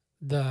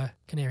the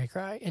Canary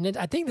Cry, and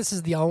I think this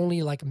is the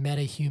only like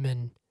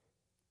meta-human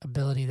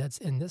ability that's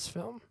in this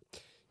film.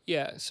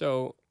 Yeah.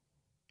 So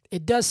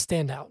It does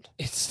stand out.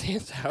 it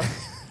stands out.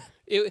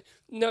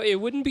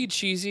 It wouldn't be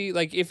cheesy.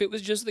 Like if it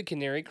was just the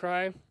Canary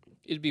Cry,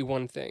 it'd be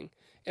one thing.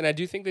 And I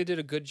do think they did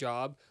a good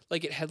job.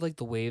 Like it had like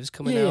the waves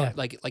coming Yeah. out,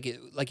 like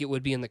it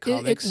would be in the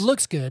comics. It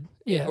looks good,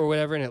 yeah. Or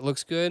whatever, and it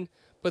looks good.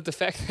 But the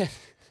fact that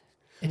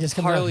It just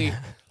comes out.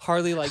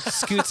 Harley like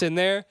scoots in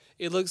there,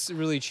 it looks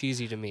really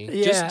cheesy to me.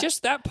 Yeah.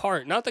 Just that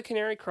part, not the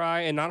Canary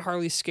Cry and not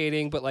Harley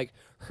skating, but like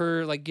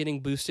her like getting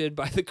boosted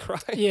by the cry.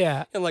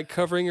 Yeah. And like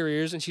covering her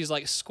ears, and she's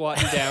like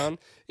squatting down.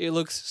 It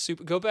looks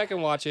super. Go back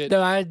and watch it,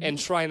 No, and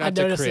try I not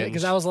to noticed it cringe.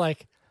 because I was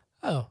like,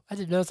 oh, I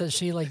didn't notice that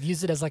she like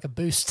used it as like a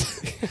boost.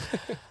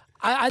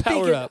 I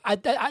Power think up.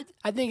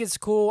 I think it's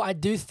cool. I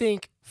do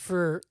think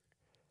for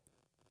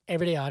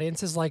everyday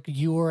audiences like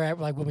you were at,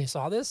 like when we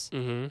saw this,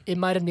 Mm-hmm. it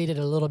might have needed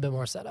a little bit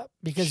more setup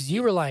because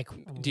you were like,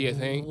 Do you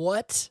think?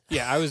 What?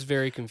 Yeah, I was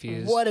very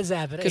confused. What is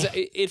happening? Because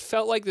it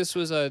felt like this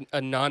was a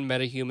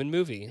non-meta-human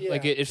movie. Yeah.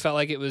 Like it felt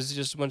like it was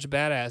just a bunch of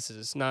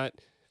badasses, not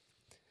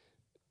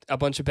a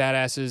bunch of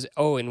badasses.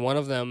 Oh, and one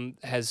of them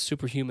has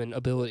superhuman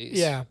abilities.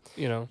 Yeah.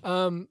 You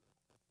know,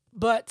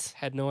 But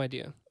had no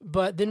idea.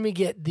 then we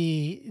get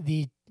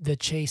the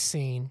chase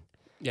scene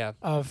Yeah.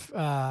 of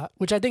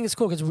which I think is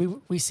cool because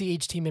we see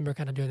each team member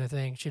kind of doing their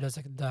thing. She does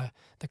like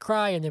the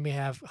cry, and then we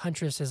have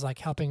Huntress is like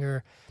helping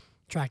her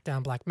track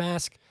down Black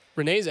Mask.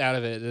 Renee's out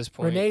of it at this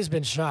point. Renee's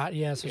been shot,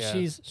 yeah, so Yeah.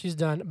 she's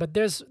done. But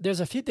there's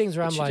a few things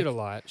where But I'm she like, did a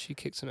lot. She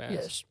kicked some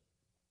ass.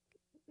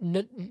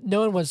 yeah, no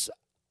one was.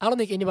 I don't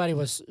think anybody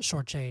was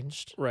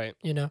shortchanged. Right.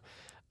 You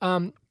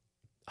know,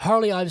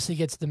 Harley obviously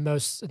gets the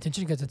most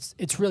attention because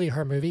it's really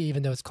her movie,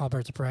 even though it's called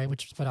Birds of Prey,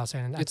 which is what I was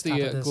saying. It's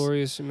the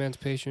glorious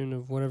emancipation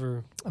of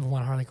whatever of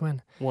one Harley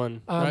Quinn.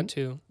 one, not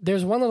two.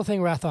 There's one little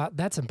thing where I thought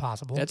that's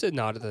impossible. That's a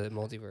nod to the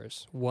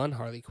multiverse. One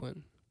Harley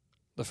Quinn,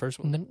 the first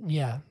one.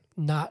 Yeah,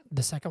 not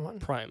the second one.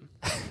 Prime.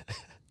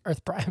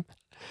 Earth Prime.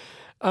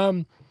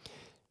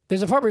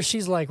 There's a part where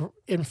she's like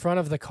in front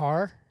of the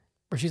car,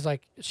 where she's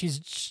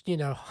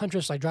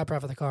Huntress like drop her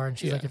off of the car, and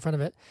she's like Yeah. in front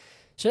of it.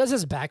 She does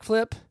this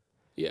backflip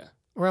Yeah.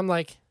 where I'm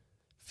like,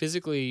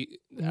 Physically,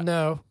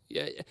 no,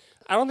 yeah.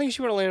 I don't think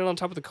she would have landed on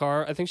top of the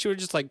car. I think she would have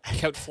just like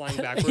kept flying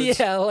backwards.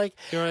 yeah, like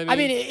You know what I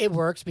mean, it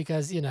works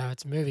because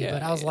it's a movie, Yeah,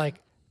 but I was yeah. like,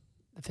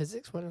 the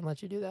physics wouldn't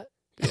let you do that.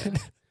 Yeah.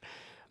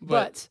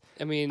 But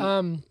I mean,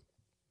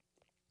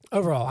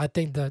 overall, I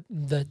think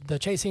the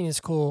chase scene is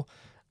cool.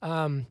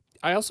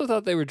 I also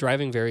thought they were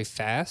driving very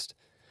fast,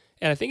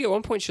 and I think at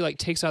one point she like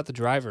takes out the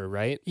driver,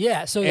 right?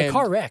 Yeah, so the And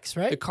car wrecks,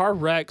 right? The car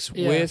wrecks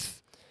Yeah.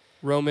 with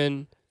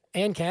Roman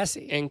And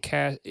Cassie. and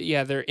Cass.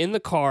 Yeah, they're in the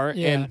car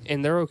Yeah.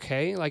 and they're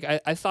okay. Like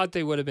I thought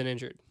they would have been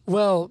injured.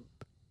 Well,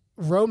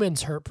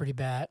 Roman's hurt pretty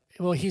bad.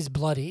 Well, he's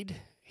bloodied.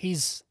 Yeah,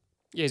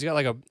 he's got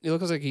like it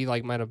looks like he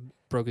like might have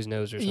broke his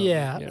nose or something.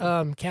 Yeah. you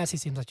know? Cassie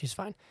seems like she's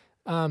fine.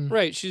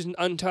 Right, she's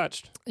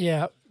untouched.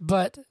 Yeah,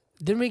 but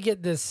then we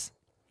get this.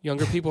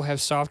 Younger people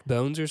have soft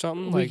bones or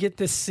something. We Like get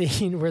this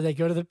scene where they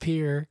go to the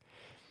pier,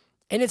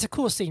 And it's a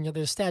cool scene.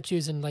 There's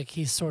statues and like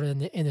he's sort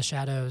of in the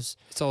shadows.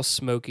 It's all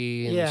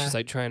smoky, and Yeah. she's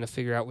like trying to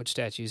figure out which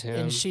statue's him.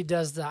 And she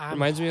does the.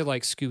 Reminds me of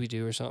like Scooby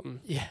Doo or something.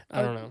 Yeah.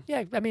 I don't know.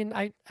 Yeah, I mean,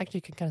 I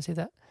actually can kind of see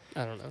that.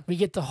 I don't know. We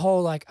get the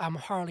whole like I'm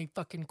Harley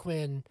fucking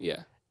Quinn,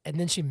 Yeah. and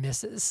then she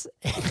misses.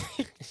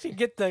 She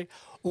get the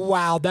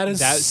wow.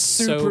 That's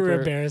super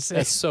embarrassing.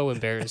 That's so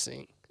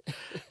embarrassing.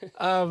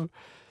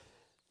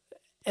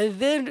 And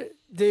then,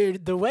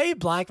 dude, the way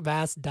Black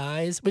Mass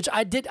dies, which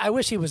I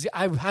wish he was.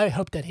 I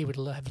hope that he would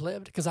have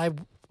lived because I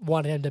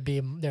want him to be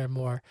there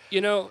more.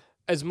 You know,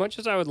 as much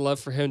as I would love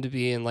for him to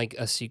be in like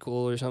a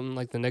sequel or something,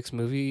 like the next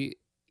movie,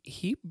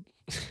 He's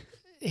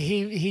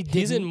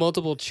he's in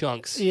multiple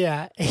chunks.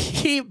 Yeah,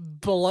 he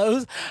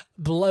blows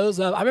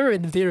up. I remember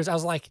in the theaters, I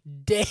was like,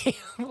 "Damn!"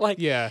 Like,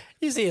 Yeah.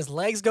 you see his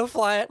legs go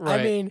flying. I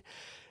Right. mean,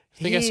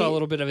 I think I saw a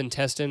little bit of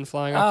intestine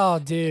flying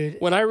off. Oh, dude.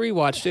 When I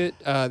rewatched it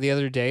the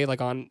other day,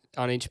 like on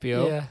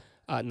HBO,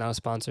 Yeah. not a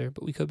sponsor,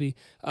 but we could be.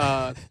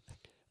 I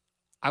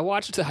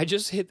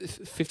just hit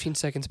 15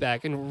 seconds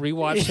back and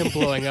rewatched him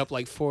blowing up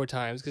like 4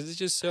 times because it's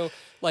just so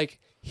like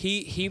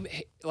he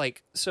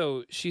like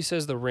so she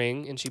says the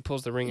ring and she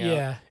pulls the ring out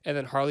Yeah. and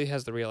then Harley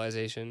has the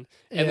realization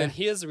and Yeah. then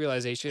he has the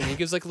realization and he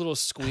gives like a little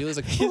squeal. He's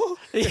like,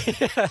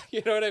 Yeah.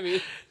 you know what I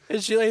mean?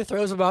 And she like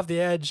throws him off the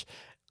edge,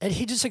 and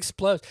he just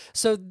explodes.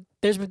 So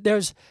there's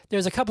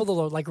a couple of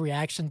little like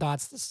reaction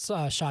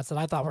shots that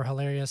I thought were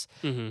hilarious.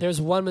 Mm-hmm. There's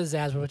one with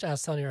Zaz, which I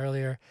was telling you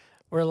earlier,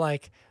 where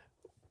like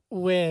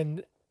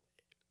when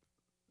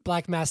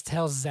Black Mass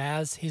tells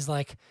Zaz, he's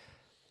like,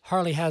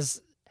 Harley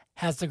has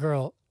the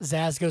girl.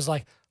 Zaz goes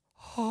like,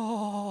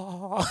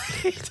 oh,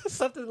 he does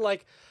something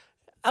like,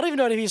 I don't even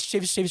know if he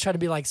was trying to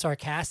be like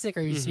sarcastic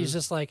or he's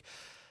just like,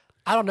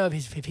 I don't know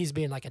if he's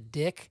being like a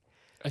dick.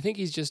 I think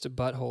he's just a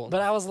butthole.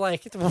 But I was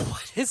like,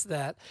 what is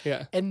that?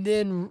 Yeah. And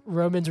then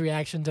Roman's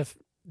reaction to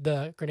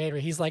the grenade,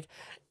 he's like,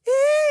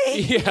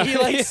 Yeah, he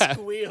like yeah.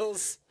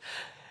 squeals.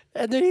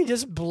 And then he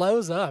just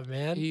blows up,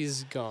 man.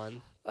 He's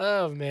gone.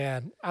 Oh,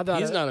 man. I thought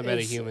He's not a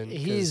it's- metahuman,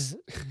 'cause- He's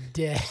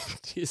dead.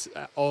 He's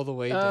all the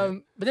way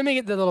dead. But then we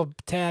get the little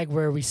tag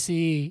where we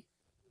see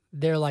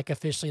they're like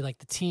officially like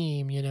the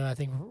team. You know, I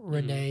think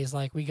Renee's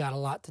like, we got a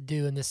lot to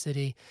do in this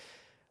city.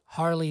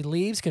 Harley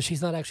leaves because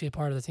she's not actually a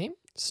part of the team.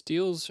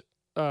 Steals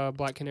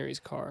Black Canary's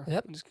car.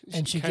 Yep.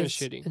 And she kind of gets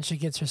shitty. and she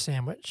gets her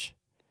sandwich.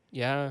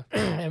 Yeah.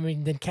 I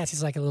mean, then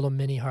Cassie's like a little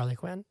mini Harley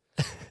Quinn.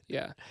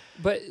 Yeah.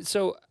 But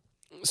so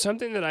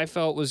something that I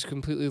felt was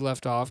completely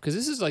left off because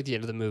this is like the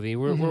end of the movie.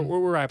 We're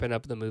wrapping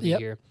up the movie Yep.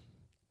 here.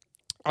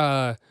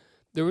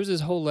 There was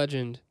this whole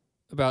legend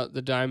about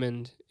the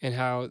diamond and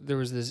how there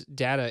was this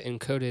data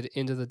encoded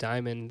into the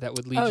diamond that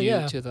would lead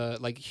you to the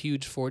like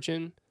huge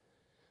fortune,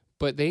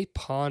 but they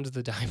pawned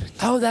the diamond.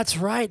 Oh, that's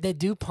right. They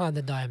do pawn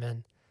the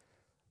diamond.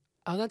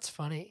 Oh, that's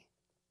funny.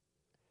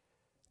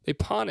 They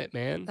pawn it,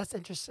 man. That's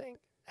interesting.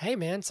 Hey,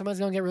 man, somebody's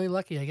gonna get really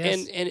lucky, I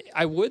guess. And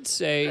I would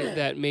say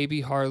that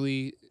maybe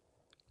Harley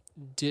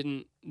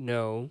didn't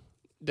know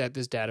that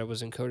this data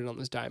was encoded on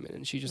this diamond,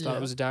 and she just thought Yeah.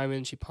 it was a diamond,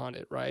 and she pawned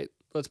it, right?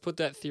 Let's put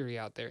that theory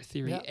out there.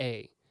 Theory Yeah.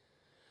 A.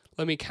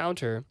 Let me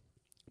counter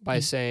by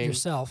saying...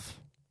 yourself.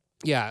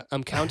 Yeah,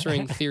 I'm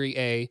countering theory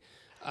A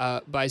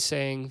by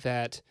saying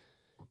that,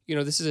 you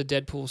know, this is a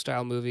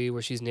Deadpool-style movie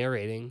where she's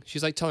narrating.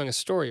 She's like telling a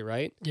story,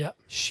 right? Yeah.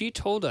 She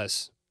told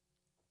us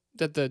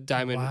that the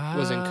diamond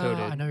was I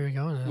encoded know where you're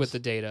going with the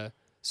data.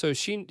 So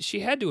she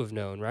had to have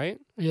known, right?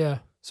 Yeah.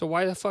 So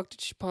why the fuck did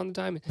she pawn the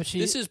diamond? But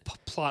This is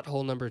plot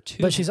hole number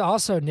 2. But she's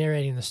also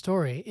narrating the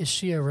story. Is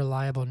she a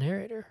reliable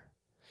narrator?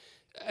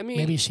 I mean,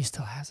 Maybe she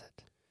still has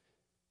it.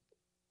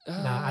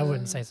 Nah, I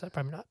wouldn't say so.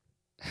 Probably not.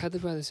 How'd they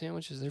buy the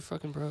sandwiches? They're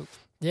fucking broke.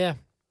 Yeah.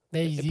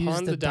 They They used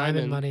pawned the the diamond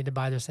diamond money to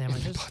buy their They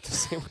sandwiches. bought the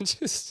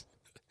sandwiches.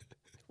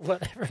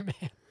 Whatever,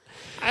 man.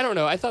 I don't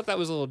know. I thought that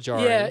was a little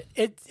jarring. Yeah,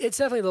 it's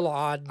definitely a little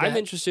odd I'm that,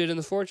 interested in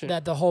the fortune.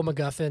 that the whole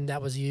MacGuffin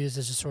that was used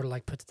is just sort of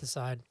like put to the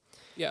side.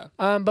 Yeah.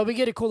 But we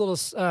get a cool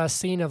little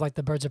scene of like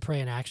the Birds of Prey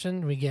in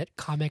action. We get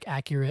comic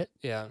accurate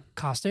Yeah.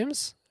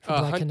 costumes for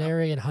Black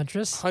Canary and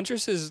Huntress.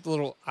 Huntress's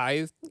little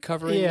eye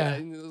covering, Yeah. a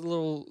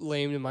little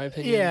lame in my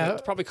opinion. Yeah.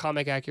 It's probably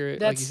comic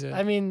accurate, like you That's said.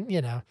 I mean,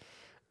 you know.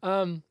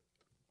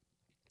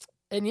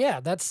 And yeah,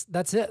 that's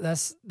it.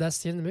 That's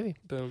the end of the movie.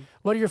 Boom.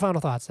 What are your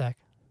final thoughts, Zach?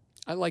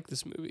 I like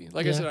this movie.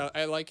 Like I Yeah. said,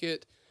 I like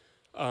it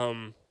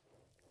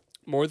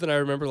more than I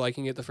remember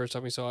liking it the first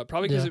time we saw it.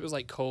 Probably because Yeah. it was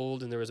like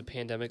cold and there was a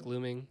pandemic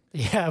looming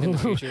Yeah, in the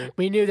future.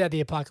 we knew that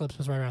the apocalypse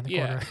was right around the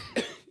Yeah.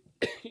 corner.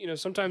 You know,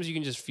 sometimes you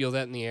can just feel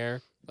that in the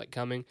air, like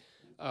coming.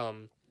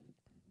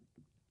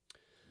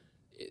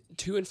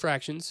 2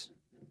 infractions.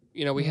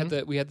 You know, we had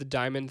the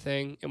diamond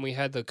thing, and we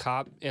had the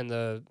cop and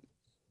the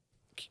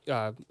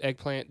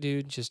eggplant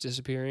dude just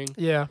disappearing.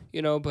 Yeah.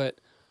 You know, but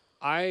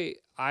I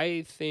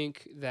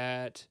think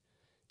that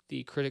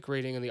the critic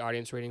rating and the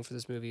audience rating for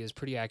this movie is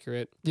pretty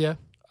accurate. Yeah.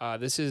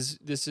 This is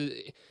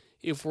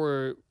if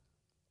we're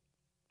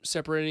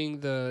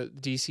separating the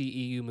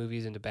DCEU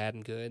movies into bad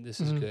and good, this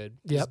is good.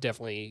 This is Yep.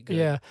 definitely good.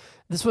 Yeah.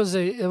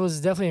 It was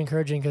definitely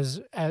encouraging because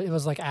it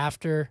was like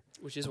after.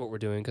 Which is what we're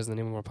doing because the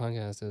name of our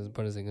podcast is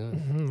But Is It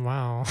Good?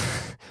 Wow.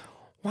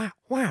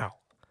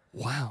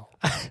 Wow.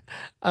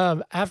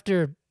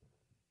 After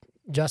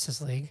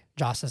Justice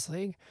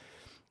League,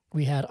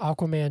 we had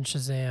Aquaman,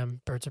 Shazam,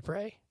 Birds of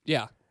Prey,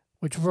 Yeah.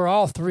 which were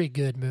all three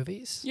good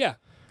movies. Yeah.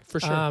 For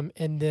sure.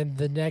 And then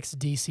the next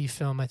DC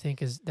film I think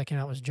that came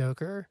out was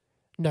Joker.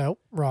 No,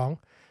 wrong.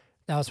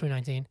 That was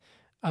 2019.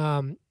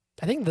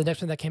 I think the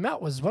next one that came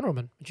out was Wonder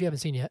Woman, which you haven't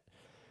seen yet.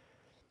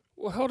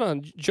 Well, hold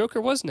on. Joker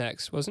was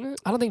next, wasn't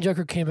it? I don't think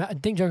Joker came out. I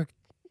think Joker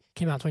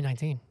came out in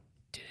 2019.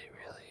 Did it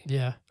really?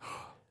 Yeah.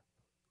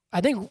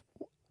 I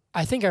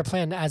think our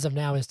plan as of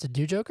now is to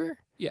do Joker,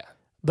 Yeah.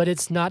 but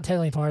it's not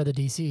technically part of the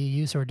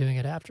DCEU, so we're doing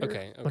it after.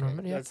 Okay. Wonder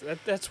Woman, yeah.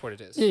 That's what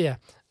it is. Yeah.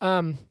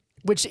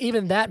 Which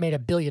even that made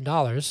 $1 billion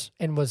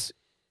and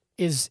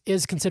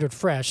is considered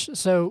fresh.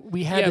 So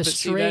we had this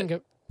string.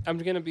 I'm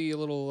gonna be a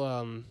little.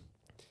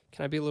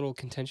 Can I be a little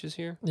contentious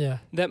here? Yeah.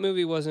 That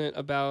movie wasn't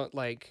about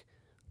like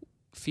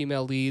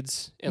female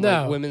leads and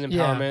No, like women yeah.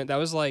 empowerment. That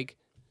was like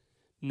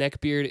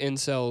neckbeard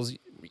incels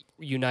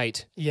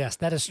unite. Yes,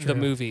 that is true. The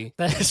movie.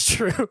 That is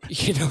true.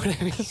 You know what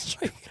I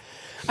mean?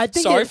 I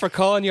think Sorry for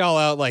calling y'all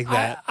out like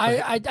that.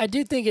 I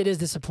do think it is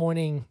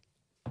disappointing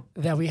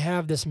that we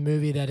have this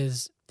movie that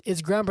is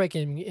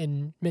groundbreaking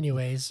in many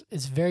ways.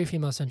 It's very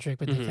female centric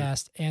with the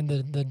cast and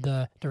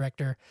the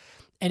director,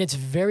 and it's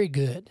very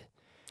good.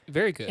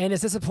 Very good. And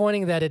it's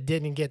disappointing that it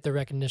didn't get the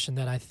recognition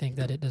that I think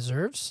that it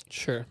deserves.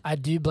 Sure. I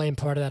do blame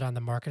part of that on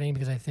the marketing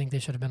because I think they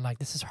should have been like,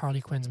 this is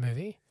Harley Quinn's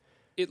movie.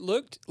 It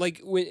looked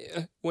like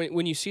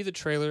when you see the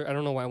trailer, I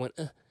don't know why I went.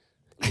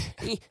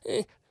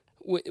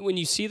 When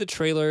you see the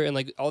trailer and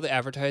like all the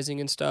advertising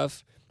and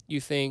stuff,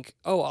 you think,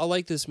 "Oh, I'll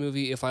like this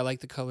movie if I like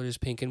the colors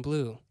pink and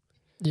blue."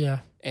 Yeah.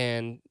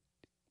 And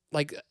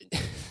like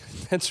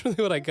that's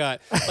really what I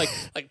got.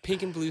 Like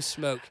pink and blue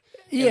smoke.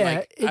 Yeah. And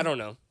like, I don't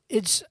know.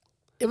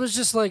 It was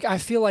just like, I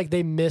feel like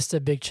they missed a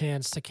big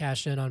chance to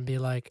cash in on, be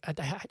like, I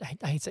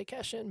hate to say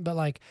cash in, but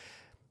like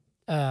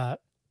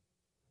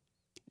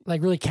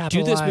really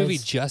capitalize. Do this movie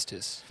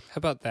justice. How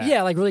about that?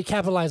 Yeah, like really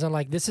capitalize on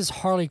like, this is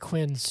Harley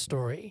Quinn's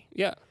story.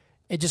 Yeah.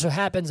 It just so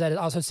happens that it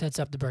also sets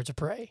up the Birds of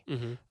Prey.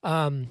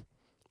 Mm-hmm.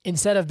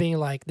 Instead of being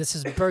like, this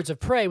is Birds of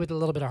Prey with a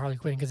little bit of Harley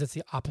Quinn, because it's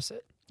the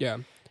opposite. Yeah.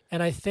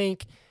 And I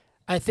think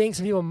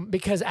some people,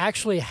 because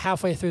actually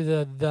halfway through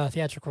the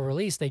theatrical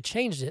release, they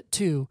changed it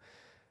to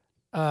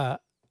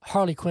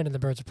Harley Quinn and the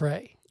Birds of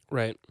Prey.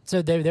 Right.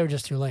 So they were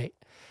just too late.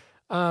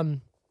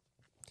 And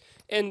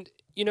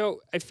you know,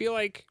 I feel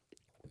like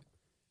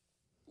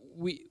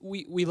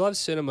we love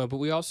cinema, but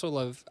we also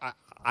love.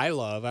 I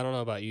don't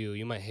know about you.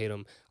 You might hate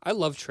them. I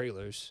love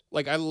trailers.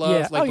 Like I love.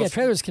 Yeah. Like,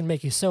 Trailers can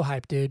make you so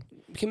hyped, dude.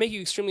 Can make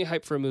you extremely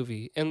hyped for a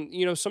movie, and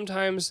you know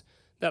sometimes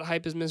that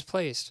hype is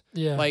misplaced.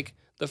 Yeah. Like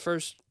the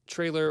first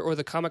trailer or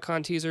the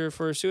Comic-Con teaser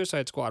for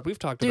Suicide Squad. We've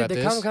talked Dude, about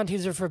this. the Comic-Con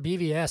teaser for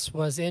BVS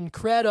was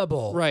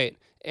incredible. Right.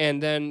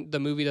 And then the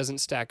movie doesn't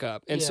stack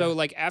up. And Yeah. so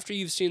like after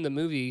you've seen the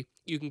movie,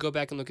 you can go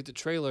back and look at the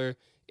trailer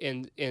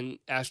and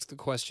ask the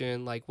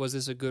question like, was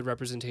this a good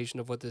representation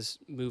of what this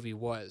movie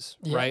was?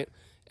 Yeah. Right.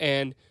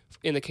 And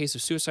in the case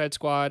of Suicide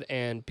Squad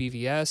and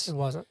BVS, It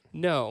wasn't.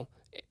 no.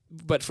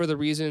 But for the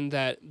reason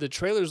that the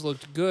trailers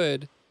looked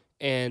good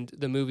and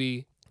the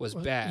movie was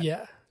bad.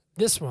 Yeah.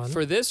 This one.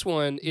 For this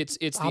one, it's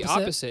the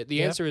opposite. The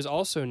Yep. answer is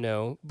also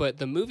no, but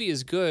the movie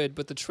is good,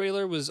 but the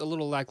trailer was a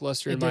little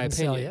lackluster it in my didn't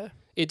sell opinion. ya.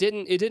 It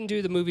didn't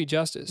do the movie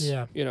justice.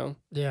 Yeah. You know.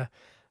 Yeah.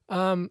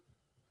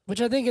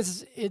 Which I think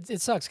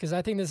it sucks because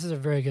I think this is a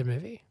very good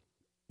movie.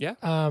 Yeah.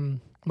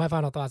 My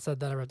final thoughts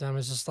that I wrote down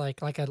was just like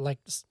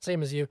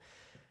same as you.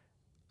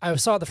 I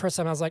saw it the first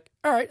time. I was like,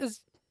 all right, it's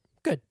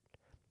good.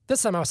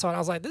 This time I saw it, I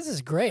was like, this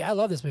is great. I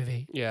love this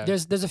movie. Yeah.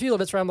 There's a few little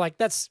bits where I'm like,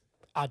 that's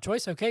odd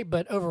choice, okay,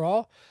 but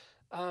overall,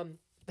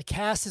 the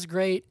cast is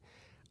great.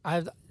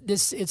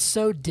 It's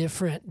so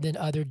different than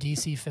other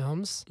DC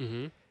films.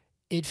 Mm-hmm.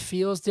 It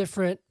feels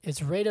different.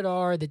 It's rated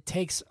R. That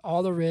takes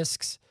all the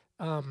risks.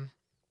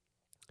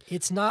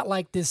 It's not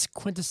like this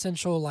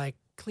quintessential like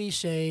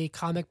cliche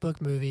comic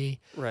book movie.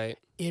 Right.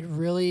 It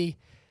really,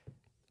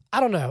 I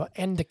don't know.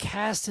 And the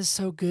cast is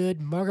so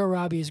good. Margot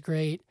Robbie is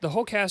great. The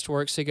whole cast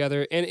works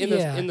together, and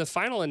Yeah. in the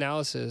final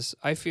analysis,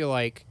 I feel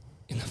like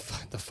in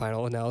the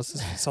final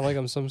analysis, I sound like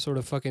I'm some sort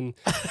of fucking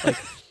like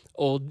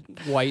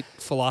old white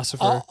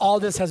philosopher. All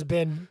this has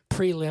been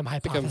prelim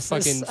Like I'm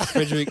hypothesis.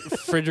 fucking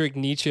Friedrich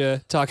Nietzsche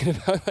talking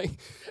about like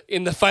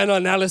in the final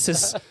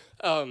analysis.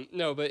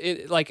 No, but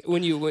it like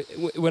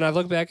when I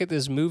look back at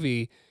this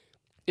movie,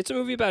 it's a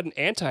movie about an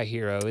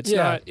anti-hero. It's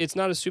Yeah.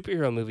 not a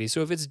superhero movie.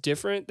 So if it's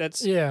different,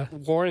 that's Yeah.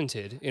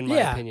 warranted in my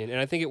Yeah. opinion, and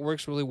I think it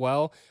works really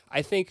well.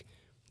 I think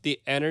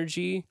the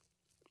energy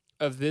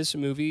of this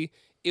movie,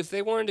 if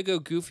they wanted to go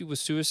goofy with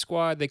Suicide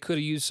Squad, they could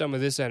have used some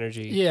of this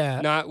energy.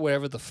 Yeah. Not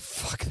whatever the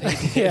fuck they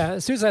did. Yeah,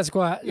 Suicide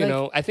Squad. You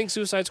know, I think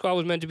Suicide Squad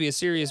was meant to be a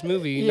serious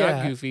movie, Yeah.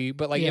 not goofy.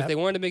 But like, Yeah. if they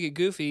wanted to make it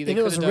goofy, they if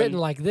could it have was done. written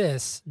like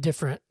this,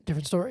 different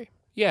story.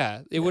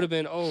 Yeah, it would have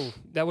been. Oh,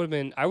 that would have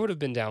been. I would have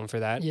been down for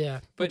that.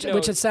 Yeah, But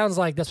which it sounds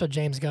like that's what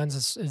James Gunn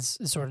is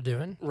sort of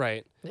doing.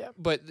 Right. Yeah.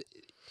 But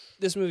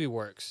this movie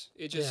works.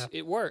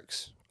 It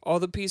works. All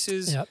the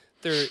pieces. Yep.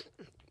 They're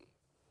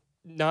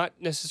not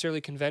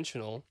necessarily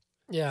conventional.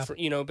 Yeah. For,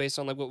 based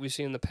on like what we've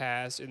seen in the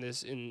past in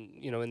these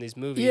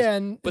movies. Yeah,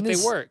 and they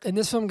work. And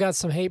this film got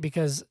some hate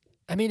because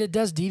it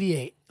does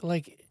deviate.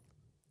 Like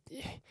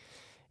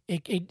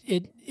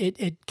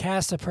it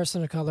cast a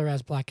person of color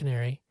as Black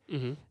Canary.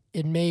 Mm-hmm.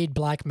 It made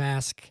Black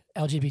Mask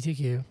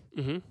LGBTQ.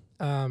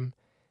 Mm-hmm.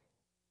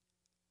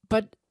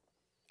 But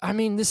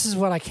this is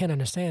what I can't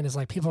understand is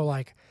like people are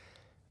like,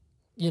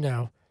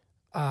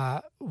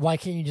 why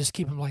can't you just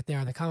keep them like they are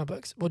in the comic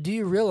books? Well, do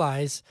you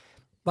realize,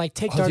 like,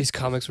 take all these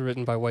comics were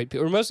written by white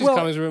people, or most of these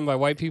comics were written by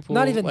white people.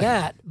 Not even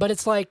that, but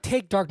it's like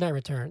take Dark Knight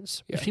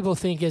Returns, which Yeah. people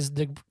think is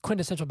the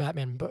quintessential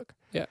Batman book.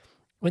 Yeah.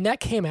 When that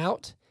came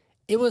out,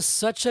 it was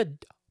such a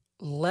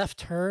left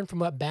turn from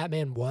what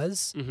Batman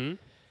was. Mm-hmm.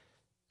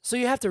 So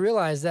you have to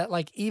realize that,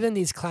 like, even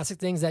these classic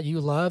things that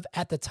you love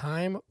at the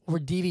time were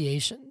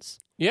deviations.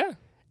 Yeah.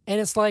 And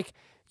it's like,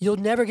 you'll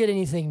never get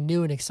anything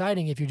new and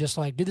exciting if you just,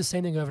 like, do the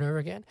same thing over and over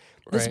again.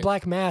 This Right.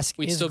 Black Mask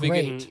We'd is still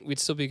great. we'd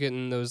still be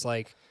getting those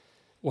like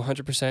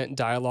 100%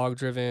 dialogue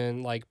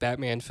driven like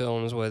Batman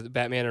films with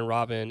Batman and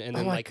Robin, and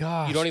then Oh my like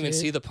gosh, you don't even dude.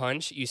 see the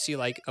punch. You see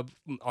like a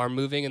arm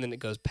moving, and then it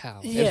goes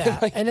pow. And Yeah. then,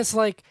 like, And it's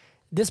like,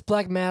 this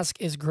Black Mask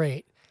is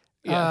great.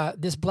 Yeah.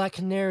 This Black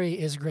Canary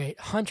is great.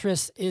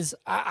 Huntress is,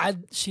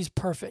 she's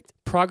perfect.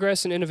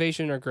 progress and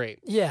innovation are great.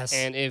 Yes.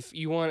 And if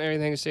you want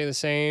everything to stay the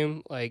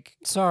same, like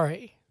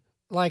Sorry.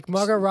 Like,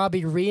 Margot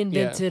Robbie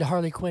reinvented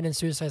Harley Quinn and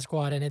Suicide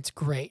Squad, and it's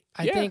great.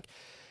 I think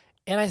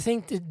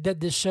that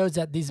this shows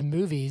that these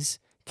movies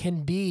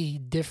can be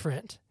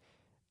different.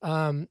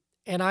 And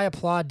I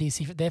applaud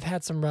DC. They've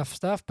had some rough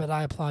stuff, but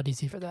I applaud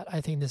DC for that.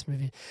 I think this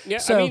movie. yeah,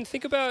 So-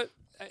 think about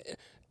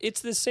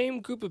it's the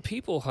same group of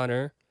people,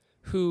 Hunter,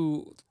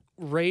 who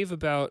rave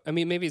about.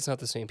 Maybe it's not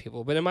the same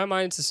people, but in my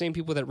mind, it's the same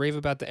people that rave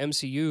about the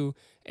MCU,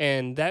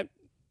 and that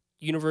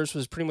universe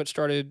was pretty much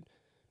started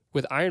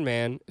with Iron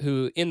Man,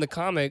 who in the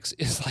comics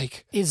is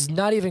like Is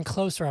not even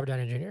close to Robert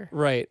Downey Jr.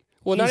 right.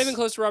 Well, not He's- even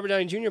close to Robert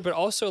Downey Jr., but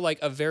also like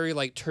a very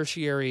like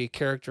tertiary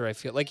character. I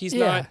feel like he's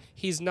Yeah.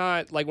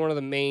 not like one of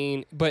the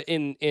main. But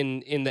in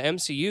the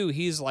MCU,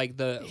 he's like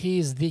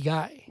He's the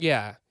guy.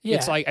 yeah. Yeah.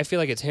 It's like I feel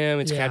like it's him.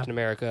 It's Yeah. Captain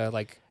America.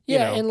 Like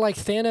Yeah, and like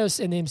Thanos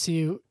in the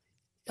MCU,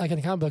 like in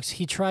the comic books,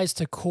 he tries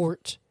to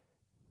court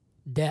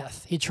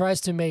death. He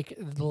tries to make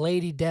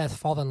Lady Death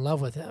fall in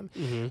love with him.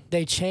 mm-hmm.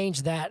 They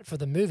changed that for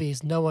the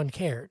movies. No one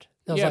cared.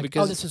 It was Yeah, like,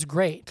 because- this is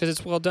great. because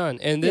it's well done.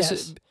 And this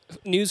is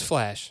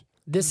newsflash.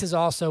 This is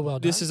also well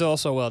done. This is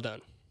also well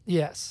done.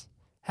 yes.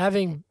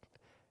 Having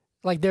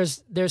like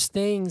there's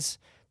things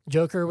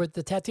Joker with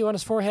the tattoo on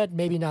his forehead,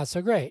 maybe not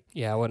so great.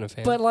 Yeah, I wasn't a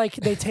fan. But like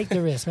they take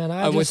the risk, man.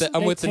 I'm with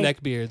the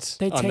neck beards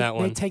They on take that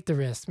one. they take the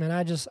risk, man.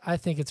 I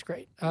think it's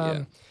great.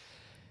 Yeah.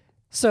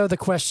 So the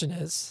question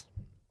is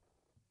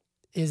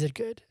it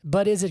good?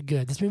 But is it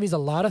good? This movie's a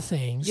lot of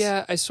things.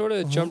 Yeah, I sort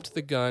of jumped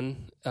the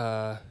gun.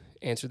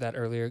 Answered that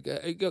earlier.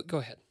 Go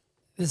ahead.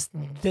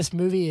 This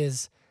movie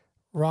is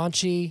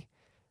raunchy,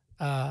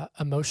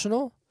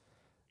 emotional,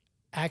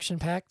 action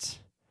packed,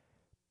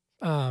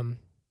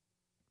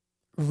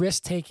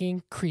 risk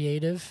taking,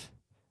 creative,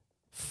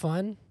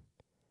 fun.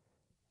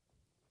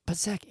 But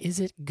Zach, is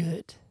it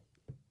good?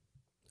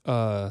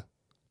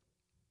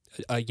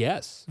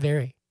 Yes,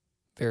 Very,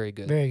 very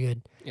good. very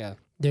good. Yeah,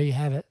 There you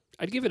have it.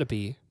 I'd give it a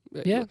B.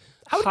 Yeah,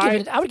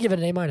 I would give it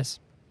an A-.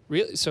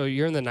 Really? So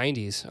you're in the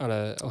 90s on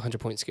a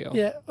 100-point scale.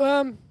 Yeah.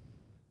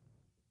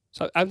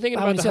 So I'm thinking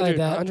I about the wouldn't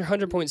say like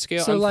 100-point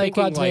scale. So I'm like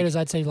thinking Rotten Tomatoes,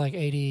 I'd say like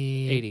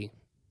 80. 80.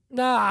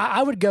 Nah,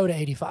 I would go to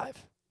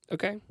 85.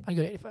 Okay. I'd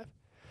go to 85.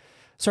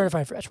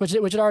 Certified fresh, which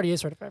it already is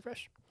certified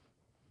fresh.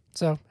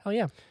 So hell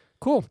yeah,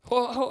 cool.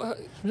 Well,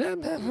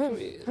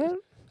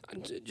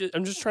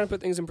 I'm just trying to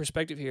put things in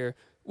perspective here.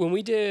 When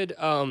we did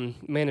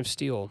Man of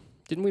Steel,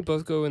 didn't we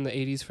both go in the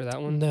 80s for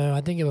that one? No,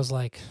 I think it was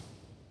like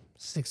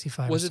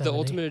 65. Was or it 70. the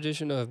Ultimate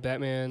Edition of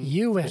Batman?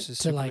 You went versus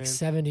to like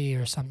Superman? 70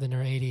 or something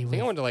or 80. I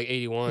think I went to like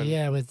 81.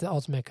 Yeah, with the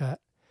Ultimate Cut.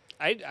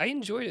 I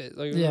enjoyed it.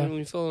 Like Yeah. when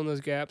we fill in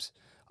those gaps.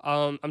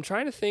 I'm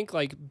trying to think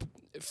like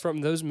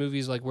from those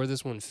movies like where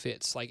this one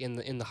fits like in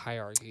the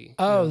hierarchy.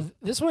 Oh, you know?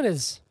 this one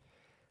is.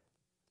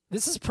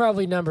 This is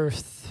probably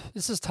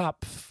this is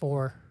top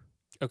 4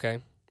 Okay.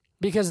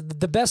 because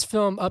the best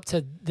film up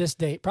to this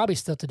date, probably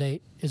still to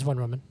date, is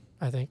Wonder Woman.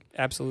 I think.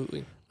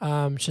 Absolutely.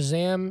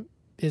 Shazam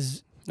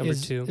is Number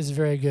 2. is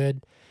very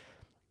good.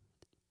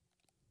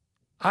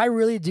 I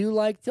really do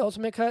like the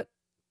Ultimate Cut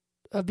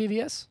of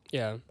BVS.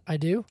 Yeah. I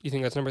do. You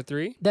think that's number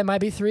 3? That might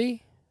be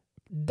 3.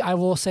 I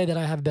will say that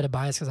I have a bit of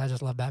bias because I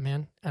just love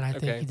Batman, and I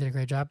think Okay. he did a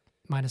great job,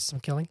 minus some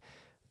killing.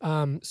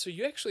 So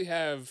you actually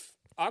have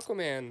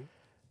Aquaman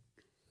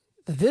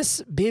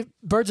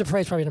Birds of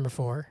Prey is probably number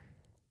 4.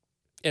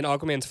 and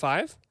Aquaman's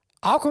 5?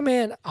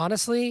 Aquaman,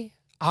 honestly,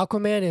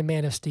 Aquaman and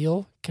Man of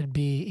Steel could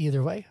be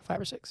either way,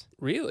 5 or 6.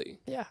 Really?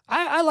 Yeah,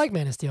 I like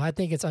Man of Steel. I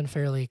think it's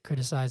unfairly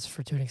criticized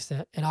to an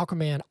extent. And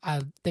Aquaman,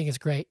 I think it's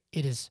great.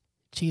 It is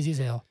cheesy as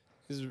hell.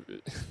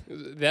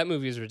 That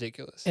movie is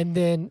ridiculous. And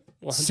then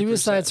 100%.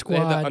 Suicide They had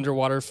Squad. the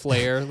underwater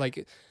flare.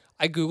 Like,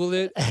 I Googled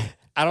it.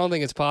 I don't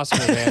think it's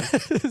possible, man.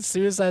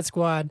 Suicide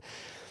Squad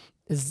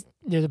is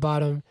near the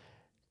bottom.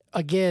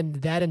 Again,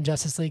 that and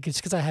Justice League, it's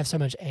because I have so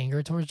much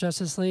anger towards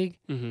Justice League.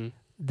 Mm-hmm.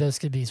 Those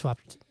could be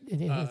swapped in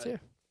the two.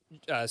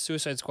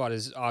 Suicide Squad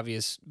is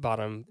obvious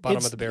bottom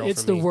of the barrel.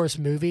 It's for me. the worst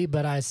movie,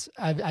 but I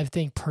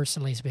think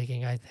personally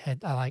speaking, I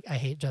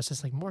hate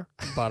Justice League more.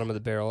 Bottom of the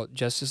barrel.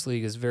 Justice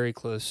League is very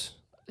close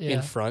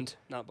in front.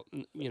 Not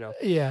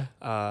Yeah.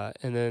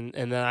 And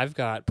then I've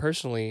got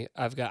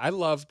I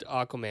loved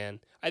Aquaman.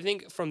 I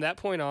think from that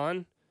point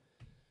on,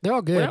 they're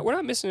all good. we're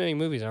not missing any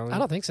movies, are we? I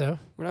don't think so.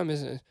 We're not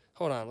missing.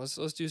 Hold on, let's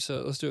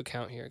do a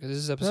count here because this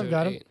is episode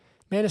got 8.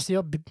 Man of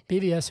Steel,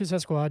 BVS,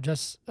 Suicide Squad,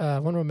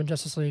 Wonder Woman,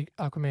 Justice League,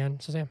 Aquaman,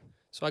 Shazam.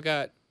 So I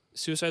got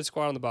Suicide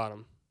Squad on the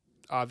bottom,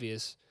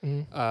 obvious.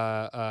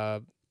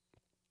 Mm-hmm.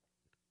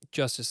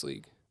 Justice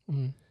League.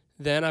 Mm-hmm.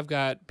 Then I've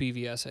got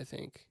BVS. I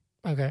think.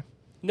 Okay.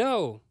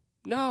 No,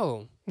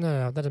 No,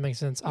 that doesn't make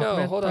sense. no.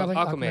 Aquaman, Hold on,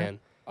 probably? Aquaman.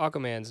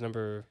 Aquaman's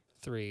number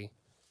 3,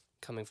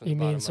 coming from You the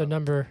bottom mean so up.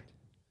 number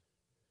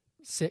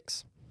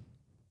 6?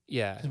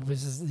 Yeah.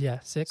 This is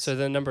 6. So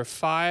then number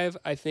 5,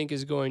 I think,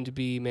 is going to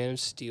be Man of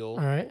Steel All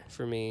right.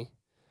 for me.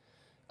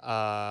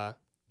 I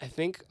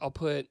think I'll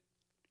put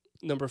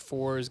number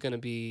 4 is going to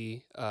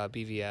be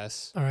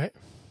BVS. All right.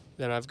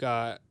 Then I've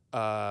got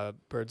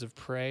Birds of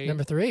Prey.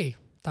 Number 3,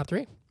 top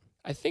 3.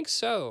 I think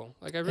so.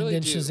 Like I really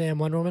and then do. Shazam,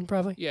 Wonder Woman,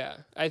 probably. Yeah.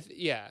 This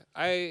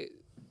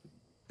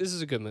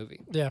is a good movie.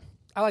 Yeah,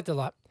 I liked it a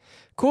lot.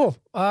 Cool.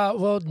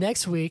 Well,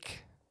 next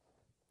week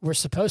we're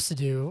supposed to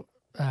do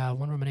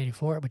Wonder Woman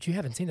 84, but you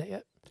haven't seen that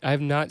yet. I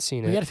have not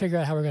seen We got it. to figure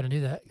out how we're going to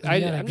do that.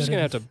 I'm just going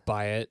to have to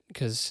buy it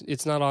because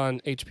it's not on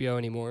HBO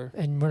anymore.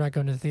 And we're not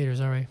going to the theaters,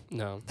 are we?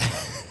 No.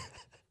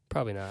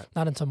 Probably not.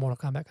 Not until Mortal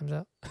Kombat comes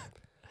out.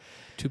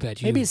 Too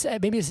bad you. Maybe it's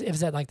if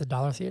it's at like the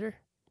Dollar Theater.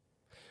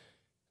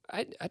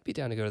 I'd be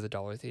down to go to the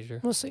Dollar Theater.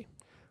 We'll see.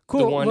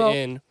 Cool. The one well,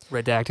 in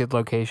redacted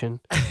location.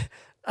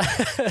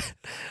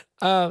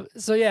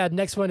 So yeah,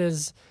 next one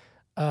is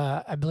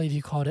I believe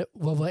you called it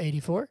WOBA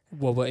 84.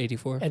 WOBA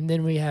 84. And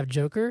then we have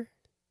Joker.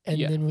 And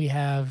Yeah. then we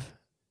have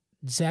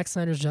Zack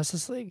Snyder's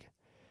Justice League.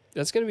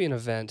 That's going to be an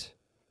event.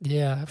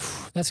 Yeah.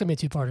 That's going to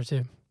be a 2-parter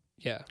too.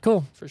 Yeah,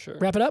 Cool. for sure.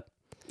 Wrap it up?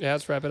 Yeah,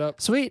 let's wrap it up.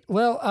 Sweet.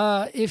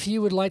 Well, if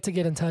you would like to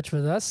get in touch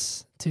with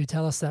us to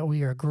tell us that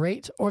we are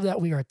great or that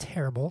we are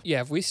terrible,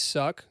 Yeah, if we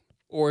suck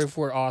or if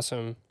we're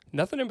awesome,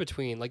 nothing in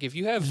between. Like if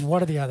you have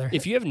one or the other,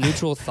 if you have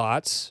neutral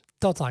thoughts,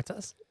 don't talk to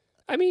us.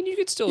 I mean, you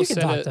could still You can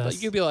send talk it. to us.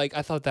 Like, you'd be like,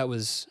 I thought that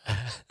was.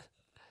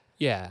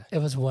 Yeah, It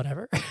was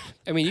whatever.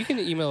 I mean, you can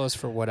email us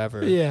for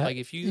whatever. Yeah, like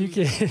if You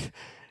can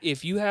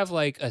if you have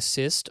like a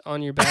cyst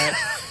on your back,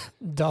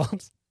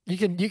 don't. You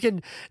can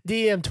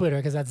DM Twitter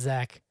because that's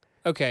Zach.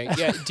 okay,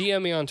 yeah,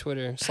 DM me on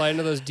Twitter. Slide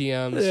into those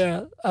DMs.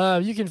 Yeah.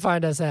 You can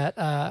find us at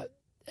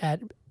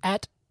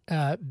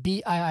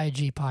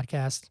BIIG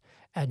podcast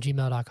at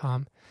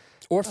gmail.com.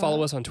 Or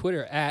follow us on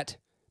Twitter at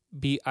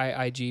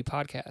BIIG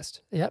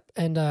Podcast. Yep.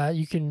 And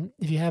you can,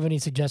 if you have any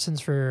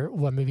suggestions for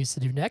what movies to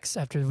do next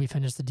after we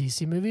finish the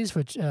DC movies,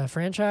 which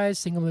franchise,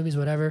 single movies,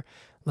 whatever,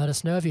 let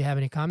us know. If you have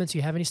any comments,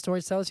 you have any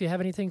stories, tell us. You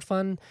have anything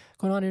fun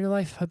going on in your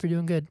life. Hope you're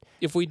doing good.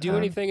 If we do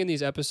anything in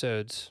these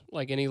episodes,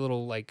 like any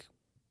little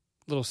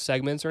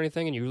segments or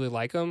anything, and you really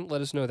like them,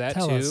 let us know that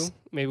Tell too. us.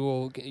 Maybe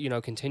we'll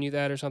continue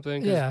that or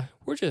something. 'Cause Yeah.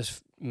 we're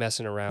just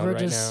messing around We're right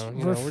just, now.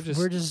 we're just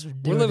We're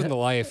doing living it. the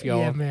life, y'all.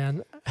 Yeah,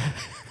 man.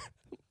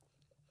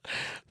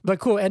 But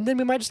cool. And then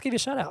we might just give you a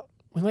shout out.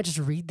 We might just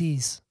read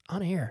these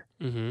on air.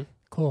 Mm-hmm.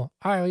 Cool.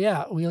 All right. Well,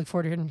 yeah, we look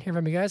forward to hearing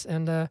from you guys,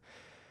 and we'll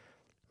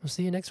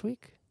see you next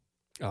week.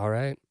 All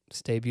right.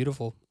 Stay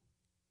beautiful.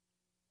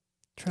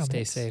 Trail Stay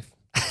mix. safe.